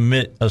to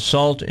commit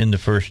assault in the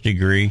first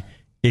degree,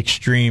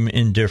 extreme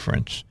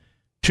indifference.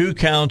 2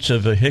 counts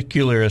of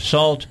vehicular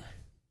assault,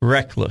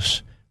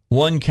 reckless.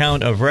 1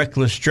 count of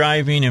reckless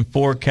driving and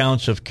 4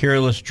 counts of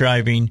careless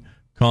driving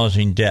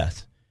causing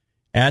death.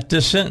 At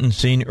the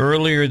sentencing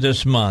earlier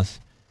this month,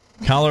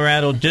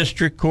 Colorado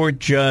District Court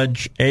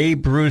Judge A.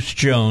 Bruce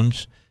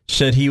Jones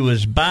said he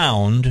was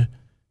bound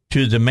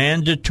to the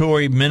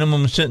mandatory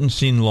minimum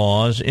sentencing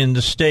laws in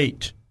the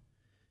state.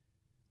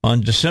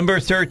 On December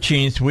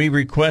 13th, we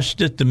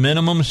requested the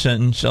minimum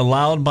sentence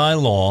allowed by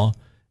law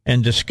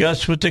and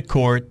discussed with the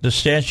court the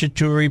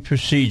statutory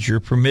procedure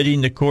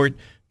permitting the court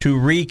to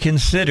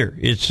reconsider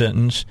its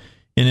sentence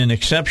in an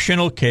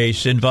exceptional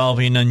case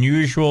involving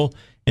unusual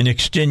and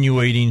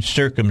extenuating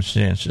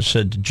circumstances,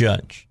 said the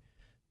judge.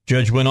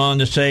 Judge went on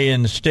to say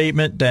in the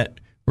statement that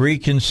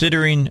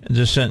reconsidering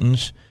the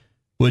sentence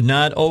would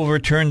not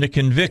overturn the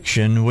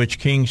conviction, which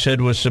King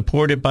said was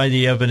supported by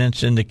the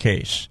evidence in the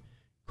case.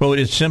 Quote,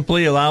 it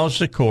simply allows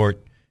the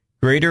court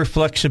greater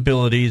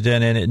flexibility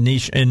than an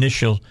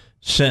initial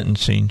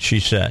sentencing, she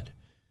said.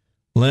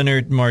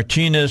 Leonard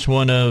Martinez,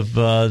 one of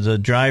the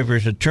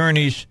driver's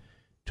attorneys,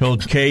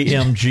 told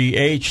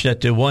KMGH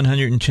that the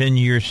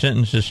 110-year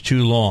sentence is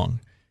too long.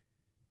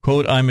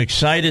 Quote, I'm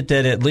excited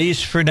that at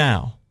least for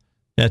now,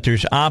 that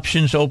there's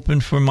options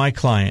open for my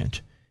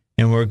client,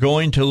 and we're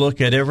going to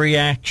look at every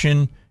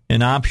action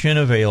and option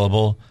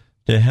available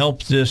to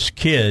help this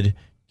kid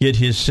get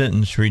his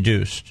sentence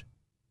reduced.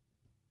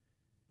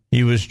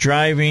 He was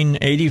driving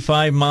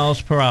 85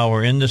 miles per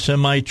hour in the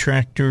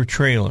semi-tractor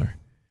trailer.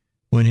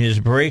 When his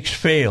brakes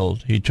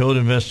failed, he told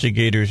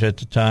investigators at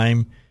the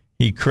time,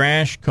 he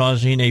crashed,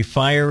 causing a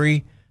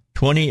fiery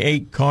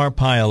 28-car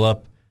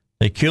pileup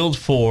that killed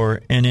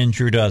 4 and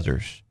injured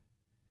others.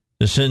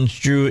 The sentence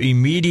drew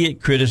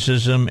immediate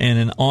criticism and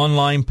an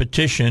online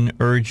petition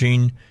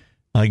urging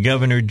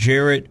Governor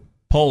Jarrett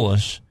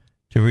Polis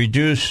to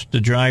reduce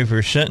the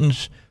driver's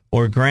sentence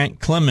or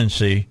grant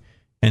clemency,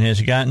 and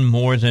has gotten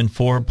more than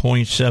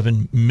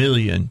 4.7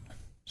 million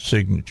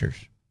signatures.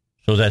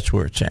 So that's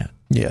where it's at.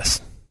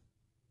 Yes.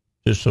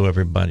 Just so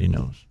everybody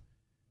knows.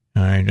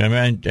 All right. I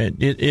mean,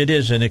 it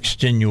is an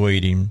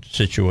extenuating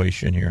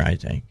situation here, I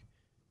think.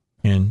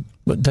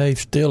 But, Dave,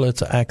 still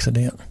it's an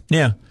accident.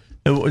 Yeah.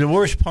 The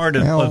worst part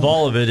of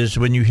all of it is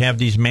when you have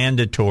these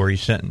mandatory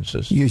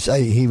sentences. You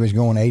say he was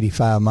going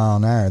 85 mile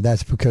an hour.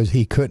 That's because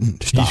he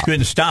couldn't stop. He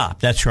couldn't stop.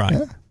 That's right.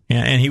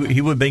 Yeah, and he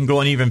would have been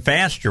going even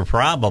faster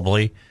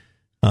probably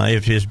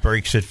if his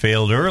brakes had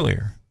failed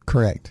earlier.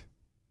 Correct.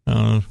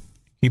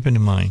 Keep it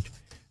in mind.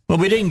 Well,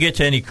 we didn't get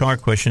to any car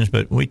questions,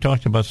 but we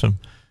talked about some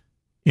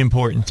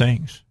important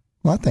things.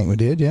 Well, I think we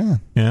did, yeah.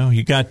 You know,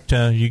 you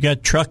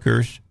got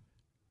truckers.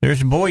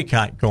 There's a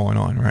boycott going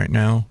on right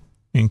now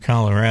in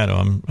Colorado.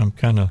 I'm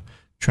kind of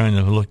trying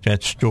to look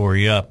that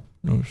story up.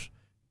 I was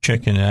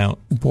checking it out.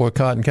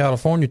 Boycott in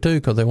California, too,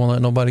 because they won't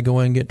let nobody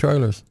go in and get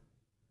trailers.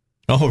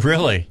 Oh,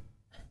 really?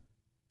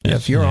 Yeah,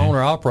 if you're an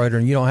owner-operator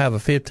and you don't have a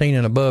 15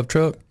 and above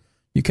truck,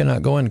 you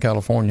cannot go into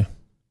California.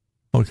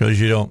 Because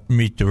you don't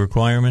meet the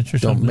requirements or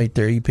something? Don't meet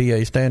their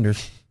EPA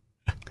standards.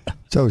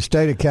 So the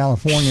state of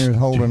California is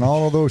holding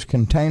all of those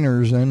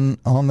containers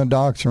on the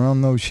docks or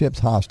on those ships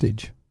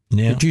hostage.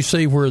 Yeah. Did you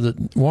see where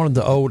one of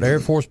the old Air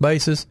Force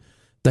bases,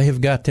 they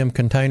have got them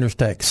containers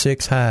stacked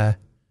 6 high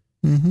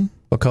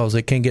because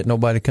they can't get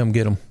nobody to come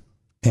get them.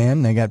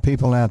 And they got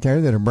people out there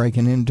that are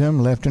breaking into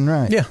them left and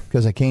right. Yeah.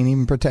 Because they can't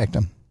even protect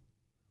them.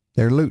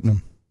 They're looting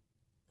them.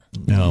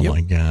 Oh, my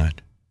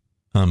God.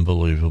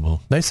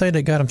 Unbelievable. They say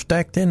they got them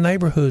stacked in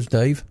neighborhoods,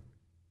 Dave.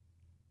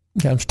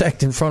 Got them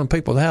stacked in front of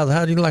people's houses.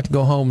 How do you like to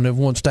go home and have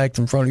one stacked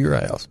in front of your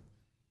house?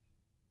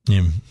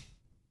 Yeah.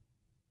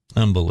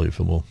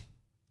 Unbelievable.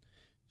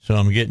 So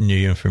I'm getting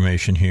you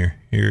information here.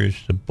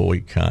 Here's the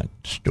boycott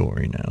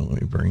story now.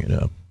 Let me bring it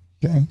up.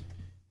 Okay.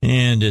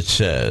 And it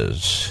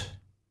says,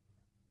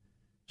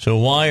 so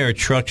why are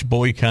trucks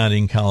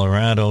boycotting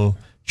Colorado?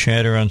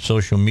 Chatter on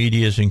social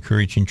media is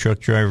encouraging truck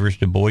drivers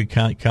to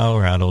boycott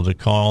Colorado. The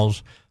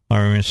calls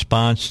are in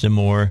response to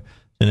more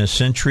than a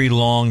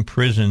century-long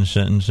prison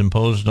sentence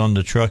imposed on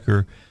the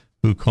trucker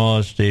who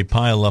caused a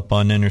pileup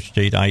on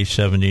Interstate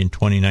I-70 in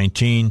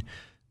 2019.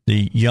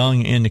 The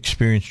young,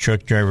 inexperienced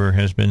truck driver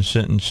has been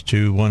sentenced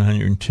to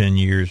 110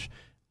 years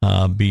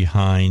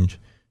behind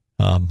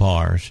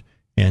bars.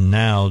 And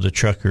now the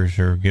truckers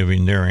are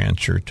giving their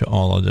answer to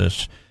all of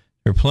this.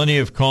 There are plenty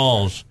of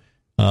calls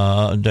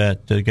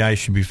that the guy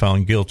should be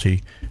found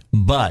guilty,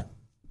 but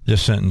the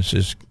sentence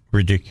is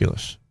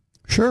ridiculous.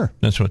 Sure.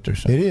 That's what they're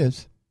saying. It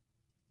is.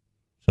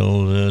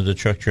 So the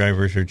truck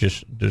drivers are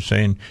they're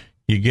saying,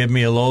 you give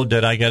me a load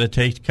that I got to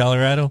take to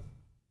Colorado?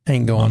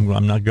 Ain't going.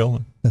 I'm not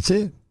going. That's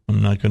it.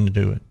 I'm not going to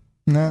do it.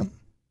 No.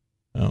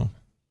 Oh.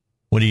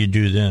 What do you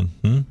do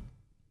then?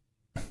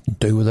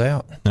 Do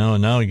without. No,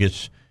 now it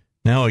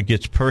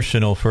gets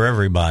personal for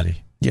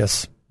everybody.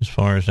 Yes. As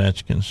far as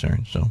that's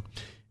concerned. So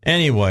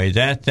anyway,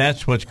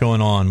 that's what's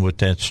going on with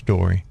that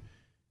story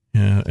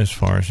as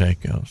far as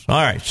that goes.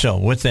 All right, so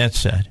with that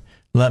said,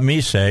 let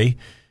me say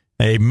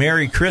A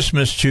Merry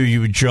Christmas to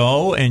you,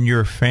 Joe, and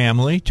your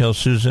family. Tell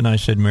Susan I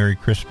said Merry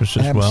Christmas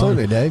as well.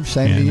 Absolutely, Dave.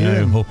 Same to you.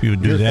 I hope you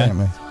would do that.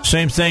 Family.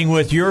 Same thing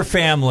with your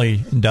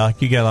family,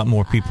 Doc. You got a lot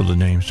more people to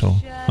name, so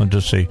I'll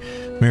just say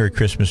Merry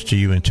Christmas to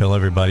you and tell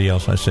everybody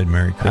else I said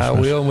Merry Christmas. I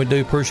will, and we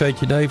do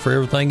appreciate you, Dave, for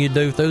everything you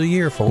do through the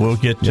year for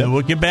us.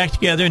 We'll get back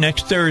together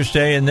next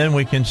Thursday, and then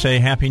we can say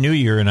Happy New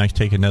Year, and I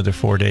take another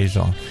 4 days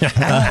off.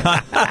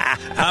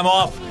 I'm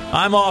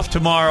off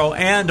tomorrow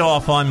and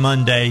off on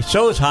Monday.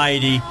 So is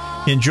Heidi.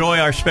 Enjoy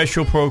our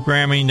special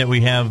programming that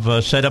we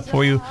have set up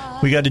for you.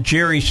 We got a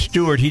Jerry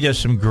Stewart. He does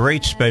some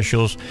great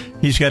specials.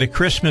 He's got a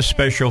Christmas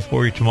special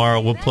for you tomorrow.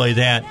 We'll play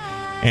that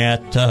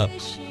at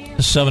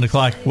 7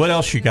 o'clock. What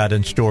else you got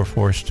in store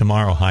for us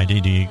tomorrow,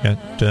 Heidi? Do you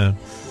got... I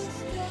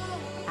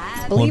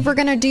believe we're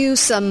going to do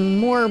some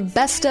more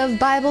Best of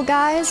Bible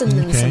Guys and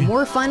then some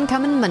more fun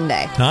coming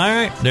Monday. All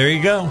right. There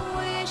you go.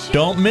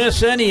 Don't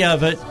miss any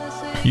of it.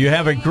 You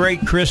have a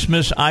great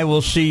Christmas. I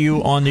will see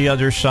you on the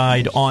other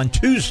side on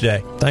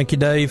Tuesday. Thank you,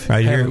 Dave.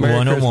 Right here at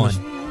 101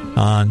 Christmas.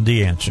 on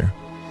The Answer.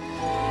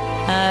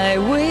 I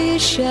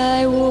wish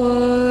I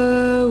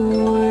were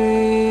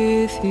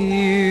with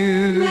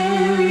you.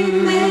 Merry,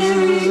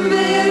 Merry,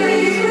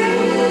 Merry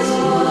Christmas.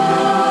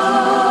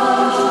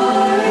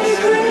 Merry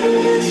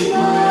Christmas,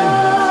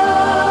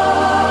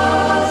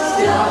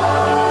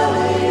 darling.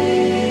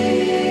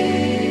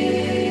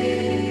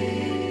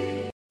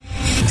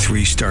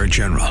 3-star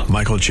General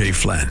Michael J.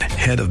 Flynn,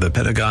 head of the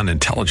Pentagon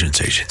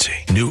Intelligence Agency,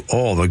 knew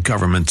all the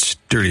government's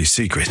dirty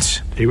secrets.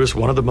 He was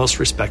one of the most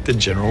respected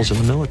generals in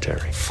the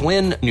military.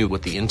 Flynn knew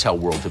what the intel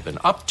world had been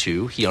up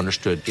to. He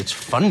understood its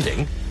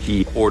funding.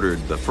 He ordered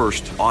the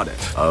first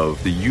audit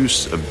of the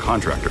use of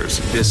contractors.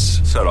 This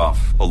set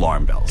off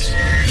alarm bells.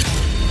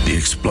 The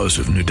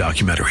explosive new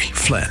documentary,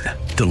 Flynn,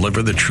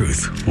 Deliver the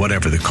Truth,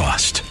 Whatever the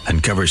Cost,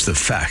 uncovers the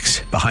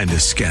facts behind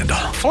this scandal.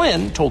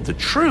 Flynn told the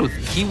truth.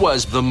 He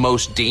was the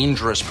most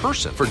dangerous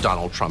person for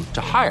Donald Trump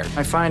to hire.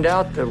 I find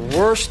out the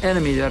worst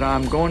enemy that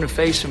I'm going to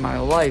face in my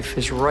life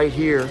is right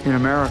here in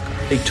America.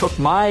 They took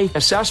my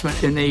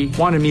assessment and they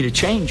wanted me to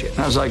change it. And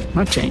I was like, I'm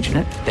not changing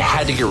it. They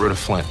had to get rid of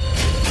Flynn.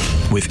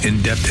 With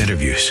in-depth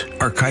interviews,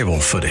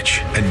 archival footage,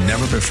 and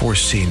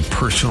never-before-seen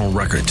personal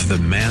records of the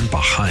man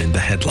behind the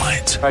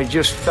headlines. I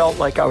just felt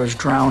like I was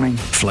drowning.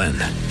 Flynn,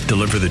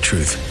 Deliver the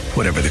Truth,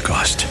 Whatever the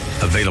Cost.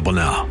 Available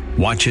now.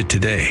 Watch it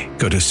today.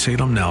 Go to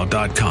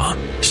salemnow.com.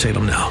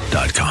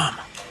 salemnow.com.